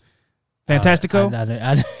juice.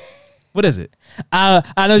 Fantastico. What is it? I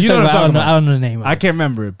know you're talking about. I don't know the name of it. I can't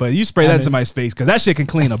remember it, but you spray that into somebody's face because that shit can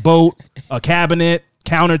clean a boat, a cabinet,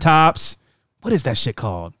 countertops. What is that shit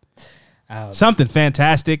called? Something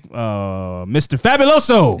fantastic. Mr.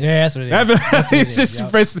 Fabuloso. Yeah, that's what it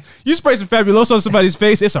is. You spray some Fabuloso on somebody's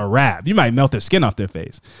face, it's a wrap. You might melt their skin off their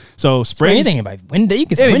face. So spray anything about Windex. You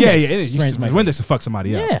can spray Windex. Windex to fuck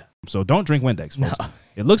somebody up. Yeah. So don't drink Windex, folks. No.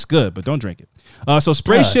 It looks good, but don't drink it. So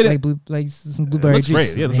spray shit like some blueberry looks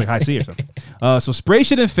juice. Great. Yeah, it looks like high C or something. So spray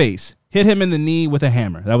shit in face. Hit him in the knee with a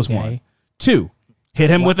hammer. That was 1. 2, hit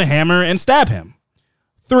him with a hammer and stab him.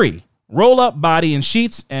 3, roll up body in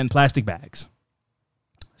sheets and plastic bags.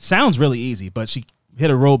 Sounds really easy, but she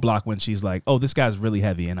hit a roadblock when she's like, "Oh, this guy's really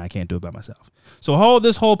heavy, and I can't do it by myself." So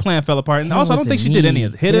this whole plan fell apart. And also, I don't think she did any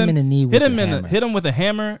of it. Hit him in the knee with a hammer. Hit him with a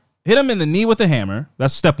hammer. Hit him in the knee with a hammer.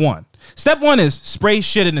 That's step 1. Step 1 is spray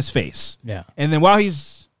shit in his face. Yeah. And then while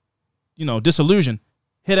he's, disillusioned,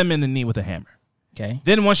 hit him in the knee with a hammer. Okay.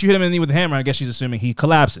 Then once you hit him in the knee with a hammer, I guess she's assuming he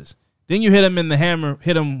collapses. Then you hit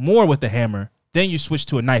him more with the hammer. Then you switch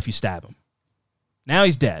to a knife, you stab him. Now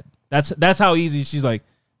he's dead. That's how easy she's like,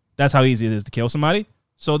 that's how easy it is to kill somebody.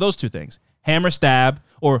 So those 2 things. Hammer, stab,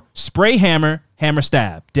 or spray hammer, hammer,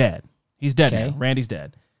 stab. Dead. He's dead now. Randy's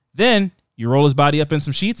dead. Then you roll his body up in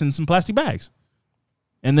some sheets and some plastic bags.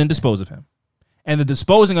 And then dispose of him. And the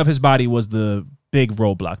disposing of his body was the big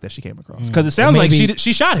roadblock that she came across. Because it sounds like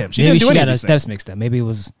she shot him. She didn't do anything. Maybe she got her steps mixed up. Maybe it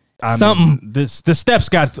was something. The steps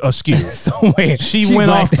got askew. Somewhere. She went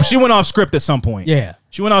off script at some point. Yeah.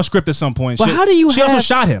 She went off script at some point. But how do you She also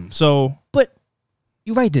shot him. So. But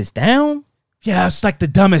you write this down? Yeah, it's like the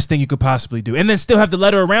dumbest thing you could possibly do. And then still have the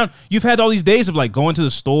letter around. You've had all these days of like going to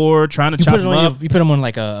the store, trying to chop them up. You put them on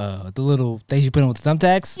like the little things you put on with the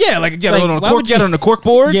thumbtacks? Yeah, like get on a cork, get on the cork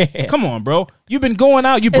board. Yeah. Come on, bro. You've been going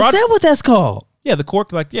out. Is that what that's called? Yeah, the cork,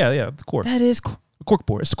 the cork. That is cool. The cork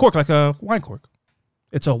board. It's a cork, like a wine cork.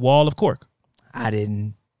 It's a wall of cork. I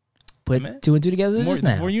didn't put 2 and 2 together just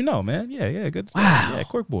now. More you know, man. Yeah, good. Wow. Yeah,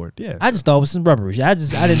 cork board. Yeah. I just thought it was some rubbery shit. I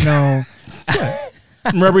didn't know.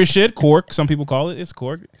 Some rubbery shit, cork. Some people call it. It's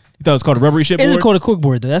cork. You thought it was called a rubbery shit board? It's called a cork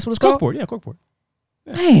board, though. That's what it's called? Cork board, yeah, cork board.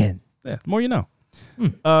 Yeah. Man. Yeah, the more you know.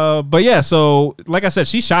 But yeah, so like I said,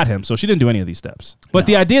 she shot him, so she didn't do any of these steps. But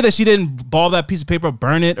the idea that she didn't ball that piece of paper,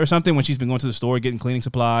 burn it or something when she's been going to the store, getting cleaning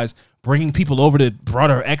supplies, brought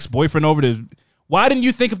her ex-boyfriend over to... Why didn't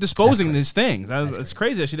you think of disposing these things? It's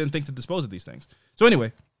crazy that she didn't think to dispose of these things. So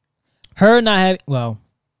anyway. Her not having...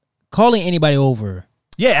 calling anybody over...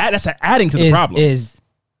 Yeah, that's adding to the problem. Is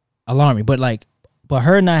alarming, but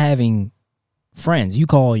her not having friends. You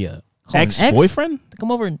call your ex-boyfriend to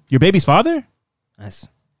come over. Your baby's father.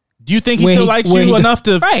 Do you think he still likes you enough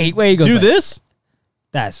to do this?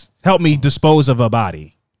 That's help me dispose of a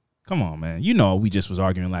body. Come on, man. You know we just was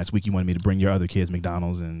arguing last week. You wanted me to bring your other kids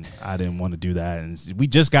McDonald's, and I didn't want to do that. And we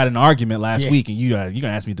just got an argument last week, and you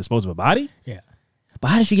gonna ask me to dispose of a body? Yeah. But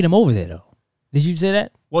how did she get him over there though? Did you say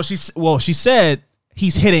that? Well, she said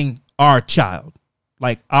he's hitting our child,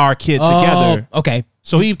 like our kid together. Okay.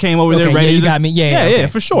 So he came over there ready. Yeah, you got me. Yeah,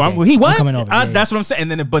 for sure. Okay. He what? Coming over. That's what I'm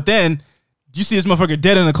saying. But then you see this motherfucker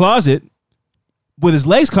dead in the closet with his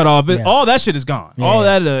legs cut off. All that shit is gone. Yeah. All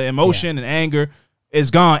that emotion and anger is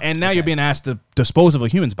gone. And now you're being asked to dispose of a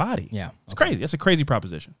human's body. Yeah. It's crazy. That's a crazy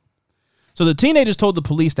proposition. So the teenagers told the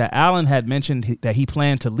police that Allen had mentioned that he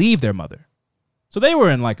planned to leave their mother. So they were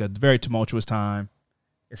in like a very tumultuous time.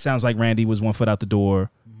 It sounds like Randy was 1 foot out the door,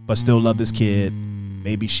 but still loved this kid.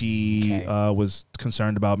 Maybe she was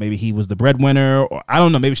concerned about maybe he was the breadwinner, or I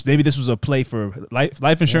don't know. Maybe this was a play for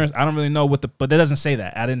life insurance. I don't really know but that doesn't say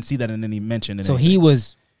that. I didn't see that in any mention. So he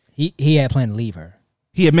had planned to leave her.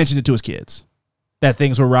 He had mentioned it to his kids that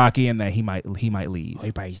things were rocky and that he might leave. Oh,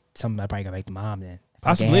 I probably got back to mom then. If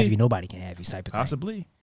Possibly. I can't have you, nobody can have you. Type of Possibly. thing.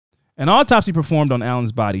 An autopsy performed on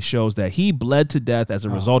Allen's body shows that he bled to death as a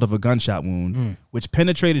result of a gunshot wound, which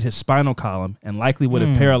penetrated his spinal column and likely would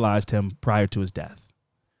have paralyzed him prior to his death.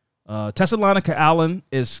 Thessalonica Allen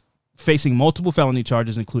is facing multiple felony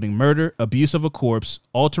charges, including murder, abuse of a corpse,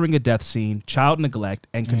 altering a death scene, child neglect,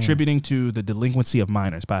 and contributing to the delinquency of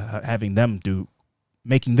minors by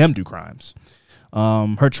making them do crimes.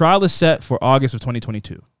 Her trial is set for August of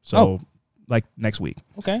 2022. So, like next week.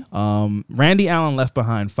 Okay. Randy Allen left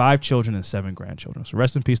behind 5 children and 7 grandchildren. So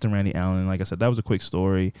rest in peace to Randy Allen. Like I said, that was a quick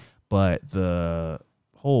story, but the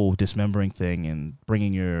whole dismembering thing and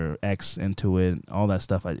bringing your ex into it, all that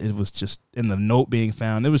stuff, it was just in the note being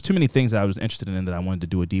found. There was too many things that I was interested in that I wanted to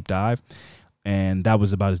do a deep dive, and that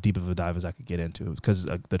was about as deep of a dive as I could get into because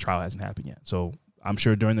the trial hasn't happened yet. So I'm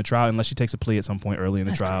sure during the trial, unless she takes a plea at some point early in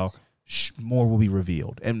the trial, more will be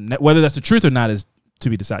revealed. And whether that's the truth or not is to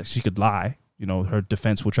be decided. She could lie. You know, her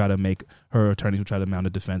defense will try to make, her attorneys will try to mount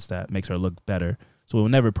a defense that makes her look better. So we'll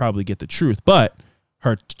never probably get the truth. But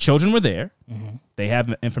her children were there. Mm-hmm. They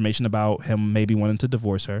have information about him maybe wanting to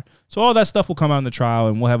divorce her. So all that stuff will come out in the trial,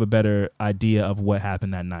 and we'll have a better idea of what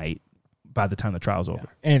happened that night by the time the trial's over.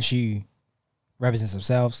 And if she represent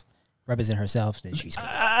herself, then she's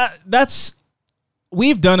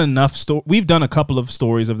we've done enough. We've done a couple of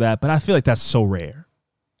stories of that, but I feel like that's so rare.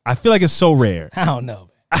 I feel like it's so rare. I don't know.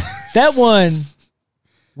 That one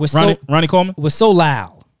was Ronnie Coleman was so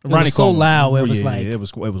loud. Ronnie was so Coleman. loud. It was like it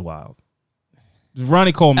was wild.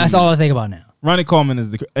 Ronnie Coleman. That's all I think about now. Ronnie Coleman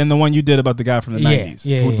is the one you did about the guy from the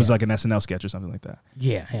 90s. Who was like an SNL sketch or something like that.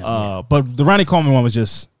 Yeah. But the Ronnie Coleman one was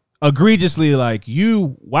just egregiously like,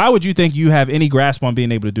 why would you think you have any grasp on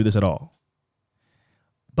being able to do this at all?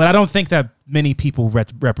 But I don't think that many people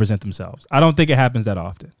represent themselves. I don't think it happens that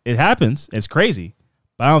often. It happens. It's crazy.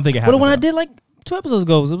 But I don't think it happens. But when I did like 2 episodes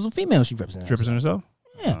ago, it was a female she represented. She represented herself?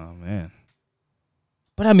 Yeah. Oh, man.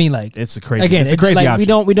 But I mean, like, it's a crazy, again, it's a crazy like,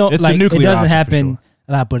 option. We don't, it's like, the nuclear it doesn't option happen for sure.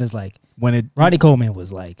 a lot, but it's like, when Ronnie Coleman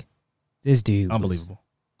was like, this dude unbelievable.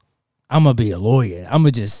 I'm going to be a lawyer. I'm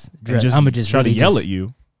going to just try to yell at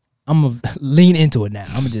you. I'm going to lean into it now.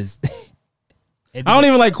 I'm going to just. I don't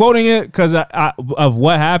even like quoting it because of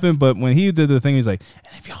what happened, but when he did the thing, he's like,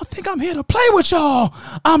 and if y'all think I'm here to play with y'all,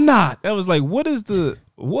 I'm not. That was like, what are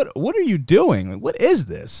you doing? Like, what is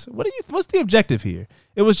this? What's the objective here?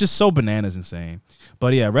 It was just so bananas insane.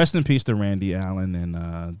 But yeah, rest in peace to Randy Allen,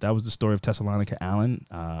 and that was the story of Thessalonica Allen.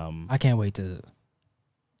 I can't wait to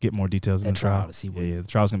get more details in the trial to see the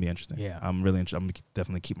trial's gonna be interesting. Yeah, I'm really interested. I'm gonna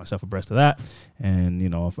definitely keep myself abreast of that, and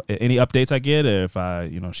if any updates I get, or if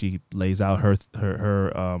she lays out her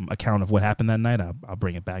account of what happened that night, I'll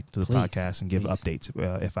bring it back to the podcast and give updates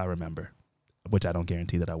if I remember, which I don't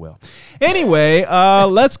guarantee that I will. Anyway,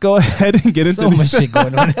 let's go ahead and get into so much shit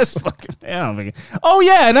going on. That's fucking. Oh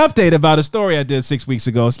yeah, an update about a story I did 6 weeks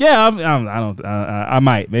ago. So yeah, I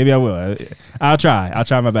might, maybe I will. I'll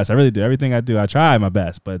try my best. I really do. Everything I do, I try my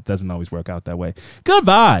best, but it doesn't always work out that way. Good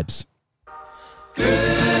vibes.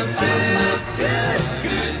 Good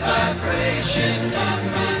vibration.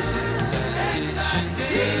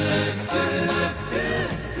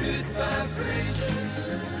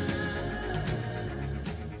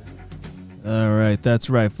 All right, that's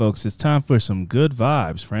right, folks. It's time for some good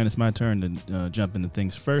vibes. Fran, it's my turn to jump into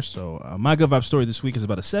things first. So my good vibe story this week is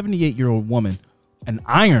about a 78-year-old woman, an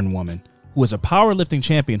iron woman, who is a powerlifting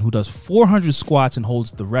champion who does 400 squats and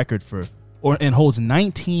holds the record and holds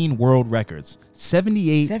 19 world records.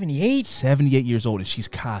 78 years old, and she's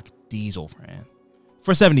cock diesel, Fran.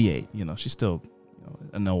 For 78, she's still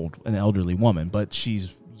an elderly woman, but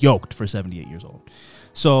she's yoked for 78 years old.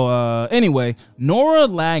 So anyway, Nora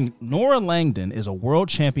Langdon is a world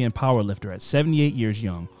champion powerlifter at 78 years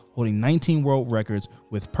young, holding 19 world records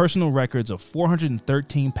with personal records of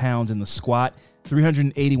 413 pounds in the squat,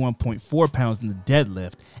 381.4 pounds in the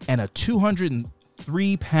deadlift, and a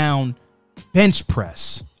 203-pound bench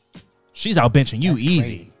press. She's out benching you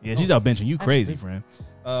easy. Crazy. Yeah, she's out benching you crazy, friend.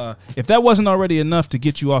 If that wasn't already enough to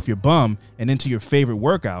get you off your bum and into your favorite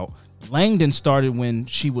workout, Langdon started when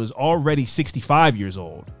she was already 65 years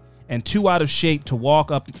old and too out of shape to walk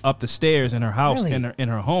up the stairs in her house, in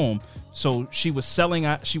her home. So she was selling.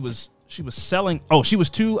 She was too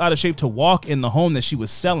out of shape to walk in the home that she was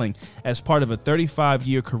selling as part of a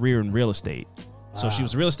 35-year career in real estate. Wow. So she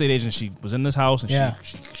was a real estate agent. She was in this house and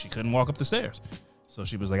she couldn't walk up the stairs. So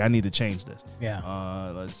she was like, I need to change this. Yeah.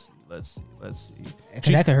 Let's see.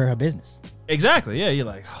 Because that could hurt her business. Exactly. Yeah. You're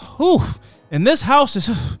like, whew. And this house is.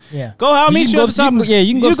 Yeah. Go. I'll meet you at the top. You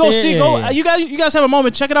can go see. You guys have a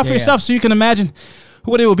moment. Check it out for yourself, so you can imagine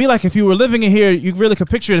what it would be like if you were living in here. You really could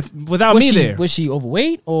picture it without me there. Was she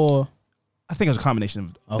overweight or? I think it was a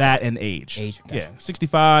combination of that and age. Gotcha. Yeah,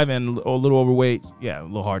 65 and a little overweight. Yeah, a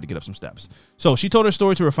little hard to get up some steps. So she told her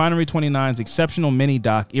story to Refinery 29's exceptional mini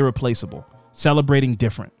doc, Irreplaceable, Celebrating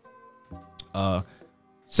Different.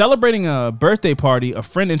 Celebrating a birthday party, a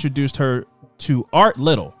friend introduced her to Art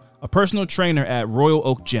Little, a personal trainer at Royal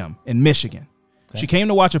Oak Gym in Michigan. Okay. She came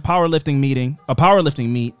to watch a powerlifting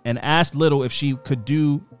meet, and asked Little if she could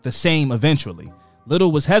do the same eventually.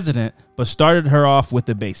 Little was hesitant, but started her off with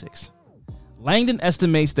the basics. Langdon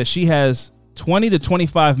estimates that she has 20 to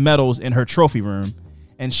 25 medals in her trophy room,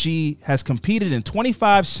 and she has competed in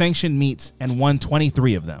 25 sanctioned meets and won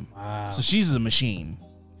 23 of them. Wow. So she's a machine.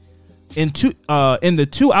 In the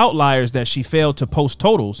two outliers that she failed to post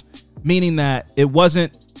totals, meaning that it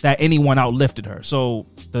wasn't that anyone outlifted her. So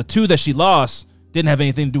the two that she lost didn't have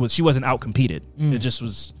anything to do with, she wasn't outcompeted. It just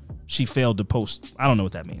was, she failed to post. I don't know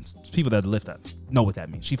what that means. People that lift that know what that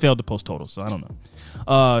means. She failed to post totals, so I don't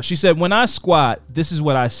know. She said, when I squat, this is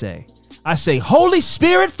what I say. I say, Holy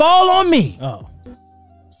Spirit, fall on me. Oh.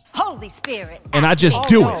 Holy Spirit. And I just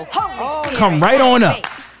do it. Holy Spirit, come right on up.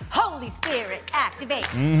 Holy Spirit, activate.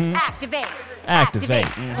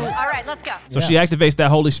 Activate. All right, let's go. So she activates that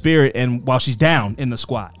Holy Spirit, and while she's down in the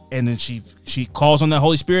squat, and then she calls on that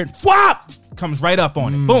Holy Spirit, whop, comes right up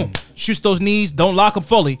on it. Boom. Shoots those knees, don't lock them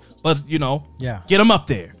fully, but get them up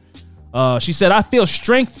there. She said, I feel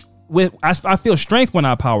strength when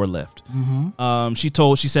I power lift.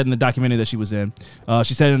 She said in the documentary that she was in,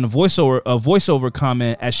 she said in a voiceover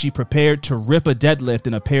comment as she prepared to rip a deadlift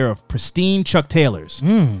in a pair of pristine Chuck Taylors.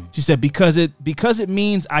 She said, because it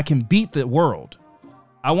means I can beat the world.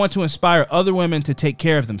 I want to inspire other women to take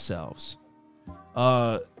care of themselves.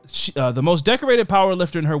 The most decorated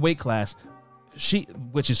powerlifter in her weight class,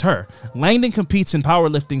 which is her, Langdon competes in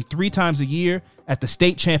powerlifting 3 times a year at the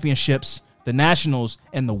state championships, the nationals,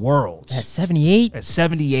 and the worlds. At 78? At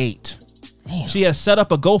 78. Damn. She has set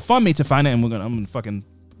up a GoFundMe to finance, and I'm gonna fucking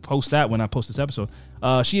post that when I post this episode.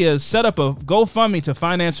 She has set up a GoFundMe to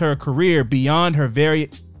finance her career beyond her very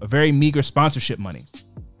meager sponsorship money.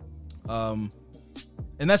 And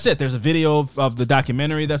that's it. There's a video of the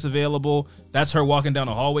documentary that's available. That's her walking down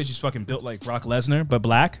the hallway. She's fucking built like Brock Lesnar, but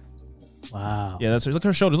black. Wow. Yeah, that's her. Look at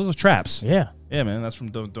her shoulders. Look at those traps. Yeah. Yeah, man. That's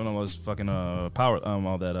from doing all those fucking power,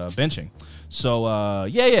 all that benching. So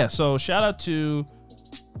yeah. So shout out to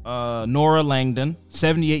Nora Langdon,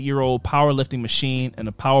 78-year-old powerlifting machine and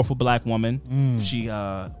a powerful black woman. She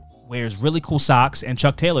wears really cool socks and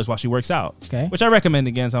Chuck Taylors while she works out. Okay. Which I recommend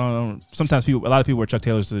against. I don't know. Sometimes a lot of people wear Chuck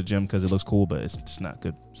Taylors to the gym because it looks cool, but it's just not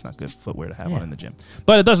good. It's not good footwear to have on in the gym.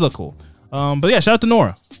 But it does look cool. But yeah, shout out to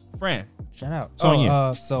Nora. Fran. Shout out. It's on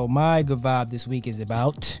you. So my good vibe this week is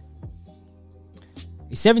about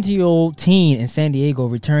a 17-year-old teen in San Diego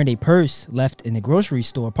returned a purse left in the grocery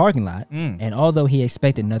store parking lot, and although he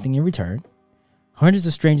expected nothing in return, hundreds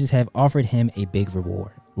of strangers have offered him a big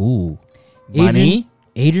reward. Ooh. Money?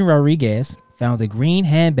 Adrian Rodriguez found the green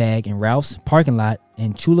handbag in Ralph's parking lot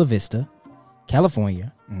in Chula Vista,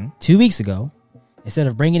 California, 2 weeks ago. Instead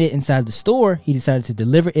of bringing it inside the store, he decided to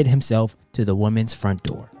deliver it himself to the woman's front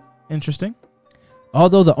door. Interesting.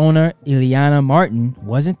 Although the owner, Ileana Martin,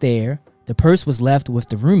 wasn't there, the purse was left with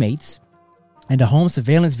the roommates, and the home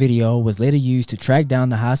surveillance video was later used to track down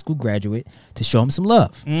the high school graduate to show him some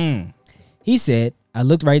love. He said, I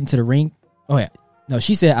looked right into the ring. Oh, yeah. No,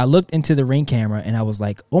 she said, I looked into the ring camera and I was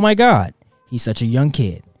like, oh my God, he's such a young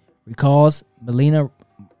kid. Recalls Melina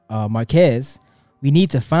Marquez, we need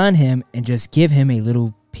to find him and just give him a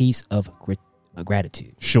little piece of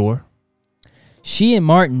gratitude. Sure. She and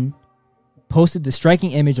Martin posted the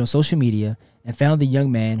striking image on social media and found the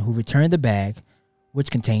young man who returned the bag,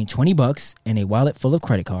 which contained $20 and a wallet full of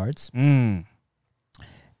credit cards. My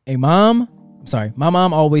mom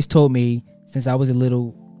always told me since I was a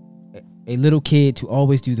little kid to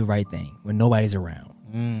always do the right thing when nobody's around.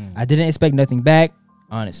 I didn't expect nothing back,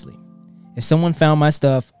 honestly. If someone found my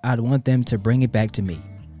stuff, I'd want them to bring it back to me,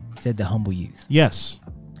 said the humble youth. Yes.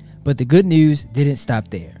 But the good news didn't stop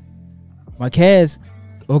there. Marquez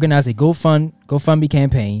organized a GoFundMe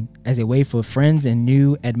campaign as a way for friends and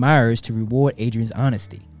new admirers to reward Adrian's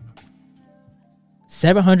honesty.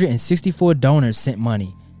 764 donors sent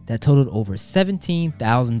money that totaled over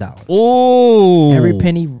 $17,000. Oh!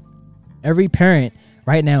 Every parent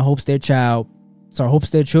right now hopes their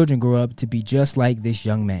children grow up to be just like this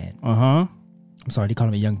young man. I'm sorry, they call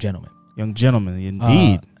him a young gentleman. Young gentleman,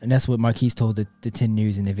 indeed. And that's what Marquise told the 10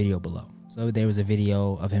 News in the video below. So there was a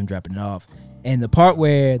video of him dropping it off. And the part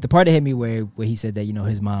that hit me where he said that,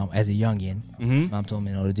 his mom, as a youngin, mom told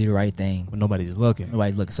him, to do the right thing. When nobody's looking.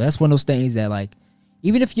 So that's one of those things that, like,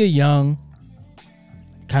 even if you're young,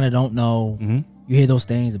 kind of don't know, you hear those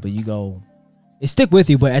things, but you go, It stick with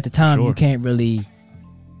you, but at the time you can't really,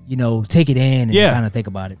 take it in and kind of think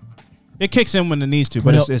about it. It kicks in when it needs to,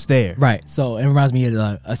 but it's there. Right. So it reminds me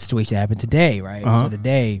of a situation that happened today, right? So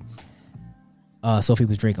today, Sophie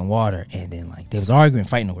was drinking water, and then they was arguing,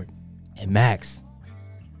 fighting over it. And Max,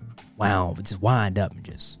 just wind up and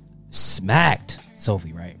just smacked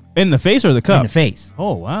Sophie, right? In the face or the cup? In the face.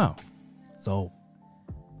 Oh, wow. So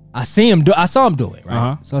I saw him do it,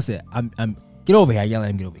 right? So I said, I'm get over here. I yell at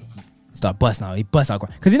him, get over here. He start busting out. He busts out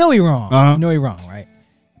crying. Because he know he wrong. He wrong, right?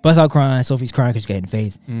 Busts out crying. Sophie's crying because she got hit in the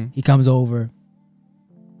face. He comes over.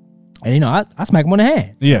 And, I smack him on the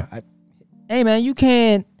hand. Yeah. Hey, man, you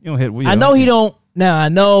can't. You don't hit. I know he don't. Now, I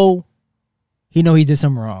know he did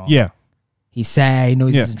something wrong. Yeah. He's sad. He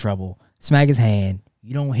knows he's in trouble. Smack his hand.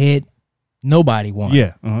 You don't hit nobody, one.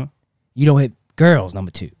 Yeah. You don't hit girls,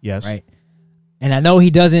 number two. Yes. Right? And I know he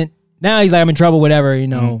doesn't. Now he's like, I'm in trouble, whatever,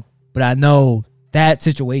 But I know that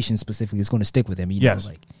situation specifically is going to stick with him. Yes.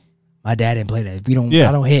 My dad didn't play that. If I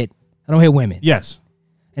don't hit women. Yes.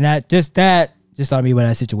 And that just taught me about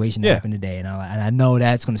that situation that happened today. And I know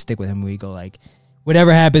that's going to stick with him. We go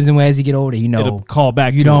whatever happens and as he get older, it'll call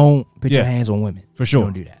back. You don't put your hands on women. For sure. You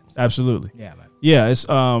don't do that. So. Absolutely. Yeah, man. Yeah, it's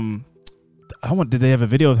did they have a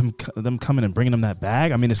video of them coming and bringing him that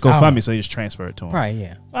bag? I mean, it's GoFundMe, so you just transfer it to him. Right,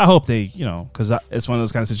 yeah. I hope they, because it's one of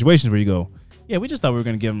those kind of situations where you go, yeah, we just thought we were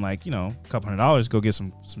going to give him a couple $100, go get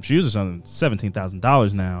some shoes or something.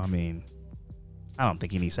 $17,000 now. I mean, I don't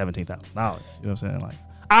think he needs $17,000. You know what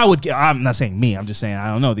I'm saying? I'm not saying me. I'm just saying I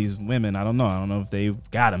don't know these women. I don't know if they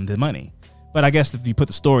got him the money. But I guess if you put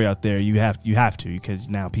the story out there, you have to because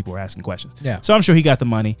now people are asking questions. Yeah. So I'm sure he got the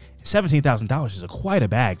money. $17,000 is quite a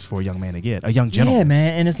bag for a young man to get. A young gentleman. Yeah,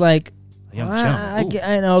 man. And it's like, a young gentleman.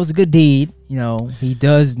 I know it was a good deed. He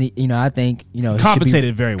does. I think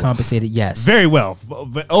compensated very well. Compensated, yes, very well,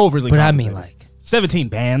 overly. But compensated. I mean, 17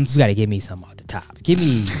 bands. You got to give me something off the top. Give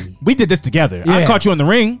me. We did this together. Yeah. I caught you in the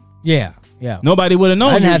ring. Yeah. Yeah. Nobody would have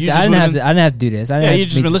known. I didn't have to do this. You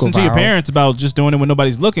just been listening to your parents about just doing it when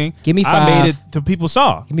nobody's looking. Give me 5. I made it to people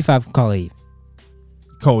saw. Give me 5. Call Eve.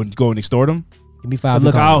 Go and extort them. Give me 5.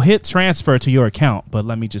 Look, I'll hit transfer to your account, but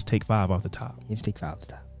let me just take 5 off the top. You take 5 off the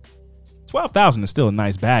top. $12,000 is still a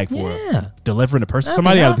nice bag for delivering a person,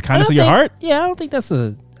 somebody out of the kindness of your heart. Yeah, I don't think that's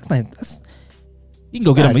You can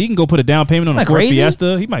go get him. You can go put a down payment on a Ford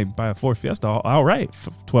Fiesta. He might buy a Ford Fiesta outright for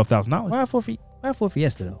 $12,000. Why a Ford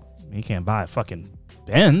Fiesta though? He can't buy a fucking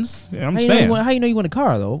Benz. Yeah, I'm saying. How you know you want a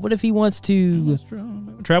car though? What if he wants to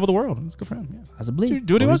travel the world? That's good for him. Yeah. Possibly.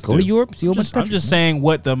 Do what he wants to. Go to Europe. See what much. I'm just saying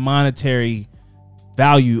what the monetary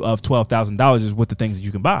value of $12,000 is with the things that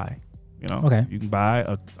you can buy. Okay. You can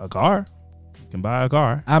buy a car. You can buy a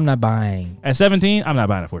car. I'm not buying at 17. I'm not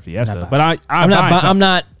buying a Ford Fiesta, but I'm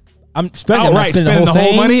especially outright spending the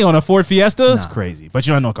whole money on a Ford Fiesta. It's crazy, but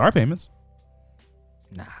you don't know car payments.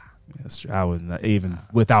 Nah. I would not, even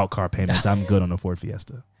without car payments, I'm good on a Ford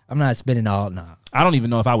Fiesta. I'm not spending all. Nah. I don't even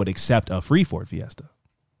know if I would accept a free Ford Fiesta.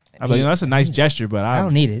 That's a nice gesture, but I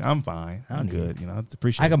don't need it. I'm fine. I'm good. It's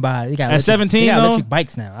appreciated. I can buy. You got at 17 though. Electric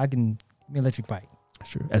bikes now. I can give me an electric bike.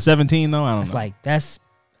 Sure. At 17 though, I don't know. That's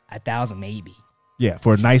 $1,000 maybe. Yeah,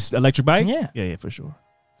 for a nice electric bike. Yeah, for sure.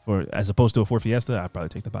 For as opposed to a Ford Fiesta, I'd probably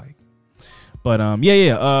take the bike. But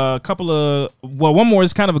a couple of one more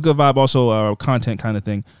is kind of a good vibe, also content kind of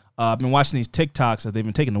thing. I've been watching these TikToks that they've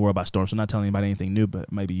been taking the world by storm. So I'm not telling anybody anything new,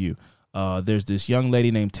 but maybe you. There's this young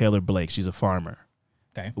lady named Taylor Blake. She's a farmer.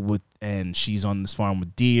 Okay. And she's on this farm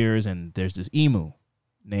with deers, and there's this emu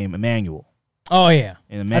named Emmanuel. Oh yeah.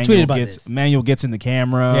 And Emmanuel gets in the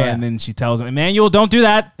camera, and then she tells him, "Emmanuel, don't do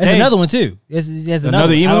that." There's another one too. There's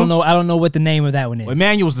another emu. I don't know what the name of that one is. Well,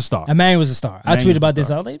 Emmanuel's the star. I tweeted about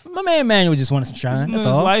this. I was like, my man Emmanuel just wanted some shine. That's his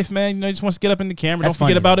all. life, man. He just wants to get up in the camera. That's don't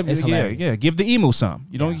forget about it. Yeah. Give the emu some.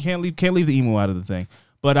 You can't leave the emu out of the thing.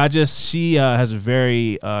 But she has a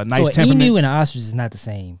very nice temperament. Emu and an ostrich is not the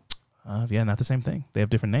same. Not the same thing. They have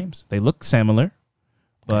different names. They look similar,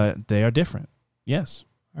 but they are different. Yes.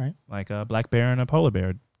 All right. Like a black bear and a polar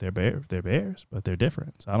bear. They're bears, but they're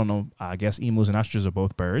different. So I don't know. I guess emus and ostriches are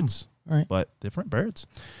both birds, right? But different birds.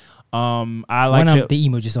 The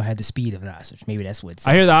emu just don't have the speed of an ostrich. Maybe that's what.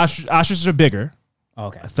 I hear the ostriches are bigger. Oh,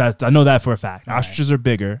 okay. I know that for a fact. All ostriches are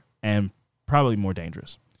bigger and probably more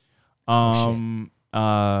dangerous. But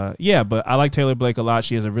I like Taylor Blake a lot.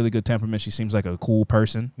 She has a really good temperament. She seems like a cool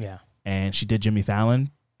person. Yeah. And she did Jimmy Fallon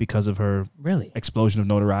because of her explosion of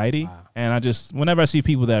notoriety. Wow. And whenever I see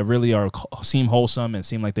people that really seem wholesome and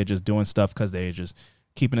seem like they're just doing stuff because they're just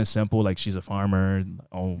keeping it simple, like she's a farmer,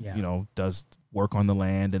 does work on the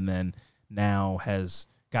land, and then now has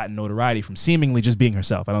gotten notoriety from seemingly just being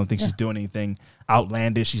herself. I don't think she's doing anything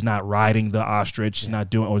outlandish. She's not riding the ostrich. She's not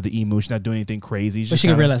doing, or the emu. She's not doing anything crazy. But she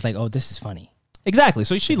can realize, like, oh, this is funny. Exactly.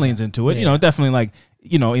 So she leans into it. You know, definitely like,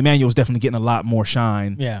 you know, Emmanuel's definitely getting a lot more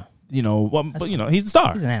shine. Yeah. You know, but you know, he's the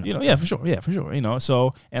star. He's an animal. You know, yeah, for sure. Yeah, for sure. You know,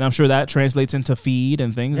 so, and I'm sure that translates into feed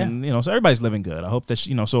and things. Yeah. And, you know, so everybody's living good. I hope that,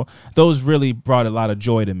 you know, so those really brought a lot of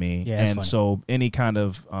joy to me. Yeah, and so any kind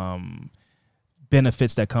of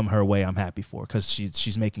benefits that come her way, I'm happy for, because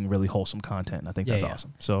she's making really wholesome content. And I think that's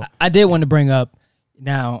awesome. So I did want to bring up,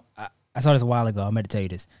 now, I saw this a while ago. I meant to tell you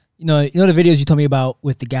this. You know the videos you told me about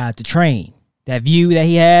with the guy at the train? That view that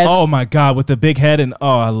he has. Oh my God, with the big head, and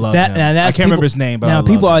I love that. him. Now I can't remember his name, but now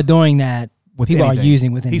people are doing that. With people anything. are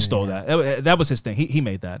using with anything. He stole that. That was his thing. He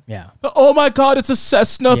made that. Yeah. But, oh my God, it's a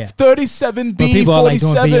Cessna 37B. But people are like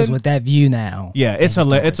doing videos with that view now. Yeah, it's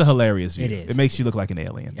a hilarious view. It is. It makes you look like an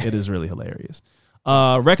alien. It is really hilarious.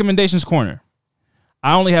 Recommendations corner.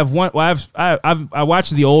 I only have one. Well, I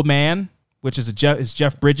watched The Old Man, which is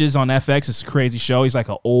Jeff Bridges on FX. It's a crazy show. He's like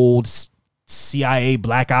an old CIA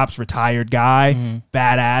Black Ops retired guy,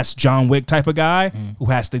 badass John Wick type of guy who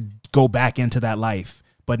has to go back into that life,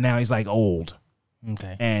 but now he's like old.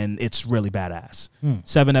 Okay, and it's really badass.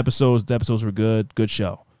 7 episodes. The episodes were good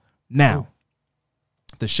show. Now,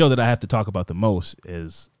 the show that I have to talk about the most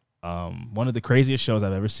is one of the craziest shows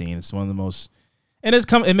I've ever seen. It's one of the most, and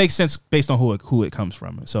it makes sense based on who it comes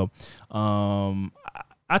from. So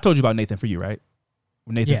I told you about Nathan For You, right?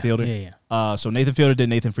 Nathan Fielder. Yeah. So Nathan Fielder did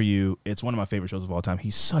Nathan For You. It's one of my favorite shows of all time.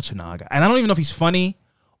 He's such an odd guy. And I don't even know if he's funny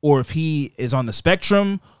or if he is on the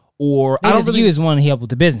spectrum or Nathan I don't really. For You is one he helped with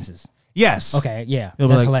the businesses. Yes. Okay, yeah. He'll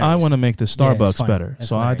be like, hilarious. I want to make the Starbucks better. That's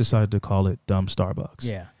so hilarious. I decided to call it Dumb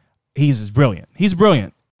Starbucks. Yeah. He's brilliant.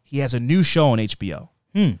 He has a new show on HBO.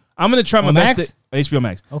 I'm going to try my best. HBO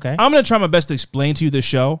Max. Okay. I'm going to try my best to explain to you this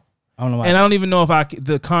show. I don't know why. And I don't even know if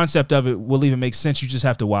the concept of it will even make sense. You just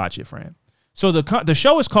have to watch it, Fran. So the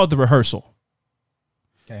show is called The Rehearsal.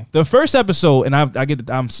 Okay. The first episode, and I get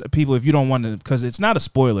people, if you don't want to, because it's not a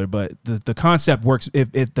spoiler, but the concept works.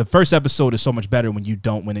 If the first episode is so much better when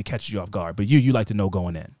it catches you off guard, but you like to know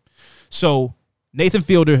going in. So Nathan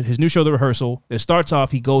Fielder, his new show, The Rehearsal, it starts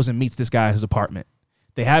off, he goes and meets this guy at his apartment.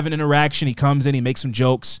 They have an interaction. He comes in, he makes some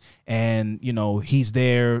jokes, and you know he's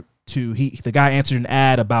there the guy answered an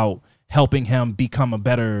ad about helping him become a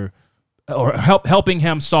better. Or helping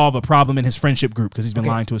him solve a problem in his friendship group because he's been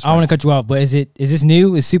lying to his friends. I want to cut you off, but is this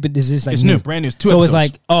new? Is this like it's new, brand new? It's 2 so episodes. It's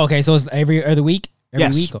like okay, so it's every other week.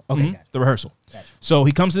 Every week. Okay, The Rehearsal. Gotcha. So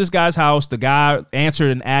he comes to this guy's house. The guy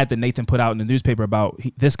answered an ad that Nathan put out in the newspaper about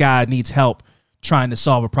this guy needs help trying to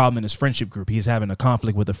solve a problem in his friendship group. He's having a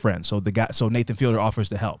conflict with a friend. So Nathan Fielder offers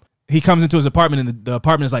to help. He comes into his apartment, and the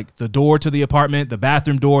apartment is like the door to the apartment, the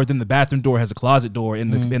bathroom door. Then the bathroom door has a closet door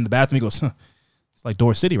in the bathroom. He goes, it's like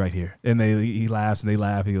Door City right here. And he laughs and they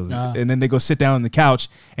laugh. He goes, and then they go sit down on the couch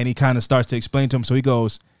and he kind of starts to explain to him. So he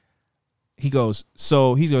goes,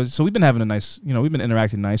 so we've been having a nice, we've been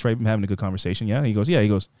interacting nice, right? We've been having a good conversation. Yeah. He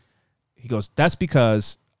goes, that's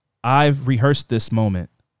because I've rehearsed this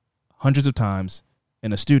moment hundreds of times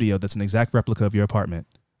in a studio that's an exact replica of your apartment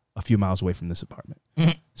a few miles away from this apartment.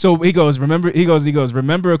 Mm-hmm. So he goes, remember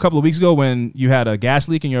a couple of weeks ago when you had a gas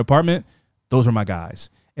leak in your apartment? Those were my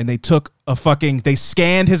guys. And they took they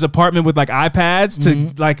scanned his apartment with like iPads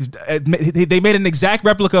to they made an exact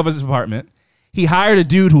replica of his apartment. He hired a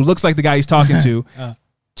dude who looks like the guy he's talking to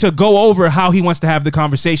go over how he wants to have the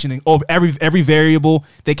conversation and over every variable.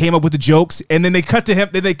 They came up with the jokes and then they cut to him.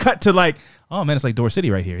 Then they cut to like, oh man, it's like Door City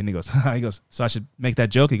right here. And he goes, so I should make that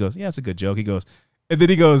joke? He goes, yeah, it's a good joke. He goes, and then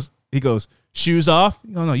he goes, shoes off?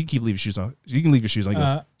 No, you keep leaving your shoes on. You can leave your shoes on. He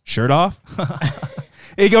goes, shirt off?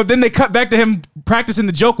 Then they cut back to him practicing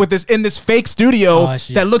the joke with this in this fake studio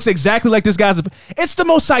that looks exactly like this guy's. It's the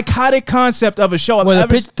most psychotic concept of a show.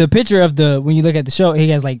 The picture of when you look at the show, he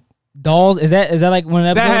has like dolls. Is that like one of the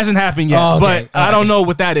episodes? That hasn't happened yet, but I don't know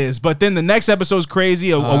what that is. But then the next episode is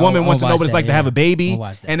crazy. A woman wants to know what it's like to have a baby,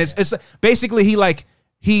 and it's basically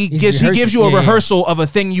he gives you a rehearsal of a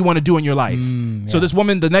thing you want to do in your life. So this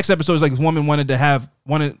woman, the next episode is like this woman wanted to have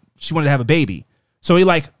a baby. So he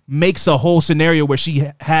like makes a whole scenario where she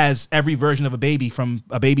has every version of a baby from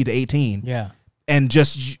a baby to 18. Yeah. And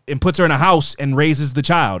puts her in a house and raises the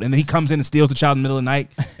child. And then he comes in and steals the child in the middle of the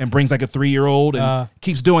night and brings like a 3-year-old and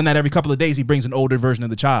keeps doing that every couple of days. He brings an older version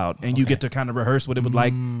of the child and you get to kind of rehearse what it would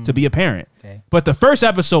like to be a parent. Okay. But the first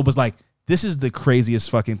episode was like, this is the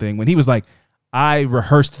craziest fucking thing. When he was like, I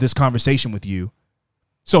rehearsed this conversation with you.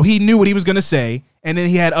 So he knew what he was going to say. And then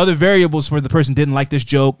he had other variables for the person didn't like this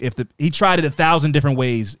joke. He tried it 1,000 different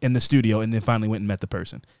ways in the studio, and then finally went and met the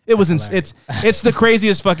person. It's the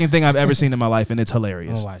craziest fucking thing I've ever seen in my life, and it's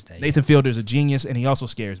hilarious. I'm gonna watch that, Nathan Fielder's a genius, and he also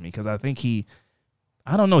scares me because I think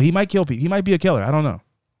I don't know, he might kill people. He might be a killer. I don't know.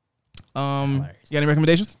 You got any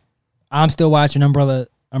recommendations? I'm still watching Umbrella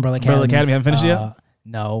Academy. Umbrella Academy, haven't finished it yet?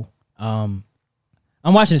 No. I'm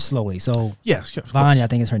watching it slowly. So yeah, sure, Vanya, I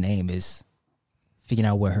think is her name, is figuring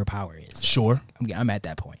out where her power is. Sure. I'm at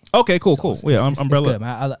that point. Okay, cool. Yeah, Umbrella. It's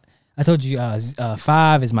good. I told you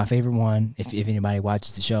 5 is my favorite one. If anybody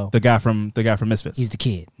watches the show, the guy from Misfits. He's the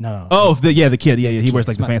kid. No. Oh, the kid. Yeah. He wears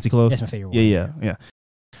like the fancy clothes. That's my favorite one.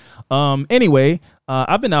 Yeah. Anyway,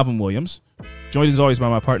 I've been Alvin Williams, joined as always by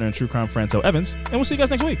my partner and true crime friend, Franco Evans, and we'll see you guys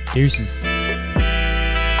next week. Deuces.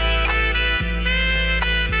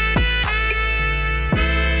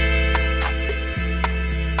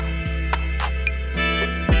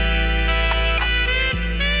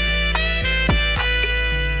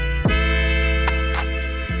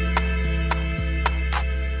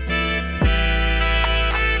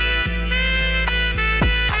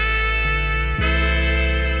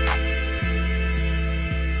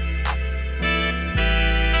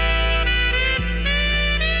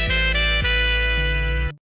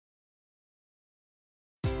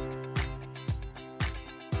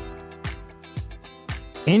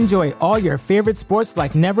 Enjoy all your favorite sports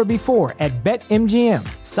like never before at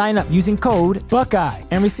BetMGM. Sign up using code Buckeye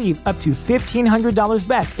and receive up to $1,500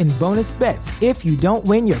 back in bonus bets if you don't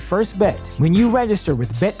win your first bet. When you register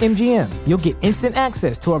with BetMGM, you'll get instant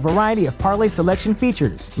access to a variety of parlay selection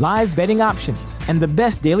features, live betting options, and the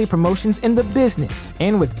best daily promotions in the business.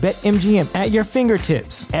 And with BetMGM at your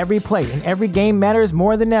fingertips, every play and every game matters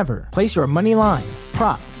more than ever. Place your money line,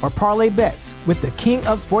 prop, or parlay bets with the king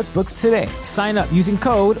of sportsbooks today. Sign up using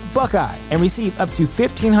code Buckeye and receive up to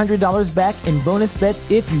 $1,500 back in bonus bets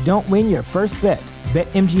if you don't win your first bet.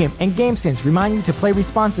 BetMGM and GameSense remind you to play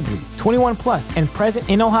responsibly. 21 plus and present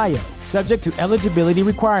in Ohio, subject to eligibility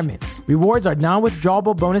requirements. Rewards are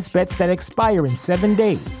non-withdrawable bonus bets that expire in 7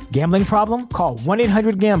 days. Gambling problem? Call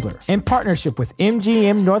 1-800-GAMBLER in partnership with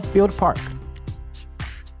MGM Northfield Park.